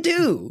to them. win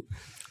too.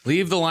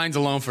 Leave the lines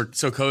alone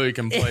so Cody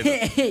can play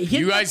them. Hit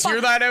You the guys fuck-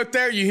 hear that out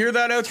there? You hear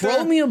that out there?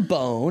 Throw me a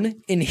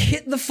bone and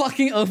hit the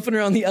fucking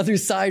opener on the other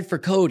side for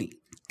Cody.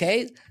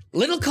 Okay?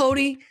 Little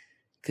Cody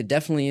could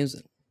definitely use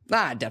it.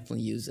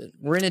 Definitely use it.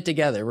 We're in it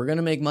together. We're going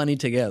to make money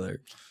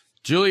together.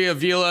 Julia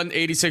Avila,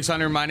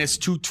 8,600 minus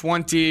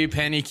 220.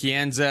 Penny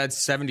Kianzad,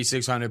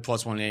 7,600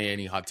 plus 180.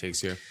 Any hot takes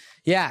here?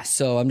 Yeah,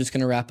 so I'm just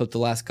going to wrap up the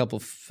last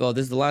couple. Oh,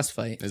 this is the last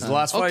fight. This is the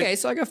last fight? Okay,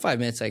 so I got 5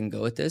 minutes I can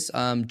go with this.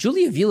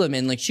 Julia Avila,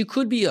 man, like she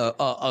could be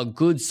a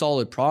good,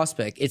 solid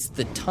prospect. It's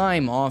the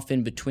time off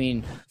in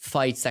between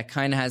fights that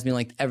kind of has me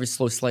like ever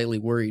so slightly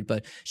worried.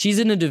 But she's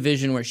in a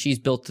division where she's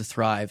built to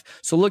thrive.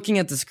 So looking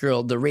at this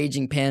girl, the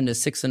Raging Panda,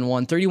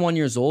 6-1, 31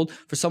 years old.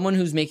 For someone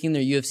who's making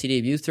their UFC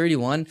debut,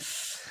 31,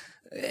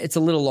 it's a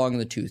little long in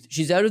the tooth.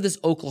 She's out of this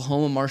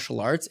Oklahoma martial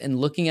arts, and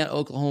looking at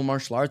Oklahoma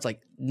martial arts, like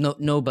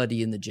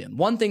nobody in the gym.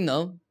 One thing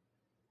though,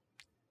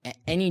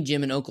 any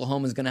gym in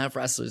Oklahoma is going to have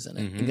wrestlers in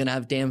it. And going to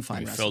have damn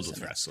fine wrestlers Filled with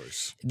in it.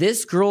 wrestlers.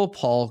 This girl,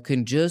 Paul,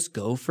 can just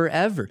go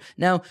forever.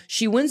 Now,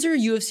 she wins her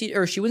UFC,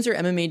 or she wins her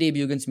MMA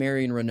debut against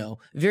Marion Renault.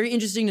 Very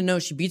interesting to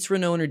note, she beats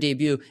Renault in her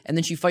debut, and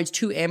then she fights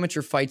 2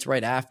 amateur fights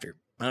right after.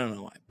 I don't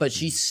know why, but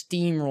she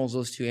steamrolls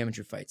those 2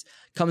 amateur fights.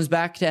 Comes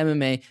back to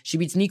MMA. She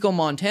beats Nico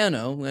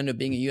Montano, who ended up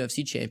being a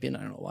UFC champion. I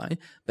don't know why,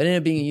 but ended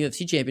up being a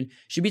UFC champion.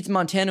 She beats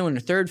Montano in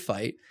her 3rd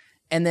fight,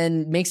 and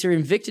then makes her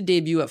Invicta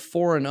debut at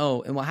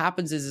 4-0. And what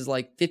happens is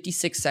like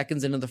 56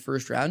 seconds into the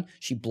first round,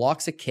 she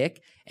blocks a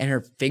kick, and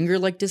her finger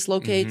like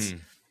dislocates.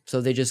 So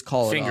they just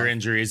call it Finger off.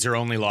 injury is their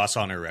only loss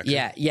on her record.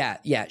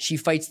 Yeah. She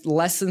fights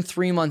less than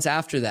 3 months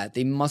after that.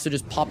 They must have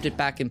just popped it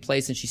back in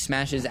place, and she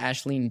smashes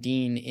Ashleen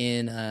Dean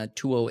in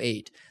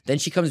 208. Then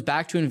she comes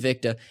back to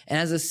Invicta and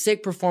has a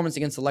sick performance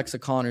against Alexa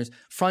Connors.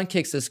 Front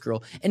kicks this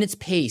girl, and it's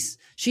pace.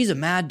 She's a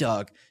mad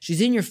dog.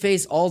 She's in your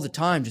face all the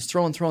time, just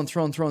throwing.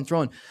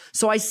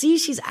 So I see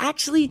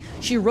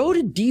she wrote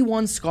a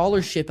D1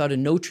 scholarship out of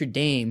Notre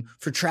Dame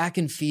for track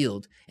and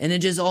field, and it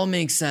just all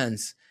makes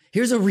sense.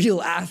 Here's a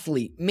real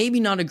athlete, maybe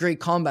not a great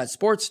combat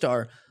sports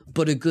star,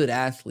 but a good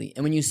athlete.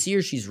 And when you see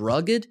her, she's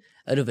rugged,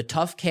 out of a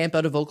tough camp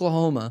out of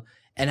Oklahoma,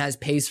 and has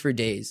pace for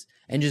days,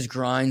 and just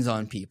grinds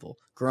on people.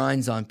 I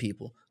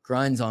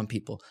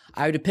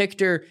would have picked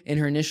her in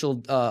her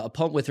initial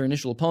with her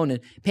initial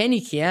opponent,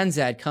 Penny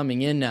Kianzad,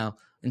 coming in now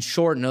in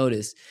short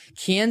notice.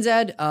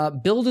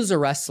 Kianzad billed as a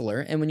wrestler,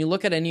 and when you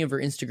look at any of her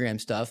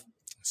Instagram stuff,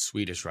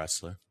 Swedish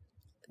wrestler.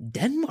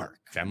 Denmark.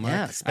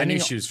 Yeah, I knew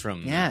she was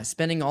from. Yeah,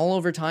 spending all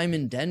over time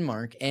in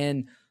Denmark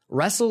and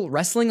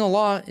wrestling a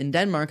lot in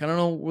Denmark. I don't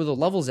know where the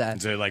level's at.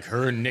 Is it like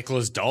her and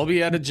Nicholas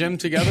Dalby at a gym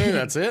together?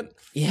 That's it?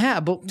 Yeah,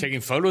 but Taking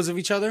photos of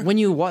each other? when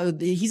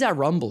he's at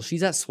Rumble,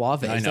 she's at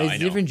Suave. I He's know, at I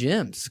know. different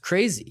gyms. It's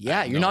crazy.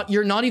 Yeah, know.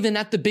 you're not even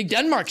at the big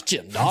Denmark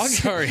gym, dog.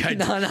 Sorry, I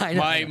No,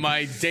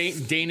 my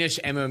Danish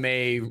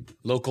MMA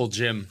local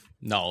gym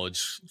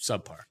knowledge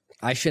subpar.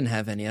 I shouldn't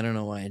have any. I don't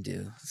know why I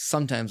do.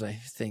 Sometimes I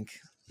think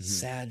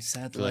sad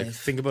Like, life.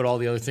 think about all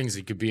the other things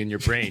that could be in your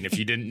brain if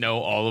you didn't know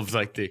all of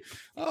like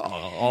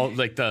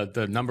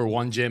the number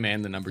 1 gym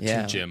and the number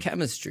 2 gym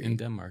chemistry in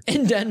Denmark.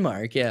 In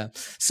Denmark, yeah.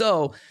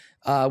 So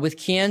with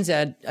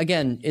Kianzad,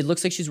 again, it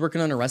looks like she's working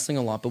on her wrestling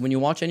a lot, but when you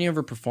watch any of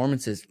her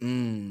performances,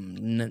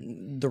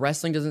 the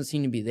wrestling doesn't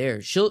seem to be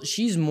there.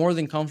 She's more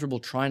than comfortable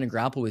trying to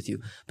grapple with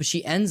you, but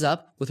she ends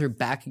up with her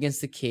back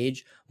against the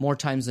cage more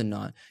times than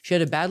not. She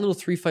had a bad little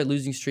 3-fight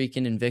losing streak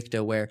in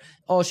Invicta where,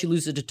 she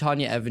loses to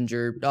Tanya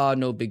Evinger,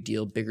 no big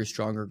deal, bigger,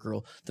 stronger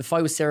girl. The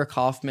fight with Sarah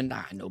Kaufman,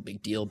 no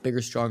big deal,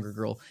 bigger, stronger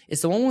girl.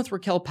 It's the one with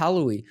Raquel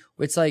Paloui,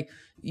 where it's like,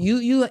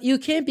 you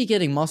can't be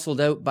getting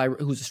muscled out by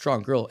who's a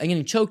strong girl and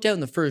getting choked out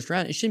in the first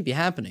round. It shouldn't be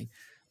happening,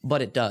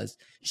 but it does.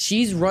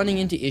 She's running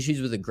into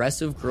issues with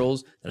aggressive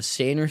girls that'll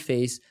stay in her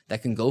face,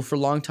 that can go for a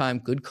long time,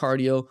 good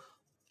cardio,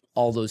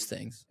 all those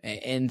things.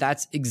 And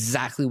that's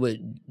exactly what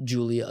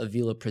Julia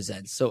Avila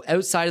presents. So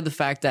outside of the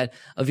fact that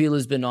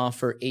Avila's been off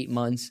for 8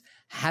 months,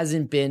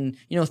 hasn't been,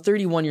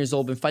 31 years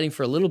old, been fighting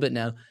for a little bit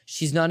now,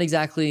 she's not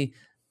exactly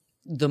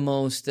the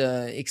most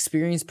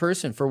experienced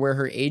person for where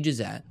her age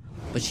is at,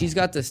 but she's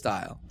got the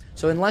style.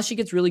 So unless she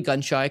gets really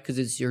gun shy because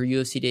it's her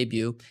UFC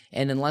debut,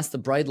 and unless the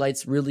bright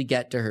lights really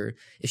get to her,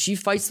 if she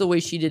fights the way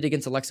she did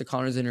against Alexa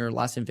Connors in her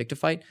last Invicta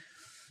fight,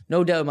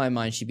 no doubt in my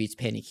mind she beats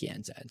Penny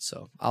Kianzad.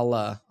 So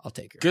I'll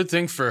take her. Good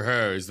thing for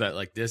her is that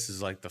like this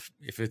is like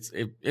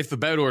if the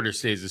bout order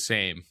stays the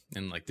same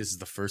and like this is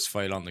the first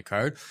fight on the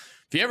card.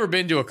 If you ever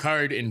been to a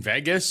card in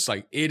Vegas,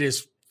 like it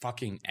is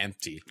fucking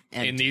empty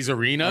in these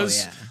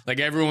arenas. Oh, yeah. Like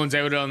everyone's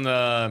out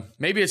on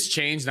maybe it's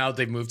changed now that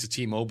they've moved to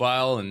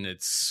T-Mobile and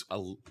it's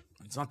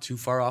not too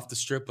far off the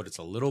strip, but it's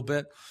a little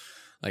bit.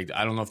 Like,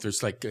 I don't know if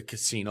there's like a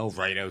casino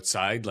right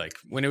outside. Like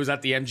when it was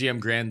at the MGM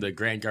Grand, the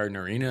Grand Garden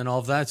Arena and all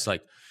of that, it's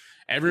like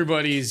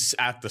everybody's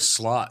at the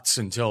slots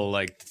until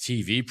like the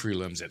TV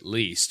prelims at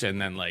least.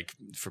 And then like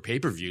for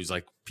pay-per-views,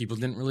 like people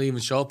didn't really even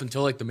show up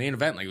until like the main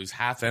event. Like it was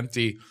half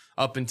empty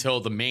up until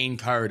the main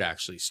card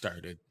actually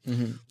started.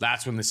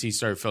 That's when the seats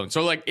started filling.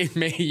 So like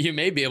you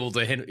may be able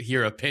to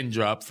hear a pin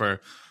drop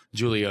for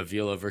Julia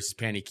Avila versus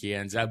Pannie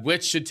Kianzad,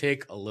 which should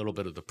take a little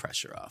bit of the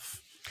pressure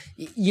off.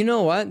 You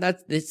know what?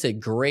 It's a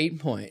great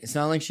point. It's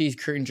not like she's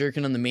curtain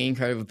jerking on the main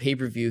card of a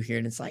pay-per-view here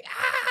and it's like,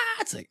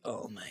 it's like,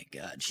 oh my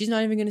God. She's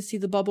not even going to see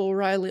the Bubba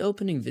O'Reilly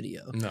opening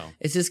video. No.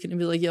 It's just going to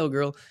be like, yo,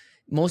 girl,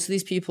 most of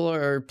these people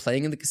are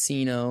playing in the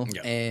casino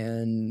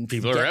and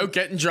people are out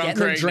getting drunk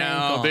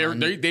now.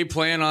 They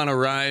plan on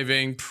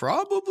arriving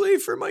probably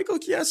for Michael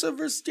Chiesa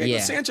versus Diego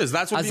Sanchez.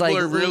 That's what people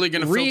are really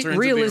going to filter into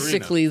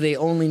realistically, the arena.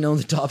 they only know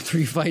the top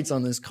 3 fights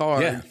on this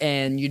card,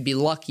 and you'd be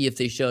lucky if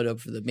they showed up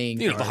for the main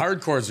card. The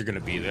hardcores are going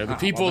to be there. The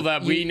people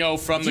that we know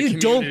from the community.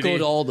 You don't go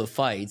to all the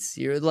fights.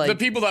 You're like the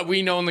people that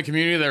we know in the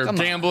community that are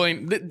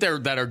gambling,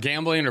 that are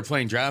gambling or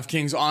playing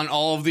DraftKings on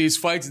all of these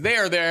fights. They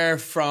are there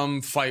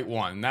from fight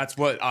one. That's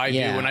what I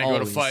do when I go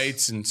to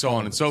fights and so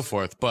on and so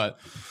forth. But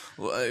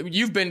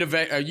you've been to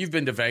Vegas.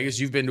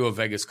 You've been to a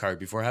Vegas card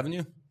before, haven't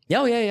you?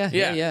 Oh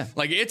yeah.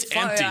 Like it's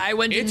empty. I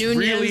went to it's Nunez,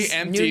 really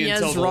empty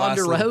until the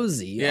Ronda last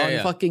Rousey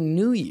on fucking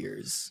New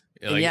Year's.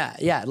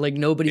 Like, like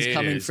nobody's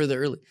coming for the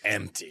early.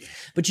 Empty.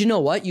 But you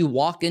know what? You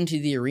walk into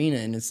the arena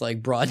and it's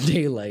like broad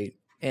daylight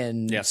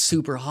and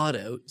super hot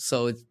out.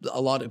 So it's, a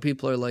lot of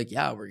people are like,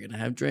 yeah, we're gonna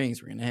have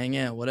drinks, we're gonna hang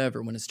out,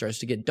 whatever. When it starts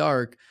to get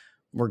dark,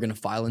 we're going to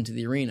file into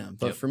the arena.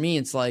 But for me,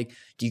 it's like,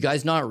 do you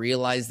guys not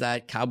realize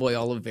that Cowboy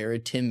Oliveira,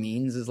 Tim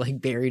Means is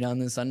like buried on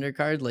this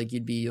undercard? Like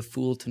you'd be a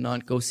fool to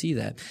not go see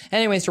that.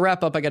 Anyways, to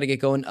wrap up, I got to get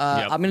going.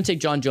 I'm going to take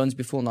John Jones,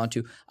 be fool not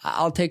to.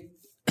 I'll take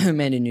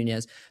Amanda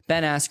Nunes,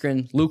 Ben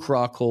Askren, Luke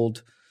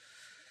Rockhold.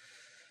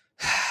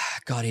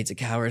 God hates a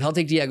coward. I'll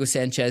take Diego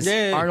Sanchez,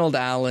 Arnold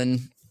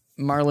Allen,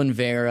 Marlon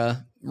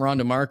Vera,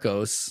 Ronda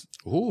Marcos.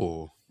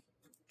 Ooh.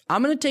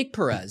 I'm going to take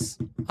Perez.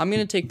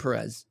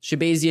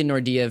 Shabazian,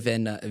 Nordiev,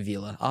 and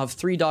Avila. I'll have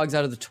 3 dogs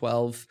out of the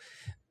 12.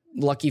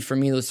 Lucky for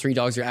me, those 3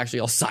 dogs are actually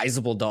all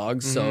sizable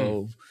dogs.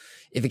 So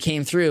if it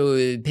came through,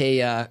 it would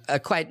pay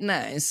quite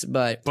nice.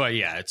 But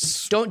yeah,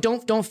 it's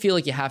don't feel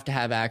like you have to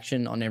have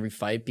action on every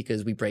fight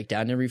because we break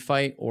down every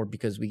fight or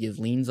because we give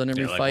leans on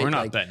every fight. We're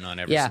not betting on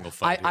every single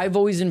fight. I've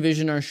always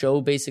envisioned our show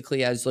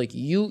basically as like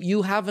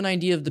you have an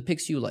idea of the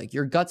picks you like.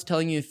 Your gut's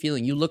telling you a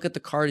feeling. You look at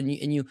the card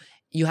and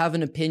you have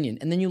an opinion,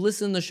 and then you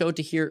listen to the show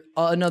to hear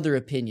another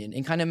opinion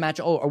and kind of match.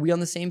 Oh, are we on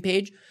the same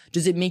page?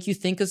 Does it make you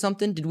think of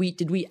something? Did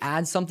we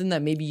add something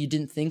that maybe you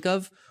didn't think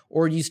of,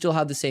 or do you still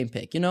have the same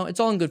pick? You know, it's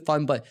all in good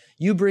fun, but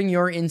you bring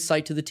your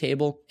insight to the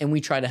table, and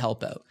we try to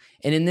help out.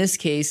 And in this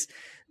case,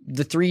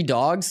 the 3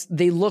 dogs,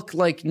 they look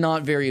like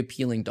not very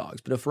appealing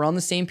dogs, but if we're on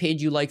the same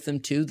page, you like them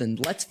too, then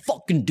let's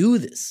fucking do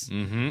this.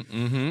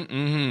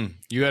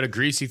 You had a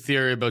greasy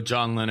theory about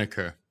John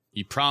Lineker.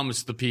 You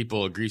promised the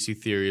people a greasy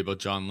theory about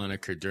John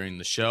Lineker during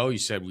the show. You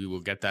said we will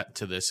get that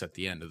to this at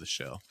the end of the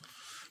show.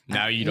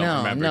 Now you don't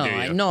remember,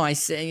 do you? I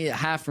say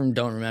half of them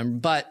don't remember,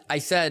 but I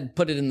said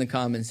put it in the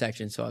comment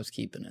section, so I was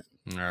keeping it.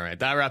 All right,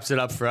 that wraps it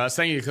up for us.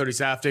 Thank you to Cody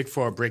Saftik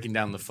for breaking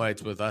down the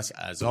fights with us,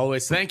 as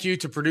always. Thank you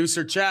to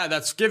producer Chad.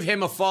 Give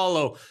him a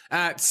follow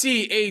at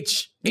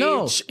CHHA.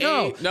 No,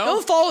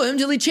 don't follow him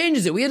till he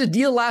changes it. We had a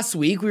deal last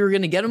week. We were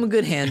going to get him a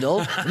good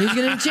handle, and he's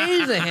going to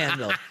change the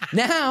handle.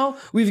 Now,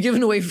 we've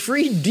given away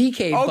free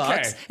DK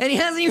bucks, and he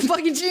hasn't even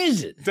fucking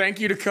changed it. Thank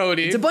you to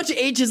Cody. It's a bunch of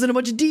H's and a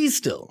bunch of D's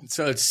still.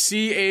 So it's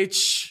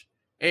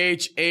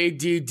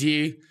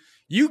CHHADD.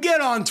 You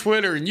get on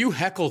Twitter and you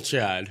heckle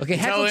Chad. Okay,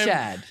 heckle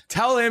Chad.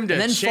 Tell him to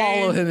and then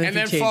follow him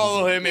if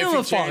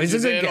he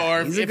changes it. Or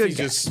if he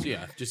just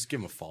give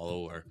him a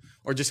follow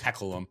or just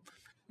heckle him.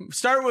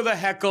 Start with a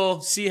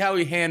heckle, see how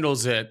he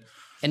handles it,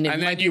 and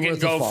then you can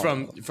go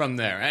from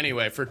there.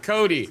 Anyway, for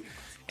Cody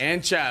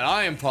and Chad,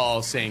 I am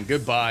Paul saying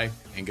goodbye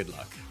and good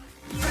luck.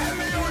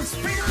 Batman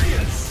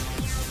experience!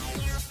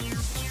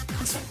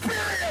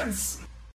 Experience!